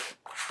like,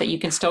 that you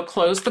can still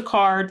close the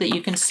card, that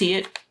you can see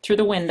it through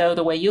the window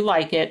the way you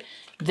like it,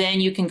 then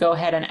you can go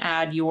ahead and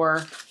add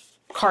your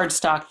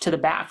cardstock to the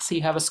back. So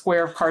you have a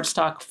square of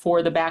cardstock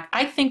for the back.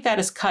 I think that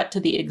is cut to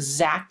the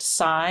exact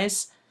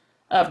size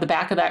of the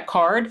back of that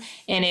card.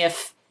 And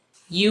if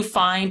you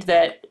find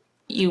that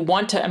you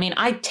want to, I mean,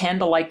 I tend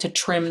to like to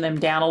trim them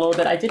down a little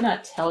bit. I did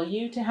not tell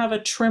you to have a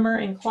trimmer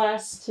in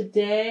class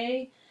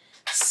today.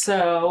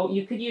 So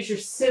you could use your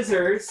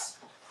scissors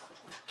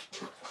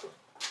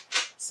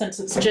since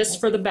it's just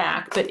for the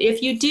back. But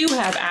if you do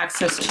have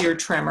access to your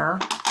trimmer,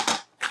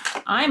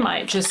 I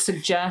might just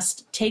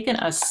suggest taking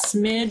a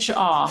smidge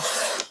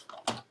off,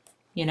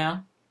 you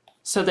know,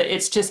 so that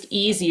it's just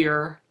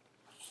easier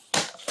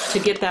to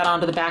get that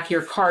onto the back of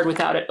your card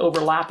without it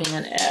overlapping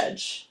an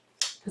edge.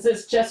 Because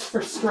it's just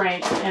for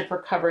strength and for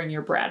covering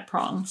your brad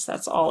prongs.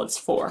 That's all it's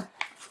for.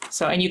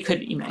 So, and you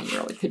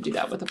really could do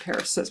that with a pair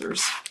of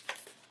scissors.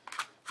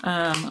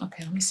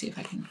 Okay, let me see if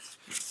I can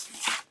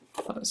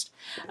close.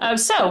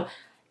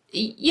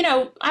 You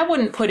know, I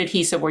wouldn't put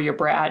adhesive where your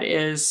brad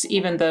is,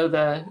 even though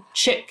the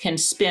chick can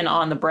spin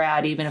on the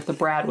brad, even if the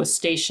brad was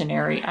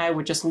stationary. I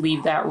would just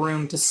leave that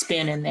room to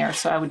spin in there.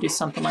 So I would do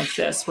something like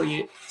this, where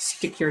you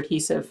stick your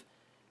adhesive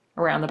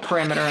around the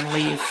perimeter and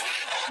leave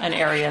an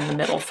area in the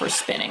middle for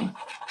spinning.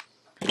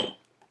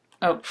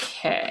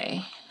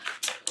 Okay.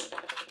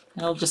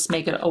 It'll just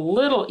make it a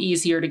little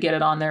easier to get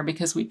it on there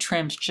because we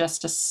trimmed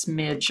just a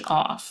smidge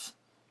off.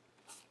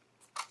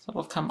 So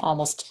it'll come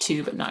almost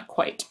to, but not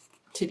quite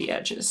to the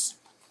edges.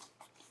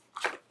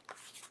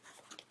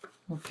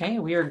 Okay,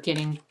 we are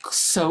getting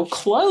so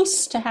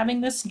close to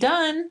having this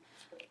done.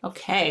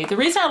 Okay, the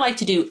reason I like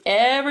to do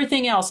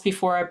everything else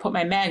before I put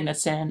my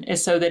magnets in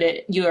is so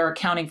that you are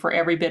accounting for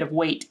every bit of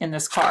weight in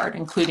this card,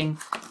 including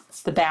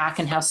the back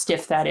and how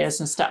stiff that is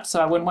and stuff. So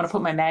I wouldn't want to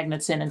put my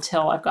magnets in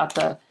until I've got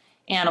the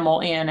animal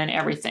in and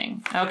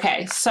everything.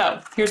 Okay,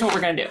 so here's what we're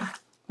going to do.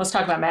 Let's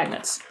talk about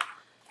magnets.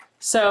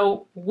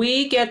 So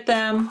we get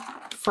them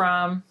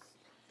from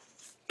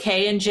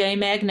𝐂𝐨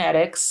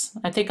Magnetics.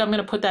 I think I'm going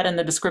to put that in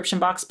the description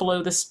box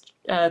below this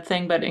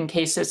thing, but in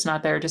case it's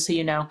not there, just so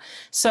you know.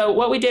 So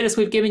what we did is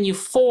we've given you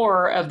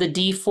 4 of the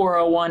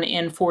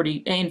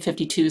D401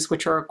 N52s,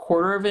 which are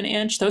 1/4 of an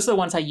inch. Those are the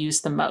ones I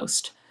use the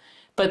most.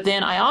 But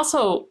then I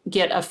also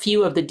get a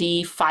few of the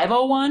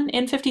D501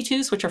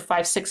 N52s, which are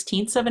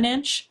 5/16 of an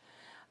inch.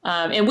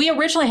 And we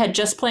originally had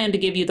just planned to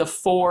give you the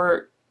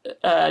 4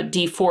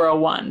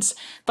 D401s,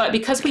 but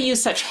because we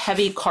use such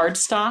heavy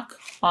cardstock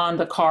on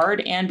the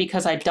card, and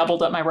because I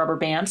doubled up my rubber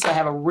band, so I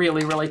have a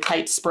really, really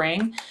tight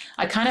spring,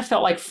 I kind of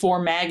felt like 4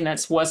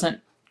 magnets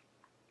wasn't,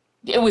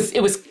 it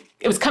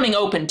was coming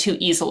open too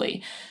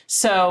easily.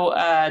 So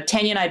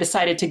Tanya and I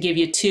decided to give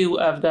you 2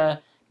 of the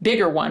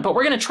bigger one, but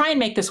we're going to try and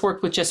make this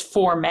work with just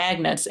 4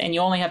 magnets, and you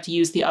only have to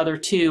use the other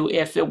 2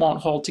 if it won't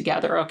hold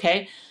together,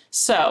 okay?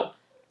 So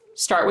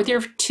start with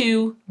your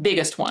 2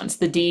 biggest ones,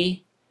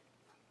 the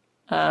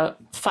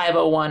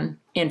D501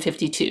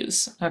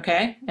 N52s,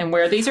 okay? And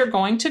where these are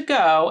going to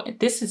go,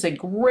 this is a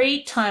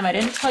great time. I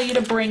didn't tell you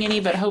to bring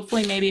any, but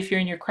hopefully maybe if you're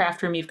in your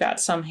craft room, you've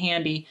got some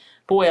handy.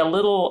 Boy, a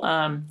little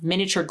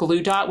miniature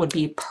glue dot would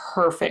be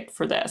perfect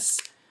for this.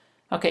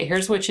 Okay,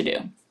 here's what you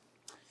do.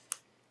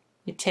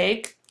 You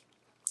take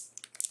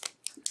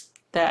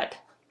that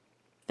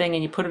thing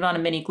and you put it on a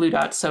mini glue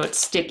dot so it's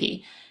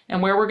sticky.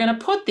 And where we're going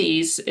to put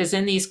these is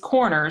in these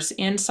corners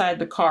inside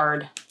the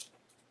card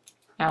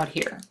out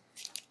here.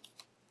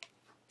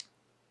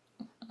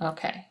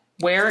 Okay,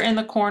 where in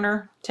the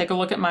corner? Take a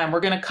look at mine.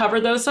 We're going to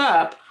cover those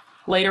up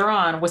later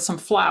on with some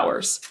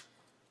flowers.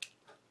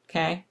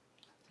 Okay,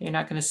 you're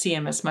not going to see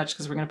them as much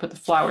because we're going to put the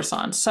flowers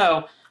on.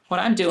 So what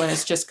I'm doing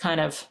is just kind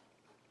of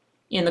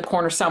in the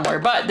corner somewhere,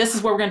 but this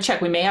is where we're going to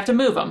check. We may have to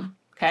move them.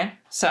 Okay,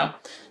 so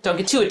don't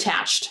get too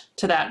attached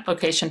to that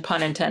location,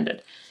 pun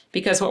intended,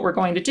 because what we're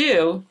going to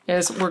do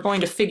is we're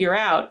going to figure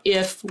out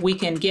if we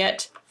can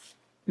get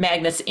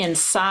magnets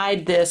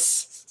inside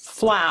this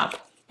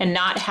flap and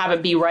not have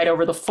it be right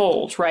over the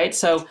fold, right?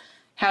 So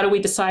how do we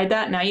decide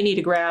that? Now you need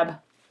to grab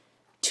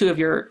 2 of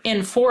your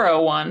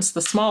N401s,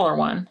 the smaller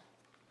one,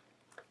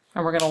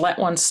 and we're going to let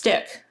one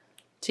stick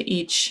to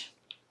each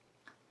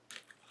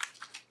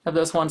of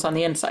those ones on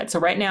the inside.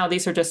 So right now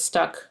these are just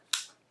stuck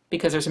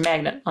because there's a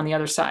magnet on the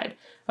other side,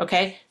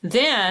 okay?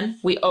 Then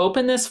we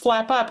open this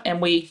flap up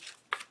and we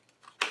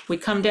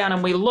come down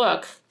and we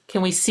look.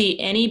 Can we see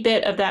any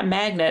bit of that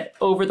magnet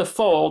over the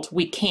fold?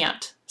 We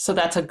can't. So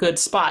that's a good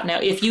spot. Now,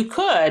 if you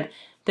could,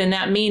 then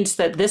that means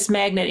that this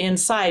magnet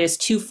inside is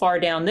too far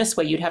down this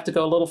way. You'd have to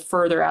go a little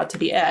further out to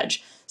the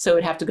edge. So it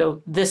would have to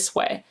go this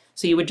way.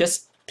 So you would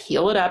just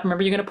peel it up.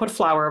 Remember, you're going to put a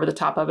flower over the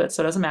top of it,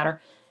 so it doesn't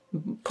matter.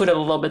 Put it a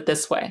little bit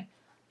this way.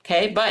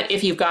 Okay, but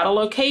if you've got a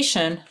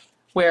location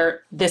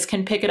where this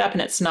can pick it up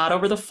and it's not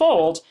over the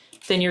fold,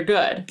 then you're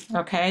good.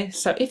 Okay,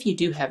 so if you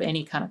do have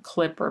any kind of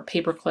clip or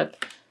paper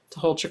clip to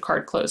hold your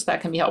card closed,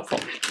 that can be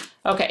helpful.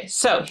 Okay,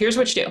 so here's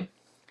what you do.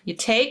 You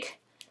take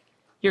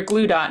your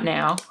glue dot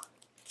now,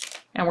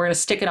 and we're going to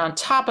stick it on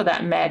top of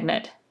that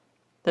magnet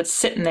that's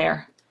sitting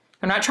there.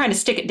 We're not trying to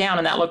stick it down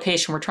in that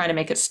location. We're trying to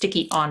make it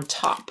sticky on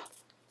top.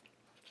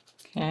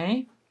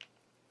 Okay.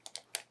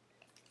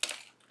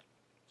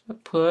 So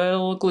put a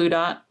little glue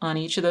dot on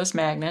each of those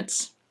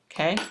magnets.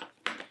 Okay.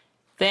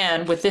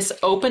 Then with this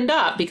opened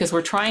up, because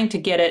we're trying to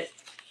get it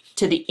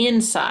to the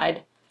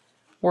inside,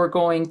 we're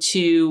going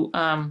to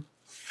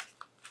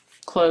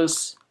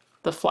close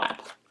the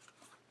flap.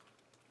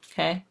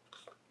 Okay.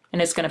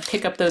 And it's going to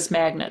pick up those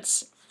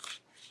magnets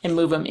and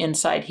move them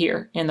inside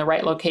here in the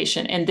right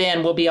location. And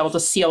then we'll be able to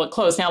seal it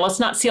closed. Now let's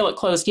not seal it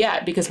closed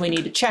yet because we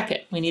need to check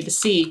it. We need to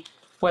see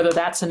whether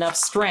that's enough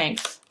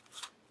strength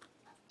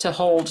to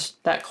hold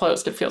that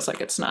closed. It feels like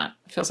it's not.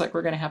 It feels like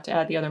we're going to have to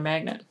add the other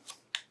magnet.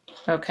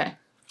 Okay,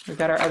 we've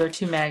got our other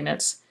 2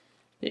 magnets.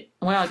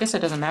 Well, I guess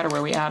it doesn't matter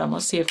where we add them.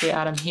 Let's see if we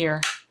add them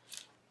here,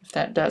 if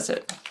that does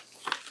it.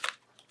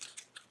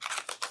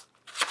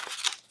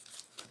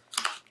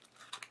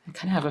 I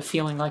kind of have a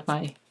feeling like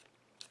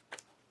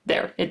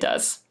there, it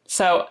does.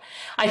 So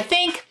I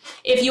think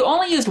if you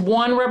only used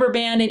 1 rubber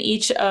band in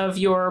each of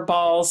your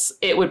balls,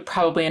 it would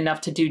probably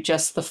enough to do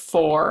just the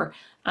 4.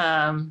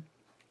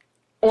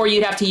 Or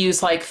you'd have to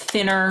use like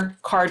thinner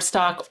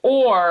cardstock,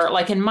 or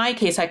like in my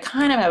case, I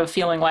kind of have a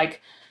feeling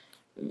like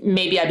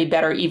maybe I'd be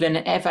better even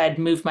if I'd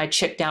moved my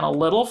chick down a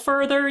little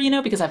further, you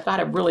know, because I've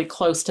got it really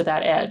close to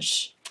that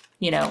edge,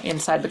 you know,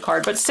 inside the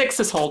card. But 6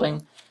 is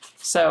holding.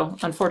 So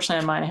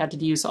unfortunately on mine, I had to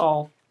use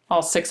all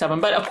 6 of them.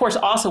 But of course,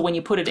 also when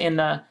you put it in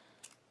the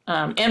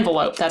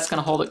envelope, that's going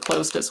to hold it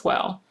closed as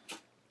well.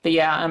 But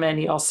yeah, I'm going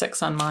to need all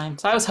 6 on mine.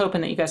 So I was hoping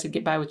that you guys would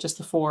get by with just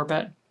the 4,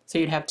 but so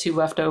you'd have 2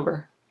 left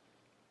over.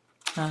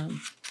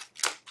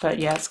 But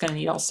yeah, it's going to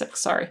need all 6,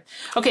 sorry.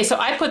 Okay, so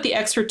I put the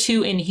extra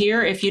 2 in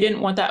here if you didn't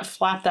want that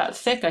flap that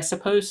thick, I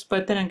suppose,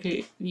 but then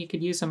you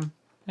could use them.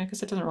 I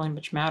guess it doesn't really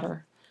much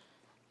matter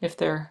if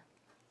they're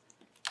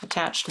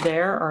attached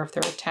there or if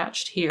they're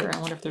attached here. I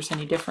wonder if there's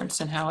any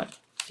difference in how it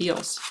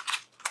feels.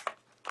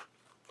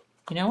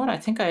 You know what? I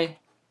think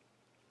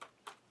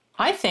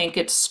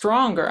it's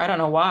stronger. I don't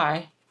know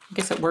why. I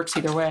guess it works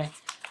either way.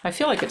 I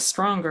feel like it's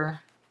stronger.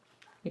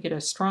 You get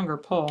a stronger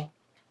pull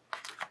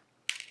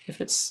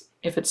if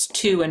it's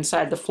 2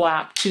 inside the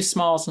flap, 2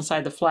 smalls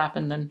inside the flap,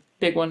 and then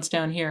big ones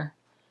down here.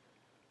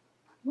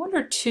 I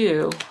wonder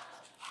too,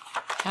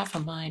 half a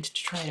mind to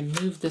try to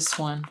move this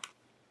one.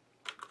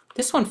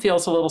 This one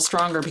feels a little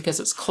stronger because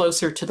it's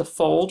closer to the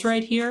fold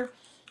right here.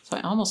 So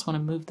I almost want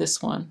to move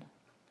this one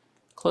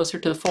closer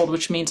to the fold,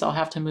 which means I'll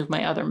have to move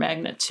my other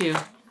magnet too.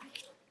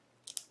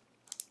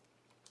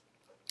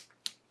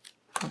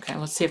 Okay,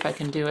 let's see if I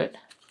can do it.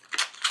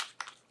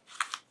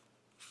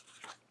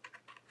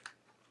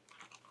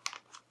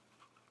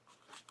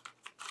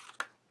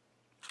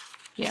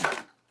 Yeah.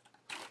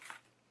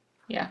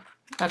 Yeah.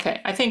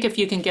 Okay, I think if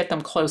you can get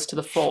them close to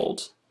the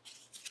fold,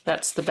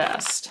 that's the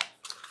best.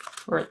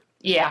 Or,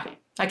 yeah,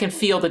 I can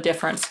feel the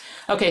difference.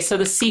 Okay, so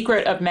the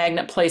secret of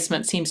magnet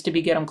placement seems to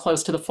be get them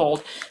close to the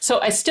fold. So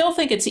I still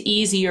think it's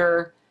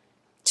easier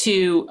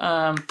to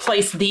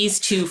place these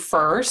 2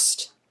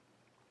 first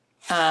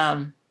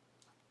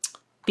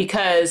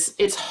because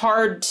it's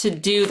hard to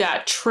do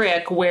that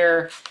trick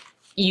where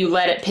you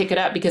let it pick it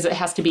up because it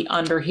has to be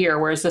under here,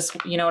 whereas this,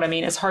 you know what I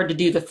mean? It's hard to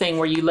do the thing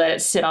where you let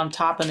it sit on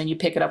top and then you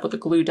pick it up with a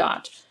glue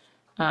dot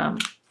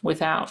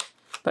without.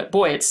 But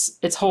boy,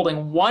 it's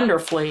holding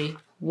wonderfully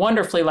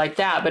like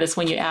that, but it's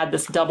when you add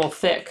this double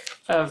thick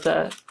of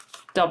the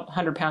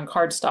 100-pound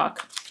cardstock.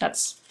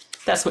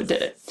 That's what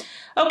did it.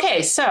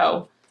 Okay,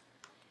 so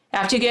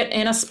after you get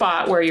in a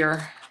spot where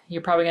you're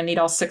probably gonna need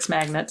all 6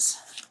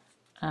 magnets,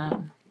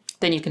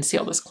 then you can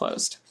seal this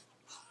closed.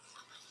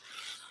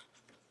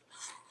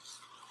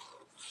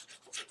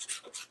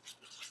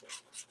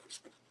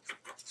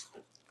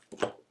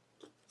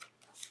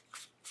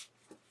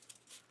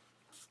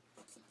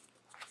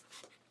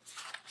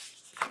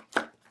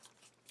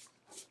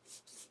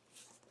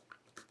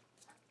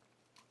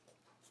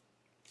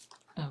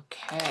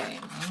 Okay,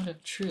 moment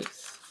of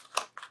truth.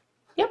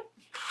 Yep,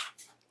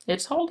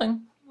 it's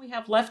holding. We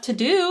have left to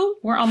do,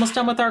 we're almost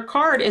done with our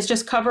card, is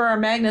just cover our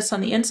magnets on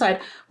the inside.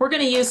 We're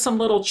going to use some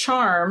little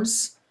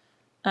charms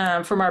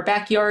from our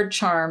Backyard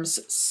Charms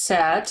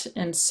set,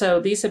 and so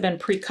these have been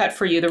pre-cut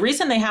for you. The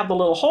reason they have the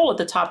little hole at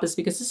the top is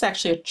because this is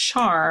actually a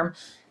charm.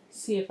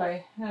 Let's see if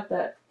I have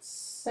that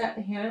set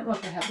handy. I don't know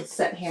if I have the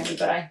set handy,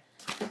 but I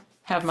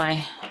have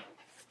my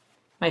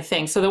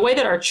thing. So the way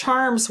that our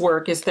charms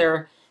work is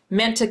they're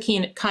meant to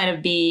kind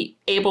of be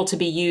able to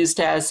be used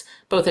as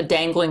both a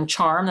dangling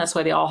charm. That's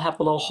why they all have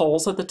the little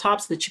holes at the top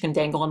so that you can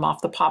dangle them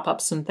off the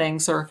pop-ups and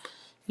things, or,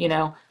 you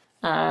know.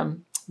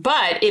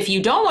 But if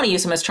you don't want to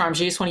use them as charms,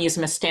 you just want to use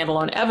them as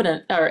standalone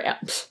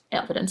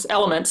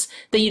elements,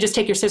 then you just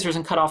take your scissors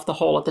and cut off the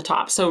hole at the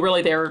top. So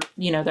really they're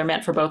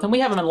meant for both. And we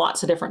have them in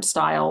lots of different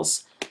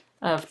styles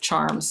of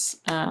charms.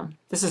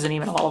 This isn't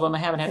even all of them. I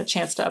haven't had a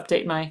chance to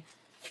update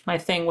my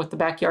thing with the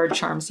Backyard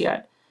Charms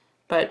yet.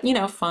 But, you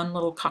know, fun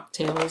little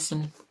cocktails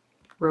and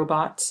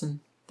robots and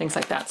things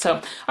like that.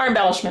 So our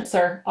embellishments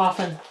are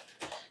often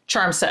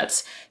charm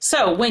sets.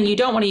 So when you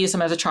don't want to use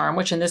them as a charm,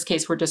 which in this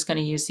case we're just going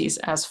to use these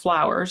as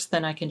flowers,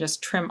 then I can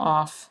just trim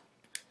off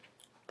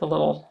the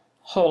little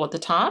hole at the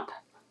top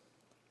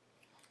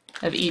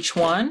of each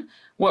one.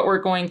 What we're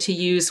going to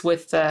use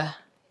with the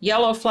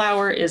yellow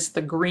flower is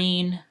the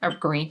green,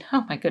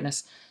 oh my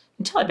goodness,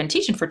 until I've been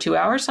teaching for 2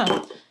 hours,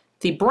 huh?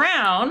 The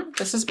brown,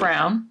 this is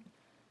brown,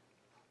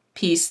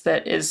 piece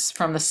that is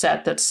from the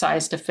set that's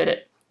sized to fit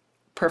it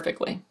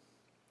perfectly.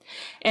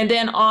 And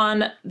then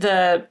on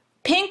the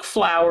pink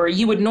flower,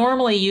 you would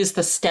normally use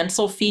the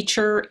stencil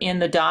feature in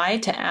the die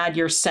to add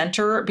your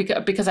center,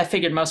 because I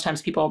figured most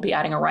times people will be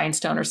adding a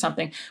rhinestone or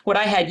something. What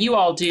I had you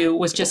all do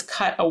was just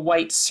cut a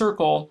white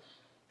circle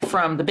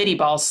from the Bitty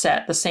Balls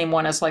set, the same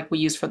one as like we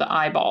use for the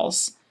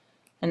eyeballs.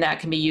 And that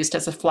can be used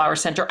as a flower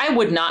center. I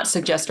would not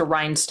suggest a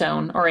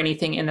rhinestone or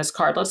anything in this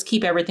card. Let's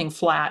keep everything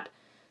flat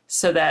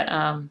so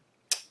that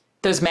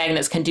those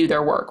magnets can do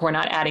their work. We're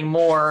not adding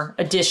more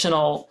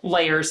additional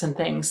layers and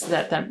things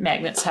that the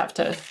magnets have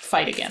to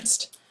fight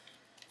against.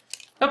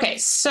 Okay,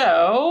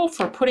 so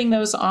for putting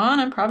those on,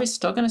 I'm probably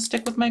still going to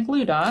stick with my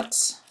glue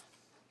dots.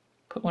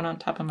 Put one on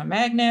top of my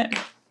magnet.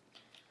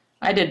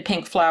 I did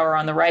pink flower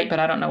on the right, but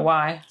I don't know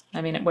why.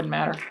 I mean, it wouldn't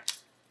matter.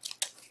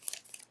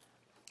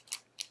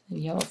 The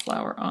yellow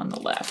flower on the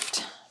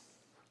left.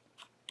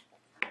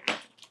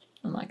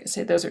 And like I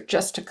say, those are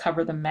just to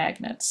cover the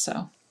magnets,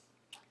 so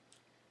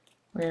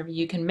wherever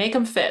you can make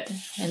them fit.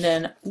 And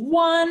then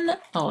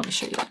let me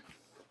show you that.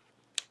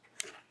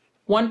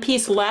 One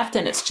piece left,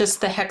 and it's just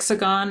the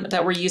hexagon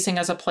that we're using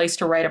as a place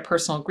to write a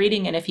personal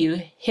greeting. And if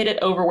you hit it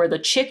over where the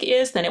chick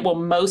is, then it will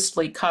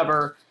mostly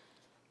cover,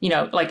 you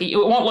know, like it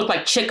won't look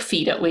like chick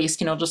feet at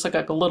least, you know, just like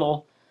a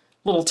little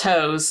little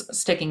toes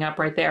sticking up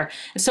right there.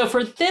 And so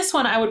for this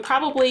one, I would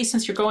probably,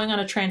 since you're going on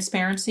a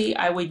transparency,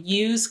 I would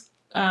use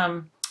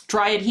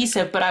dry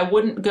adhesive, but I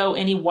wouldn't go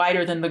any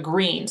wider than the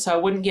green. So I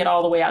wouldn't get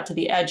all the way out to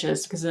the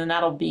edges, because then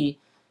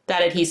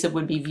that adhesive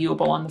would be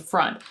viewable on the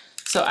front.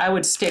 So I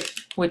would stick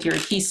with your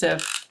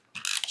adhesive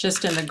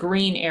just in the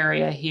green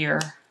area here.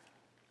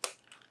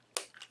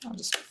 I'll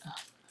just,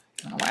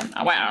 I don't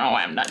know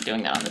why I'm not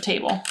doing that on the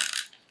table.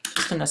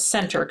 Just in the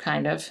center,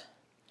 kind of.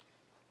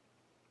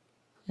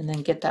 And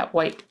then get that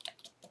white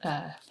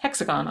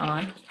hexagon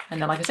on.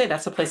 And then, like I say,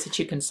 that's the place that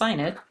you can sign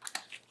it,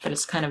 but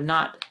it's kind of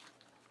not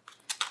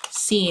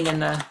seen in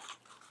the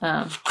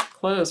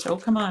closed. Oh,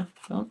 come on.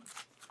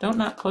 Don't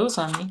not close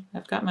on me.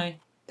 I've got my,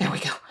 there we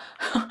go.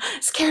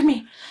 Scared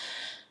me.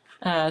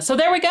 So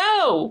there we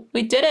go.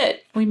 We did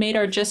it. We made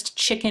our Just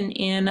Chicken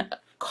In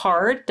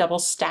card, double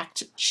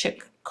stacked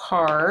chick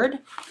card.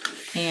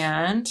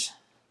 And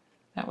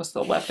that was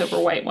the leftover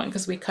white one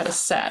because we cut a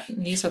set.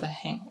 And these are the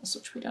hangles,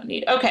 which we don't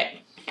need.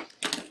 Okay.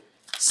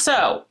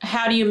 So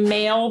how do you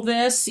mail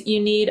this?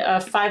 You need a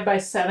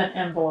 5x7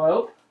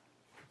 envelope.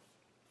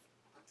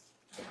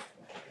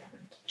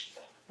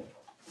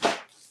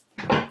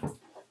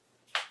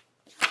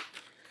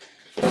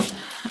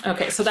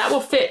 Okay, so that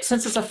will fit.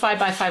 Since it's a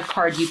 5x5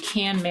 card, you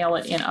can mail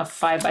it in a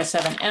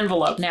 5x7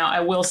 envelope. Now, I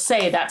will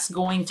say that's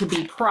going to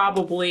be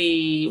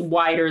probably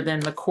wider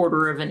than the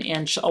 1/4 of an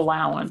inch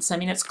allowance. I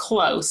mean, it's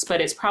close, but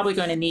it's probably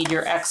going to need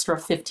your extra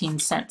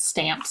 15-cent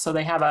stamp. So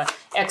they have a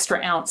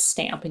extra ounce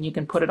stamp, and you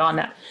can put it on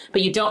that.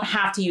 But you don't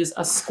have to use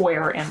a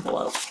square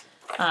envelope.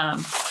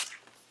 And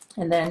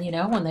then, you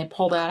know, when they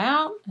pull that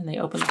out and they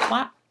open the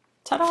flap,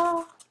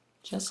 ta-da,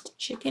 Just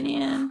Chicken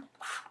In.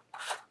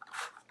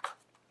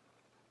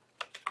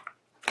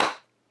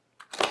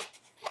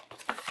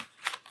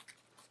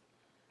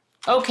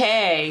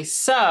 Okay,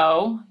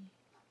 so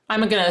I'm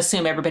going to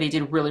assume everybody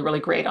did really, really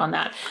great on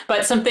that.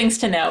 But some things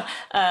to know.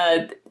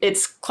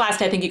 It's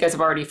classed, I think you guys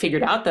have already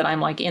figured out that I'm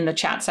like in the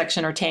chat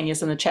section, or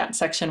Tanya's in the chat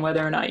section,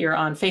 whether or not you're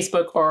on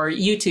Facebook or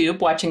YouTube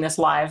watching this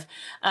live.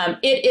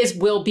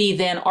 Will be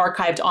then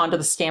archived onto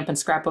the Stampin'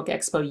 Scrapbook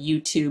Expo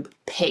YouTube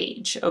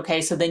page.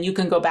 Okay, so then you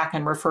can go back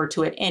and refer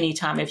to it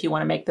anytime if you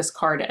want to make this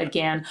card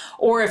again.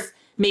 Or if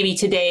maybe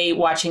today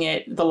watching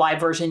it, the live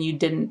version, you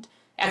didn't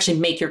actually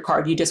make your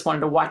card, you just wanted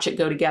to watch it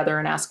go together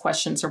and ask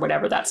questions or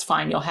whatever, that's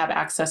fine. You'll have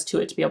access to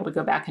it to be able to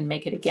go back and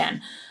make it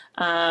again.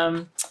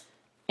 And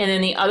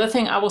then the other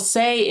thing I will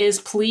say is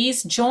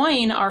please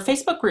join our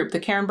Facebook group, the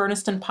Karen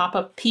Burniston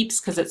Pop-Up Peeps,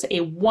 because it's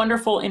a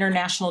wonderful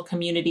international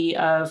community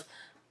of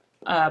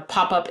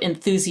pop-up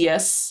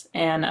enthusiasts,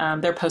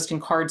 and they're posting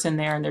cards in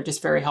there, and they're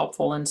just very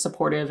helpful and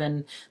supportive,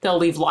 and they'll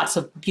leave lots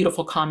of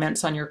beautiful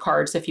comments on your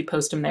cards if you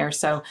post them there.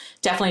 So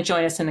definitely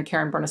join us in the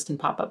Karen Burniston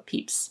Pop-Up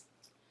Peeps.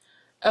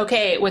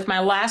 Okay, with my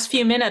last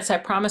few minutes, I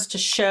promised to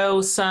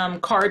show some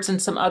cards and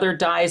some other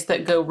dies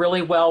that go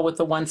really well with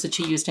the ones that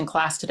you used in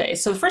class today.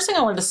 So the first thing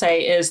I wanted to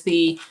say is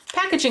the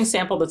packaging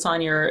sample that's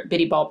on your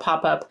Bitty Ball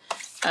pop-up.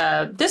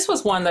 This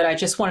was one that I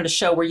just wanted to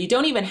show where you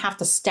don't even have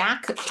to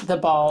stack the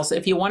balls.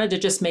 If you wanted to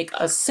just make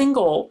a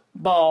single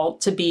ball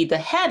to be the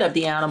head of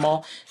the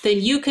animal,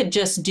 then you could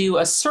just do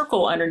a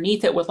circle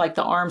underneath it with like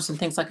the arms and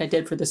things like I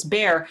did for this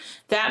bear.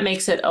 That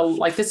makes it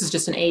like this is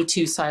just an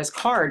A2 size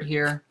card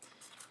here.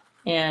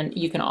 And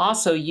you can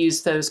also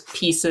use those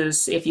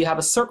pieces if you have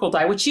a circle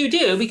die, which you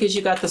do because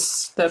you got the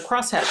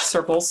crosshatch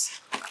circles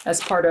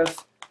as part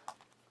of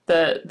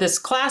this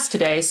class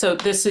today. So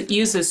this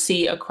uses,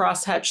 see, a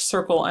crosshatch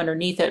circle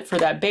underneath it for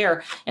that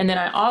bear. And then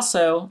I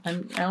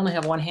only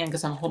have one hand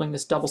because I'm holding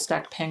this double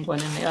stacked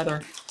penguin in the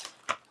other.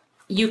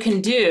 You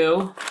can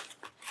do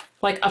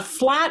like a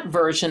flat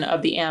version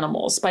of the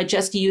animals by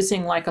just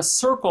using like a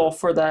circle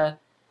for the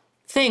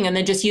thing and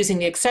then just using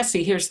the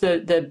accessory. Here's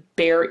the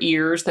bear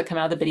ears that come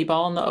out of the Bitty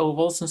Ball and the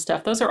ovals and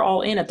stuff. Those are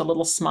all in it, the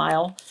little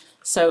smile.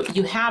 So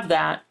you have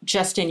that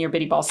just in your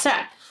Bitty Ball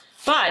set.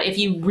 But if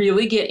you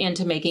really get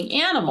into making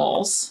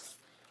animals,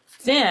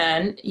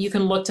 then you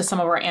can look to some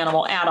of our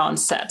animal add-on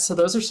sets. So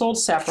those are sold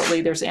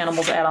separately. There's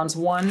animals add-ons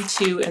 1,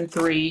 2, and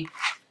 3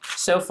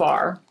 so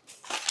far.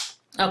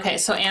 Okay,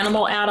 so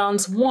animal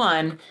add-ons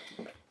 1.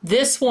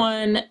 This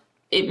one,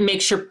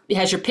 it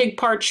has your pig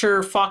parts,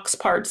 your fox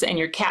parts, and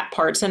your cat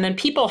parts. And then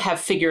people have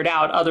figured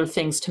out other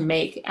things to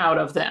make out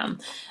of them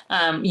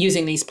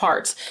using these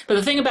parts. But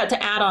the thing about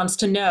the add-ons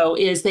to know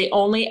is they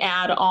only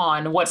add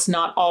on what's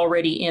not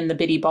already in the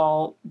Bitty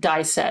Ball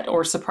die set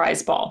or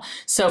surprise ball.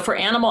 So for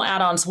animal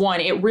add-ons 1,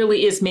 it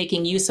really is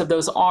making use of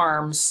those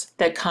arms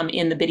that come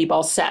in the Bitty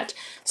Ball set.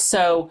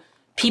 So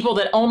people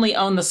that only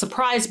own the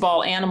surprise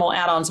ball, animal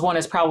add-ons 1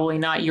 is probably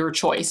not your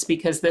choice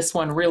because this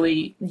one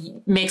really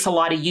makes a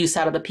lot of use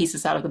out of the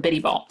pieces out of the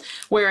Bitty Ball.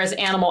 Whereas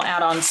animal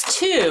add-ons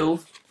 2,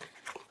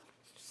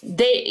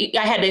 I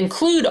had to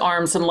include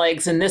arms and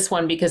legs in this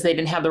one because they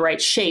didn't have the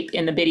right shape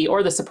in the Bitty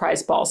or the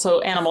surprise ball. So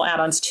animal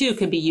add-ons 2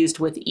 could be used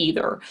with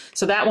either.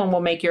 So that one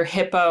will make your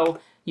hippo,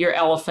 your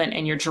elephant,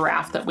 and your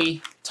giraffe that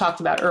we talked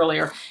about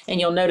earlier. And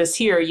you'll notice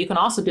here, you can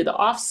also do the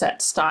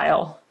offset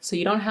style. So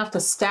you don't have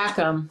to stack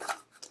them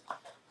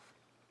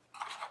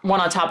one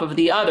on top of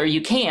the other.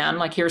 You can,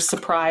 like here's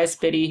surprise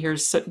bitty,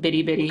 here's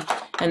bitty bitty,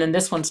 and then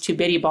this one's two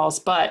bitty balls,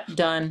 but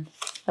done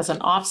as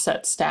an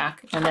offset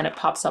stack, and then it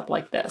pops up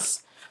like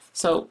this.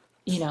 So,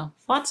 you know,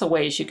 lots of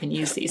ways you can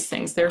use these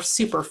things. They're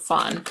super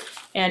fun.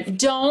 And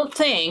don't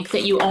think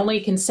that you only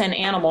can send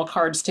animal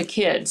cards to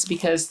kids,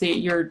 because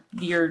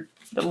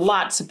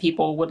lots of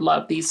people would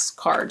love these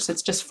cards.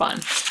 It's just fun.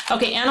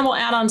 Okay, Animal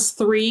Add-ons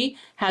 3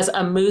 has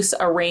a moose,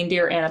 a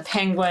reindeer, and a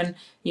penguin.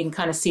 You can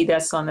kind of see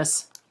this on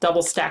this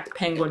double stacked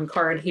penguin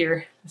card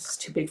here. This is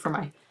too big for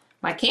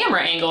my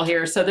camera angle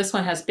here. So this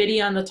one has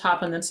bitty on the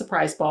top and then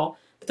surprise ball.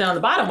 But then on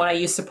the bottom one I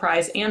use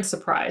surprise and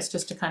surprise,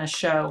 just to kind of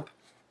show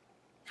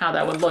how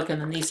that would look.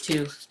 And then these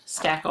two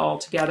stack all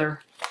together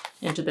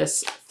into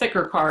this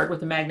thicker card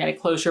with a magnetic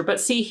closure.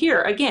 But see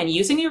here, again,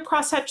 using your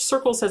crosshatch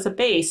circles as a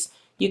base,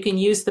 you can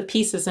use the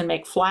pieces and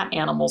make flat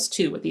animals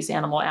too with these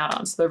animal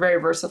add-ons. They're very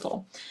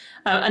versatile.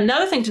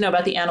 Another thing to know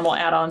about the animal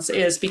add-ons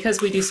is,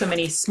 because we do so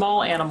many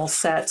small animal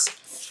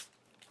sets,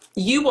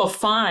 you will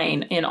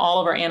find in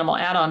all of our animal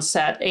add-on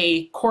set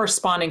a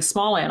corresponding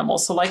small animal.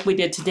 So like we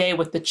did today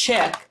with the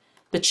chick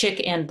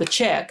and the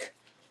chick,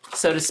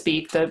 so to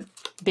speak, the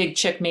big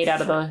chick made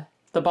out of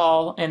the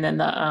ball, and then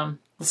the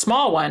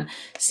small one.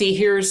 See,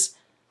 here's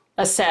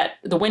a set.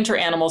 The winter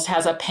animals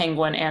has a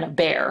penguin and a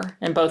bear,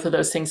 and both of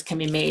those things can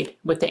be made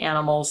with the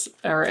animals,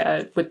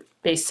 or with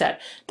base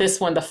set. This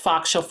one, the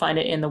fox, you'll find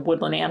it in the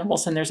woodland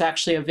animals, and there's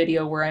actually a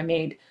video where I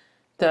made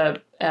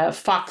the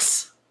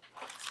fox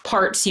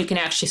parts. You can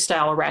actually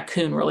style a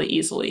raccoon really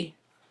easily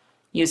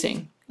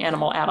using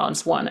Animal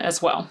Add-ons 1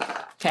 as well.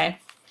 Okay.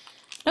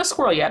 No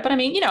squirrel yet, but I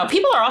mean, you know,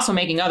 people are also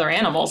making other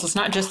animals. It's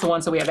not just the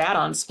ones that we have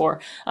add-ons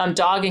for.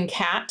 Dog and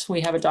cat,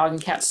 we have a dog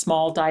and cat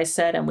small die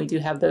set, and we do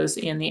have those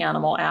in the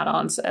animal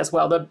add-ons as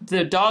well.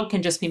 The dog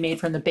can just be made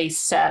from the base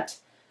set.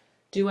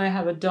 Do I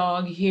have a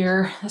dog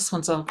here? This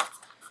one's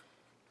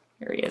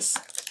here he is.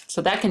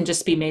 So that can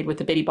just be made with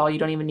the bitty ball. You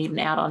don't even need an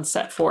add-on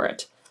set for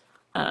it.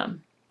 And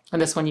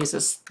this one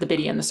uses the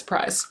bitty and the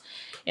surprise.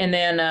 And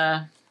then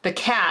the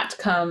cat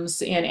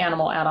comes in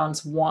Animal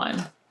Add-ons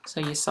 1.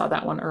 So you saw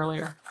that one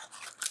earlier.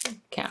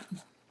 Cat.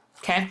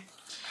 Okay.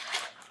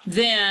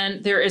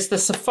 Then there is the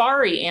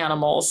safari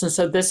animals. And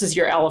so this is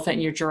your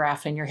elephant, your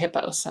giraffe, and your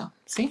hippo. So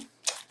see,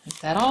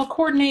 that all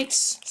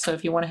coordinates. So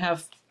if you want to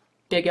have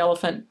big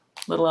elephant,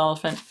 little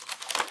elephant,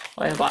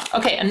 blah, blah, blah.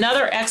 Okay,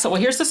 another excellent.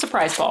 Well, here's the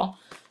surprise ball.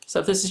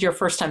 So if this is your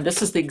first time,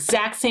 this is the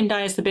exact same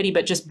die as the bitty,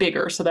 but just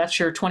bigger. So that's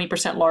your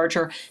 20%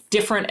 larger,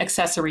 different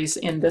accessories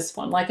in this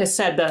one. Like I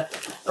said, the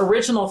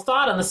original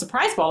thought on the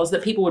surprise ball is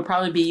that people would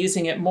probably be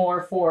using it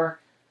more for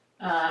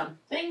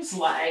things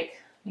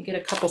like, let me get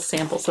a couple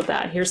samples of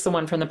that. Here's the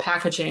one from the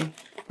packaging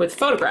with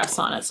photographs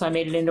on it. So I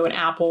made it into an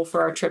apple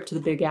for our trip to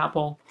the Big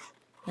Apple.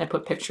 I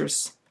put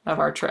pictures of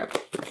our trip,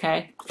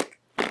 okay?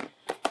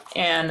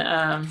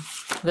 And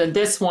then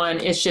this one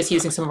is just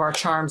using some of our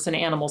charms and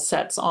animal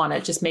sets on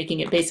it, just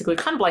making it basically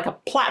kind of like a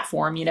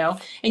platform, you know?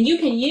 And you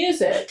can use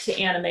it to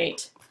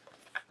animate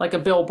like a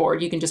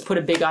billboard. You can just put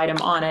a big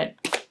item on it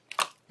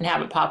and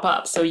have it pop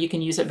up. So you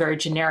can use it very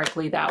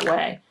generically that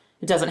way.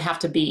 It doesn't have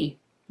to be,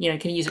 you know, you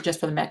can use it just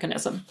for the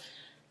mechanism.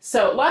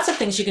 So lots of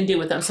things you can do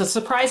with them. So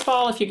surprise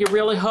ball, if you get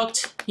really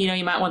hooked, you know,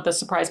 you might want the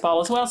surprise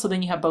ball as well. So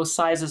then you have both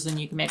sizes and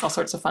you can make all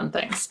sorts of fun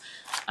things.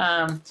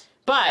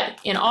 But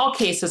in all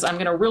cases, I'm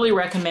going to really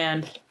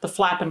recommend the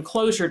flap and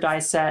closure die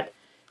set,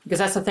 because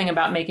that's the thing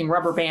about making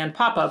rubber band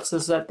pop-ups,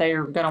 is that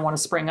they're going to want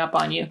to spring up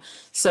on you.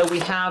 So we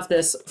have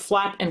this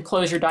flap and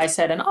closure die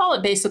set, and all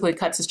it basically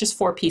cuts is just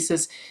 4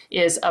 pieces,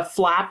 is a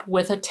flap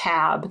with a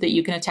tab that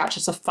you can attach.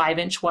 It's a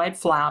 5-inch wide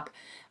flap.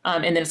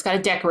 And then it's got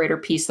a decorator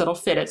piece that'll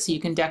fit it, so you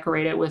can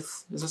decorate it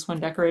with, is this one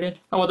decorated?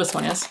 Oh, well, this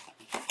one is.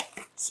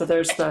 So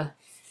there's the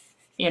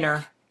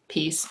inner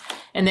piece.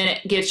 And then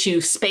it gets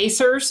you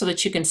spacers so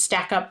that you can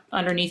stack up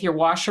underneath your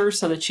washer,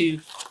 so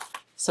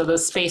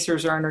those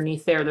spacers are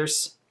underneath there.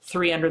 There's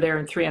 3 under there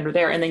and 3 under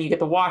there. And then you get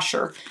the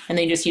washer, and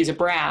then you just use a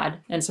brad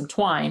and some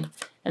twine,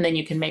 and then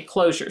you can make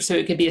closures. So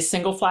it could be a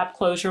single flap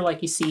closure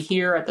like you see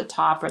here at the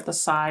top or at the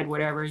side,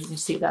 whatever. You can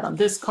see that on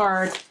this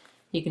card.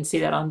 You can see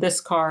that on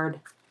this card.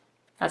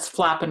 That's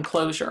flap and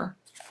closure.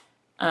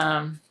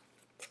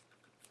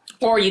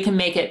 Or you can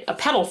make it a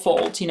petal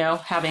fold, you know,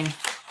 having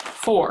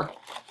 4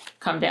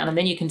 come down, and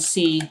then you can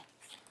see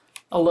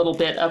a little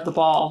bit of the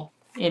ball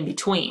in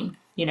between,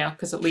 you know,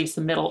 because it leaves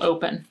the middle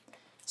open.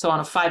 So on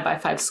a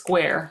 5x5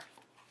 square,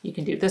 you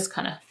can do this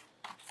kind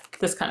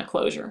of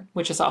closure,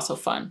 which is also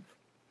fun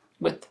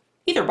with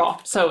either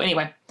ball. So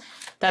anyway,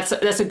 that's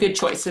a good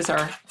choice, is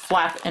our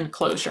flap and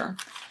closure.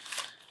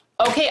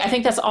 Okay, I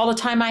think that's all the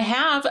time I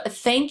have.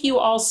 Thank you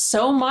all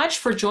so much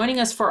for joining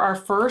us for our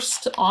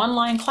first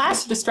online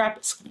class at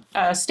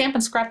the Stamp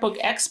and Scrapbook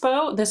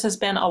Expo. This has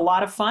been a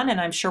lot of fun,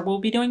 and I'm sure we'll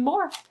be doing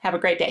more. Have a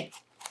great day.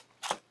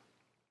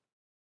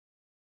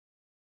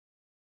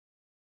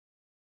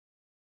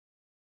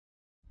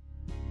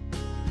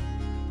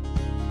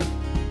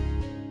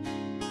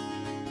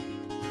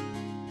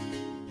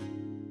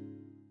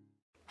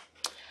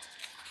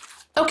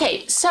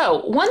 Okay,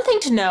 so one thing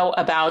to know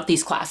about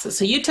these classes.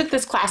 So you took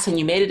this class and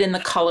you made it in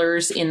the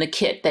colors in the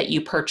kit that you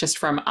purchased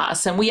from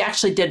us. And we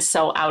actually did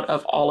sell out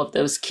of all of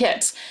those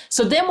kits.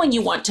 So then when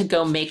you want to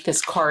go make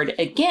this card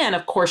again,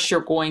 of course, you're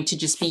going to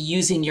just be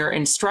using your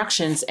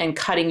instructions and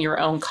cutting your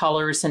own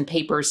colors and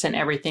papers and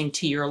everything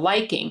to your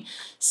liking.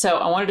 So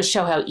I wanted to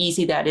show how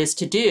easy that is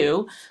to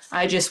do.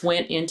 I just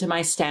went into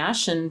my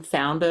stash and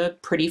found a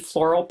pretty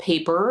floral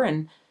paper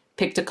and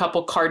picked a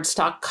couple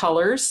cardstock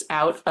colors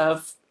out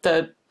of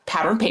the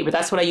pattern paper.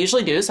 That's what I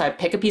usually do. So I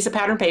pick a piece of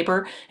pattern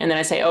paper and then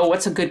I say, oh,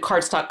 what's a good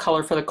cardstock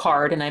color for the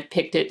card? And I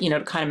picked it, you know,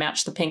 to kind of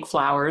match the pink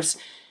flowers.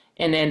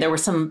 And then there were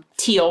some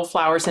teal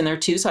flowers in there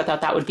too. So I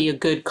thought that would be a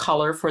good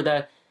color for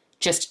the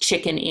just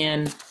chicken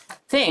in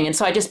thing. And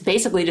so I just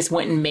basically just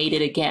went and made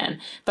it again.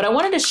 But I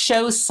wanted to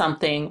show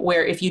something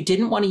where if you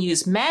didn't want to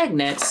use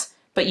magnets,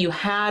 but you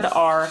had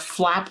our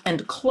flap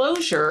and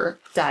closure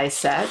die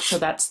set, so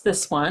that's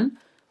this one,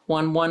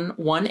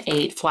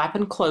 1118 flap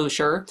and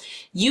closure.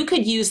 You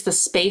could use the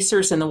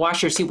spacers and the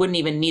washers. You wouldn't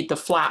even need the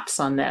flaps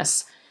on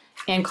this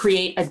and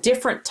create a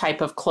different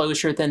type of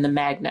closure than the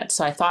magnet.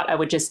 So I thought I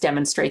would just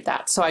demonstrate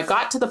that. So I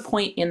got to the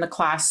point in the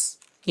class,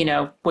 you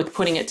know, with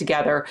putting it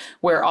together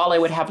where all I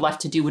would have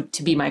left to do would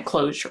to be my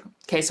closure.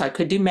 Okay, so I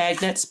could do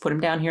magnets, put them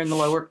down here in the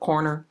lower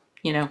corner,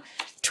 you know,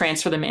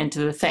 transfer them into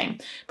the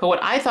thing. But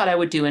what I thought I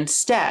would do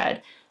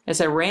instead is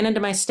I ran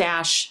into my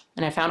stash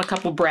and I found a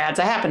couple brads.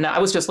 I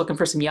was just looking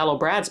for some yellow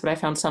brads, but I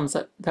found some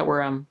that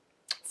were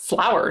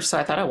flowers. So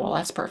I thought, oh, well,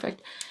 that's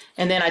perfect.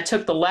 And then I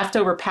took the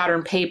leftover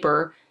pattern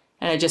paper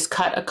and I just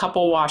cut a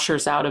couple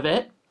washers out of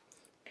it.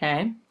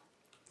 Okay.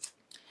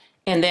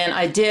 And then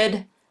I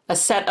did a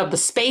set of the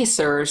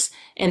spacers,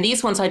 and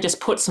these ones I just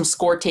put some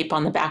score tape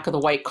on the back of the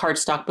white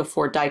cardstock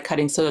before die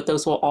cutting so that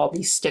those will all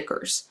be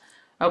stickers.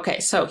 Okay,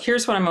 so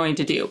here's what I'm going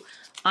to do.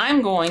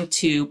 I'm going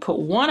to put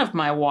one of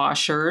my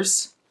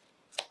washers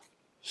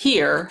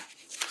here.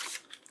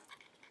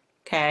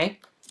 Okay,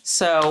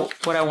 so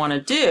what I want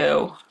to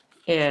do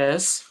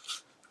is,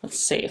 let's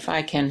see if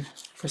I can,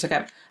 of course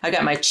I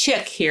got my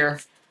chick here.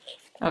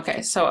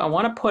 Okay, so I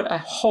want to put a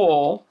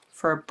hole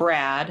for a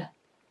brad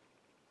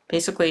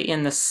basically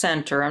in the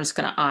center. I'm just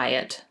going to eye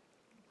it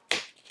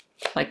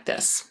like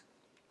this.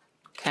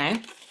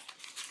 Okay.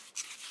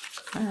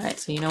 All right,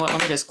 so you know what,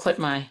 let me just clip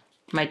my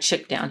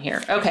chick down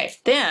here. Okay,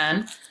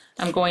 then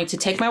I'm going to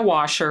take my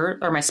washer,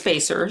 or my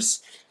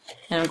spacers,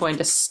 and I'm going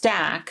to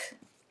stack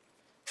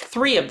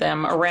 3 of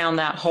them around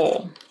that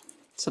hole.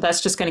 So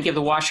that's just going to give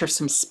the washer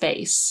some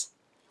space.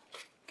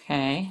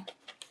 Okay.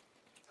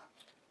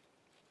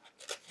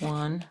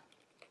 1,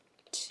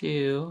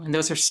 2, and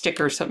those are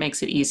stickers, so it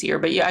makes it easier.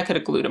 But yeah, I could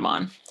have glued them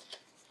on.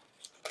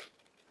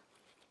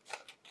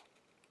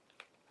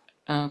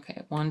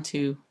 Okay, 1,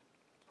 2,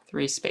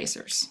 3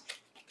 spacers.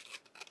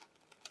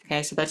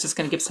 Okay, so that's just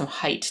going to give some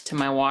height to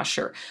my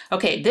washer.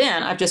 Okay,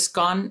 then I've just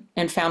gone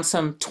and found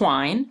some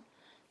twine,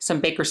 some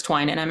baker's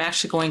twine, and I'm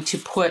actually going to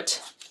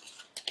put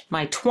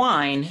my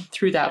twine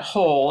through that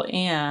hole.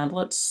 And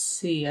let's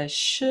see, I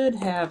should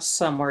have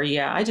somewhere.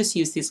 Yeah, I just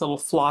use these little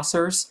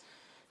flossers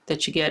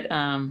that you get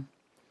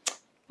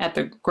at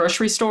the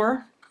grocery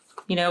store,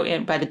 you know,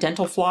 by the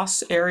dental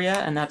floss area,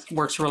 and that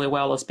works really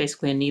well as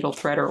basically a needle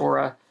threader or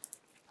a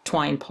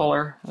twine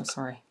puller. Oh,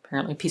 sorry,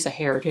 apparently a piece of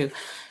hair too.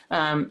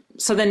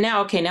 So then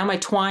now, okay, now my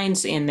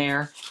twine's in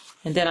there,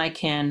 and then I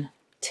can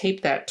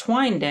tape that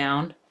twine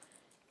down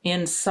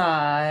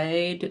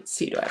inside. Let's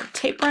see, do I have a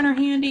tape runner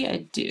handy?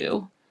 I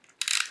do.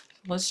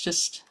 Let's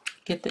just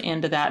get the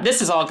end of that.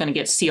 This is all going to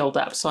get sealed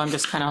up, so I'm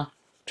just kind of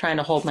trying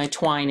to hold my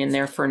twine in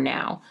there for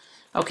now.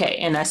 Okay,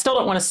 and I still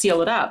don't want to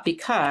seal it up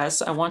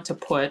because I want to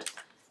put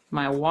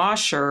my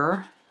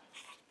washer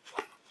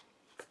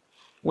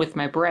with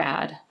my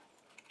brad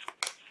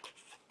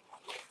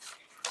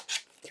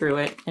through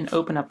it and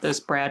open up those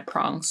brad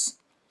prongs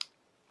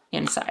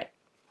inside,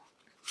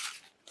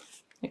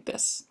 like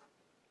this.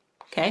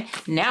 Okay,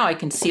 now I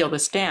can seal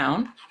this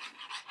down.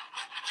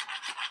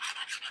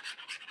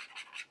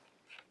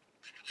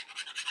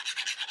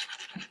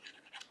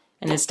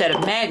 And instead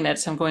of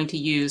magnets, I'm going to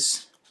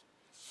use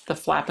the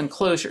flap and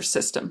closure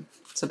system.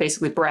 So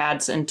basically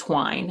brads and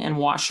twine and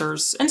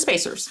washers and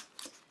spacers.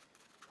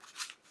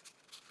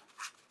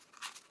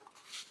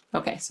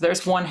 Okay, so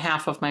there's one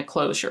half of my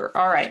closure.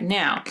 All right,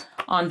 now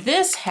on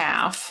this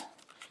half,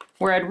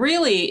 where I'd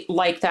really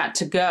like that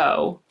to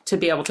go, to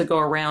be able to go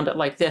around it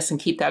like this and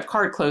keep that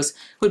card closed,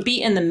 would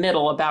be in the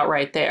middle about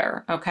right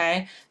there,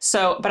 okay?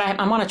 So, but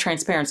I'm on a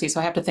transparency,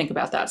 so I have to think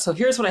about that. So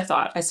here's what I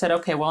thought. I said,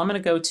 okay, well, I'm gonna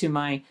go to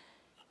my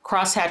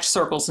crosshatch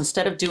circles.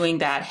 Instead of doing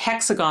that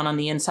hexagon on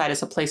the inside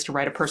as a place to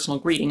write a personal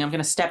greeting, I'm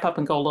going to step up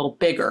and go a little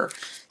bigger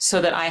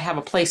so that I have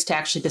a place to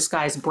actually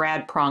disguise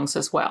brad prongs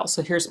as well.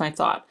 So here's my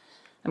thought.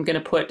 I'm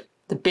going to put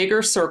the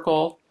bigger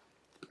circle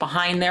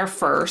behind there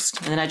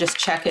first, and then I just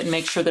check it and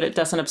make sure that it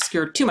doesn't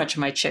obscure too much of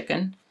my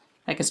chicken.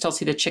 I can still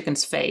see the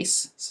chicken's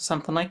face. So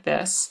something like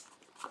this.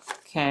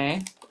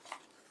 Okay.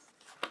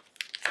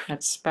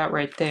 That's about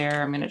right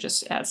there. I'm going to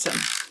just add some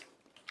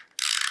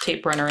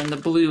tape runner in the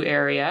blue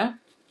area.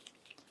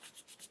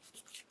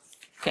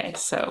 Okay,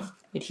 so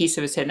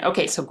adhesive is hidden.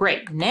 Okay, so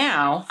great.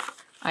 Now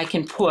I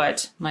can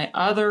put my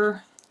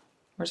other,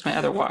 where's my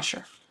other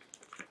washer?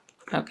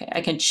 Okay,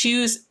 I can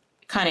choose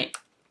kind of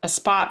a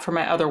spot for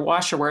my other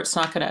washer where it's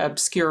not going to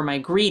obscure my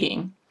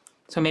greeting.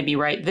 So maybe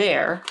right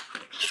there.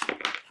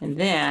 And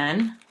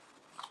then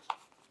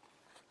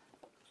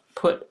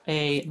put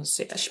a, let's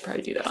see, I should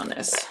probably do that on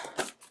this.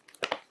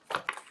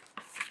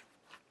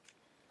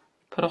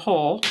 Put a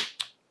hole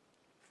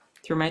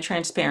through my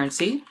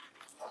transparency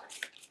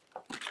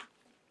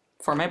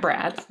for my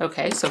brad.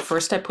 Okay, so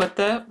first I put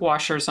the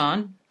washers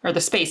on, or the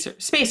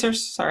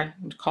spacers, sorry, I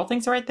call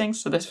things the right things.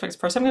 So this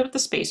first I'm going to put the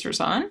spacers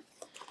on.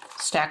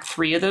 Stack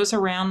 3 of those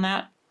around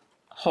that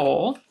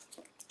hole.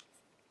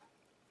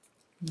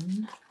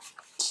 1,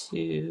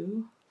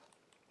 2,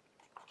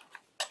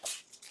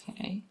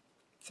 okay,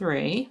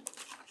 3.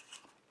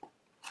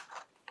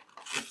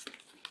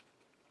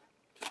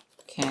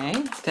 Okay,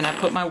 then I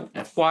put my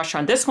washer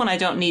on. This one I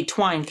don't need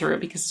twine through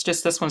because it's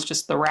just, this one's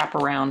just the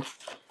wraparound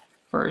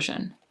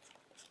version.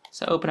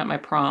 So open up my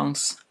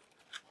prongs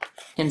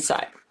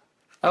inside.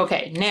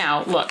 Okay,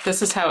 now look,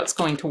 this is how it's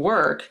going to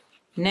work.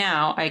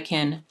 Now I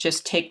can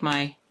just take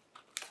my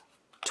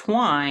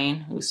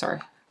twine, oh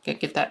sorry,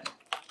 get that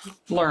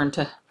learn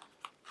to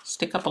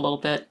stick up a little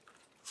bit,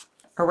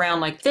 around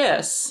like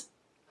this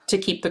to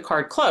keep the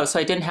card closed. So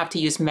I didn't have to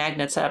use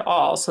magnets at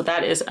all. So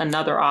that is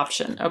another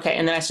option. Okay,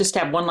 and then I just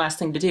have one last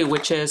thing to do,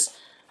 which is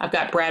I've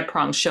got brad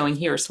prongs showing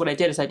here. So what I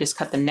did is I just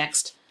cut the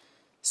next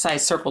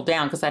size circle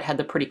down because that had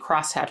the pretty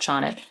crosshatch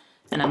on it.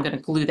 And I'm going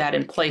to glue that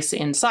in place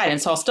inside.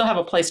 And so I'll still have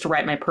a place to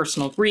write my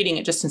personal greeting.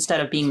 It just, instead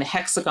of being the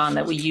hexagon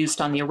that we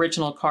used on the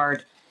original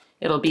card,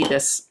 it'll be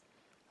this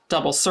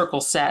double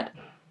circle set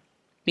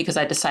because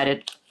I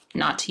decided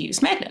not to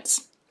use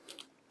magnets.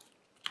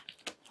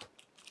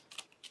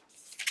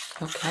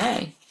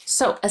 Okay,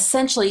 so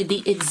essentially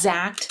the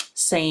exact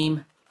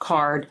same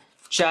card,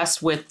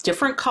 just with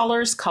different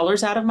colors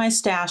out of my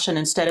stash, and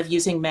instead of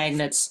using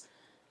magnets,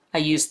 I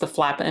used the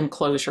flap and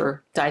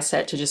closure die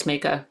set to just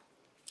make a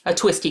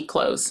twisty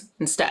close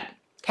instead.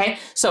 Okay,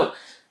 so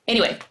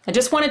anyway, I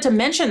just wanted to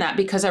mention that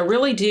because I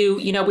really do,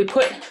 you know, we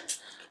put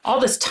all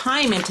this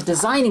time into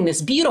designing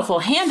this beautiful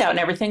handout and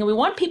everything, and we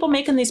want people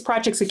making these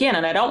projects again,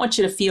 and I don't want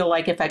you to feel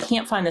like if I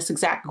can't find this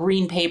exact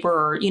green paper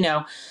or, you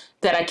know,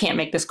 that I can't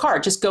make this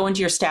card. Just go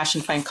into your stash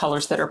and find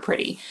colors that are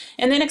pretty.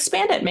 And then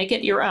expand it, make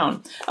it your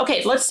own.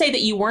 Okay, let's say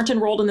that you weren't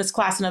enrolled in this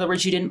class. In other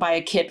words, you didn't buy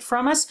a kit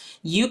from us.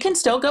 You can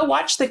still go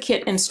watch the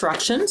kit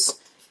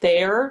instructions.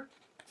 They're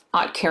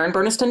at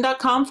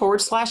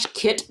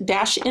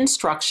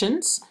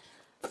KarenBurniston.com/kit-instructions.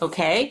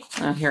 Okay,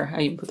 here,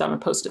 I put that on a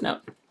Post-it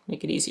note,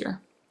 make it easier.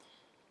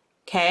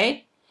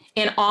 Okay,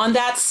 and on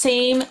that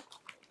same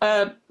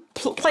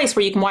place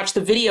where you can watch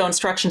the video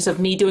instructions of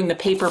me doing the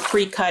paper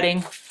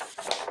pre-cutting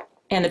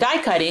and the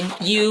die cutting,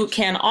 you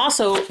can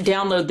also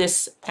download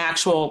this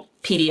actual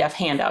PDF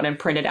handout and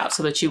print it out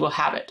so that you will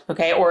have it,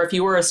 okay? Or if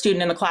you were a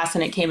student in the class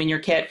and it came in your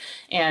kit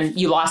and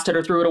you lost it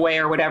or threw it away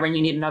or whatever and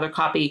you need another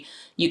copy,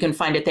 you can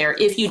find it there.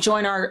 If you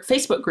join our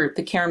Facebook group,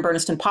 the Karen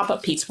Burniston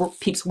Pop-Up Peeps,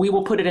 we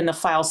will put it in the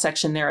file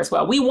section there as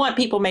well. We want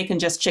people making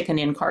just chicken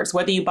in cards,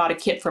 whether you bought a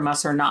kit from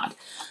us or not.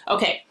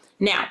 Okay,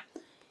 now,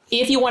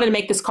 if you wanted to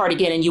make this card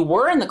again and you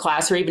were in the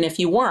class, or even if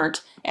you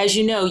weren't, as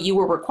you know, you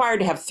were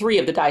required to have 3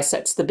 of the die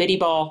sets, the bitty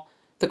ball,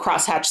 the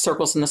crosshatch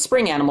circles, and the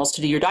spring animals to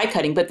do your die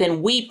cutting, but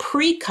then we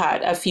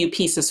pre-cut a few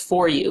pieces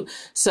for you.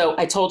 So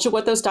I told you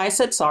what those die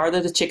sets are. They're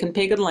the chicken,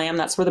 pig, and lamb.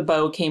 That's where the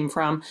bow came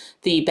from.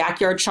 The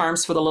backyard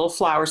charms for the little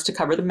flowers to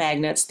cover the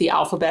magnets, the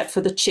alphabet for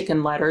the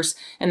chicken letters,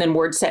 and then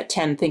word set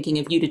 10, thinking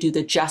of you to do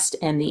the just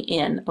and the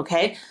in,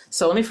 okay?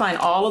 So let me find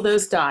all of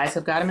those dies.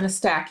 I've got them in a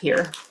stack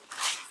here,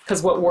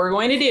 because what we're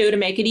going to do to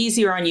make it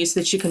easier on you so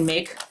that you can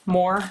make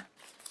more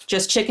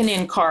just chicken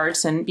in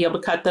cards and be able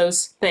to cut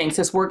those things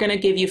is we're going to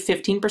give you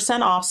 15%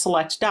 off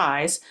select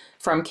dies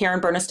from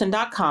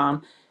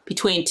KarenBurniston.com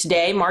between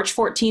today, March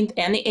 14th,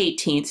 and the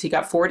 18th. So you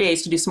got 4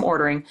 days to do some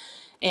ordering,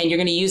 and you're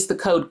going to use the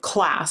code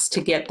CLASS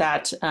to get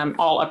that,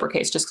 all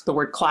uppercase, just the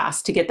word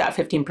CLASS, to get that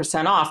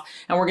 15% off.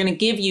 And we're going to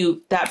give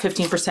you that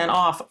 15%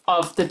 off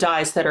of the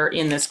dies that are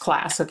in this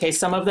class. Okay,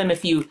 some of them,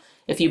 if you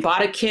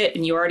bought a kit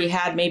and you already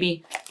had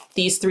maybe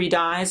these 3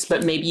 dies,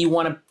 but maybe you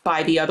want to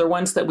buy the other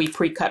ones that we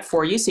pre-cut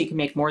for you so you can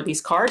make more of these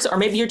cards, or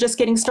maybe you're just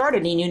getting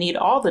started and you need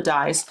all the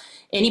dies,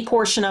 any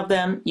portion of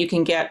them, you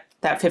can get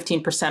that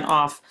 15%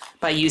 off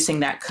by using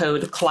that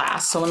code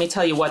CLASS. So let me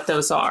tell you what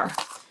those are.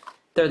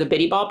 They're the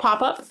bitty ball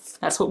pop-up.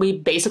 That's what we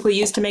basically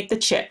used to make the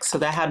chick. So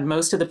that had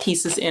most of the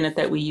pieces in it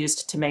that we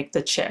used to make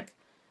the chick.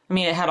 I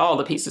mean, it had all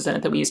the pieces in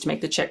it that we used to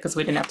make the chick because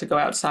we didn't have to go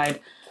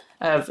outside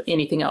of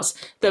anything else.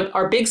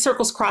 Our big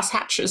circles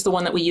crosshatch is the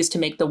one that we use to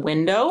make the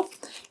window.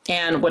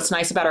 And what's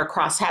nice about our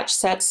crosshatch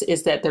sets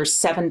is that there's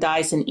 7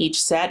 dies in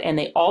each set, and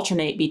they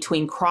alternate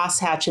between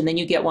crosshatch, and then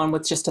you get one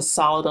with just a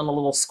solid on a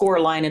little score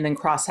line, and then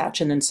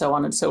crosshatch, and then so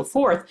on and so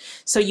forth.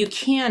 So you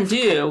can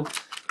do,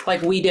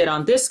 like we did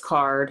on this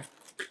card,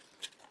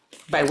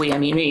 by we I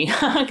mean me,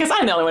 because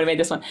I'm the only one who made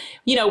this one,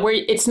 you know, where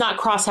it's not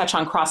crosshatch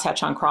on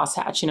crosshatch on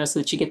crosshatch, you know, so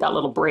that you get that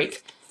little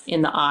break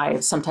in the eye.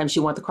 Sometimes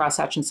you want the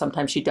crosshatch and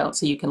sometimes you don't,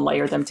 so you can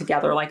layer them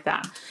together like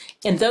that.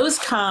 And those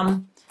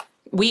come,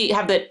 we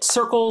have the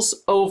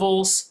circles,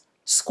 ovals,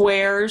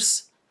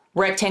 squares,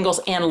 rectangles,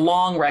 and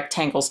long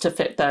rectangles to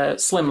fit the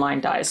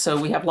slimline dies. So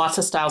we have lots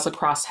of styles of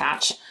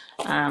crosshatch,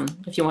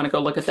 if you want to go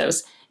look at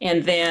those.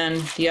 And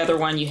then the other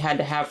one you had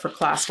to have for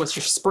class was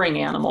your spring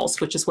animals,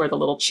 which is where the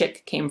little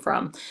chick came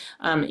from.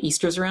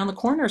 Easter's around the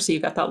corner, so you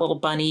got that little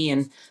bunny,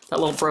 and that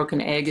little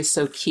broken egg is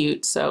so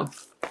cute. So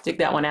dig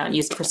that one out and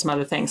use it for some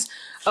other things.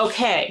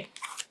 Okay.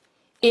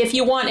 If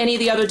you want any of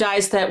the other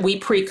dies that we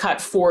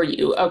pre-cut for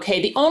you,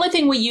 okay, the only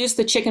thing we used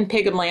the chicken,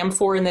 pig, and lamb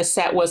for in this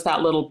set was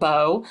that little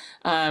bow,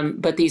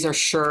 but these are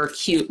sure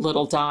cute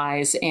little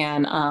dies,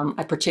 and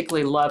I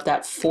particularly love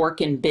that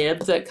fork and bib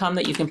that come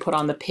that you can put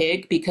on the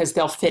pig because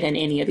they'll fit in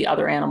any of the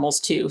other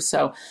animals too.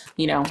 So,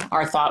 you know,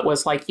 our thought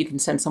was like you can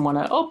send someone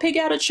a, oh, pig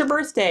out, it's your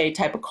birthday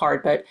type of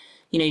card, but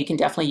you know, you can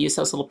definitely use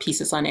those little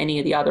pieces on any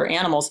of the other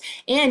animals.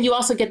 And you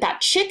also get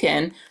that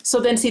chicken. So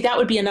then see, that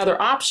would be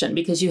another option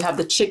because you have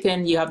the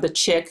chicken, you have the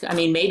chick. I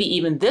mean, maybe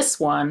even this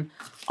one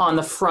on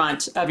the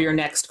front of your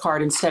next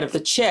card instead of the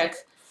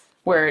chick,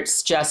 where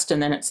it's just,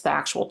 and then it's the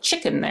actual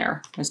chicken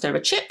there instead of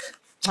a chick.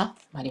 Well,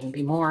 might even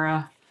be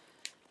more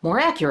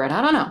accurate.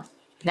 I don't know.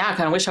 Now I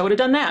kind of wish I would have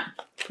done that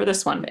for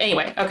this one. But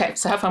anyway, okay,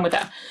 so have fun with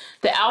that.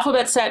 The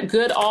alphabet set,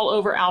 good all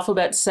over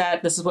alphabet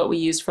set. This is what we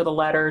used for the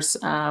letters.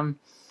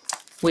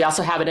 We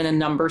also have it in a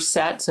number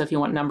set, so if you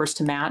want numbers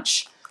to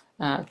match,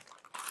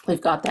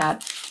 we've got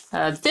that.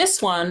 This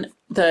one,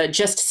 the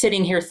Just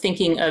Sitting Here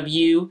Thinking of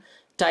You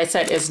die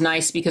set is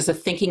nice because the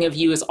Thinking of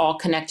You is all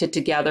connected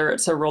together.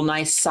 It's a real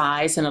nice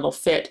size and it'll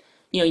fit,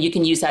 you know, you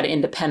can use that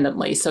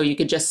independently. So you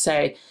could just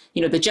say,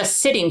 you know, the Just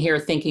Sitting Here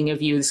Thinking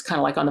of You is kind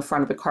of like on the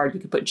front of the card.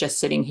 You could put Just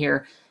Sitting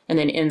Here and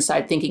then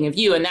inside Thinking of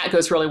You. And that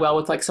goes really well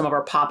with like some of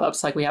our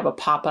pop-ups. Like we have a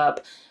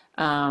pop-up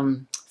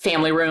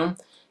family room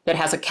that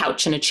has a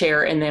couch and a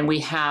chair, and then we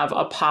have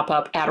a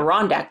pop-up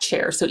Adirondack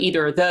chair. So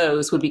either of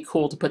those would be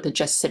cool to put the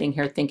Just Sitting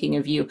Here Thinking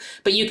of You.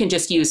 But you can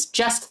just use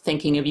Just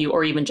Thinking of You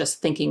or even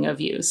Just Thinking of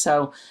You.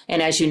 So,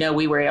 and as you know,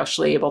 we were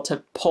actually able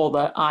to pull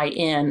the I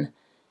in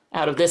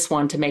out of this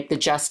one to make the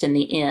just and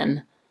the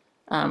in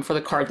for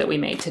the card that we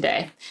made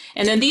today.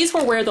 And then these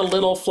were where the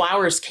little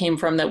flowers came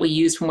from that we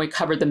used when we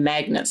covered the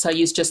magnets. So I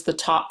used just the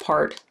top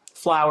part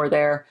flower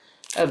there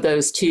of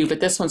those two, but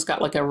this one's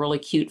got like a really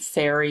cute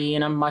fairy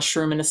and a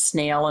mushroom and a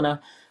snail and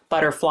a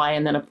butterfly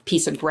and then a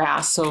piece of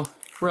grass. So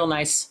real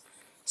nice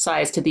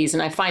size to these.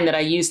 And I find that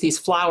I use these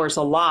flowers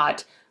a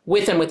lot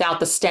with and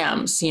without the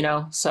stems, you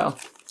know, so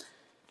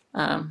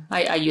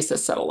I use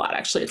this set a lot,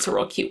 actually. It's a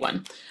real cute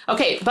one.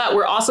 Okay, but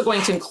we're also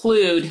going to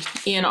include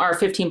in our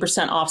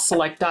 15% off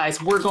select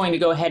dies, we're going to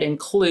go ahead and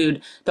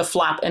include the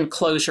flap and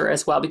closure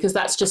as well, because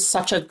that's just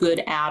such a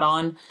good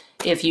add-on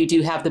if you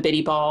do have the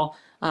bitty ball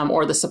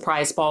or the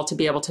surprise ball to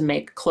be able to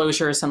make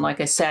closures. And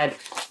like I said,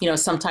 you know,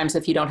 sometimes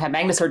if you don't have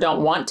magnets or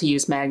don't want to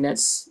use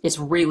magnets, it's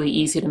really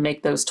easy to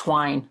make those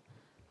twine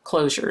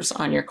closures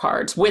on your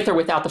cards with or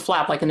without the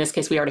flap. Like in this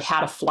case, we already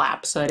had a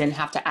flap, so I didn't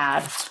have to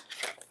add,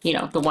 you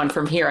know, the one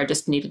from here. I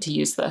just needed to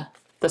use the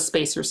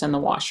spacers and the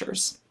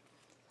washers.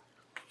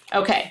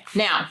 Okay,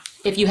 now,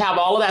 if you have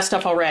all of that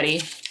stuff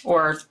already,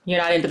 or you're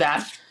not into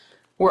that,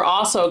 we're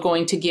also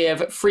going to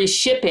give free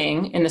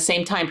shipping in the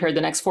same time period,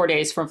 the next 4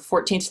 days, from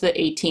 14th to the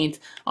 18th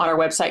on our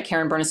website,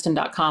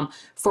 KarenBurniston.com,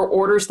 for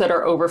orders that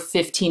are over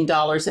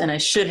 $15. And I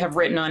should have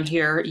written on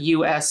here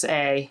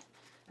USA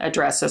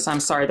addresses. I'm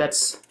sorry,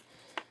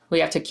 we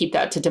have to keep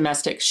that to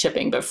domestic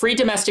shipping. But free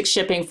domestic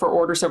shipping for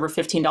orders over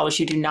 $15,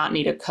 you do not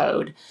need a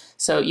code.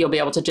 So you'll be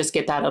able to just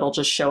get that. It'll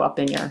just show up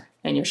in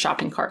your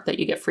shopping cart that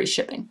you get free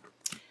shipping.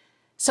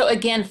 So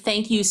again,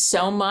 thank you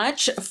so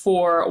much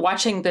for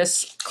watching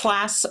this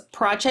class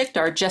project,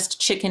 our Just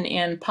Chicken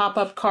In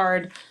pop-up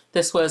card.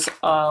 This was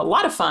a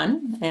lot of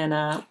fun.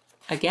 And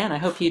again, I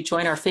hope you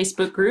join our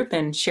Facebook group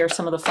and share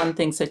some of the fun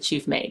things that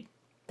you've made.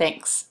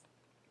 Thanks.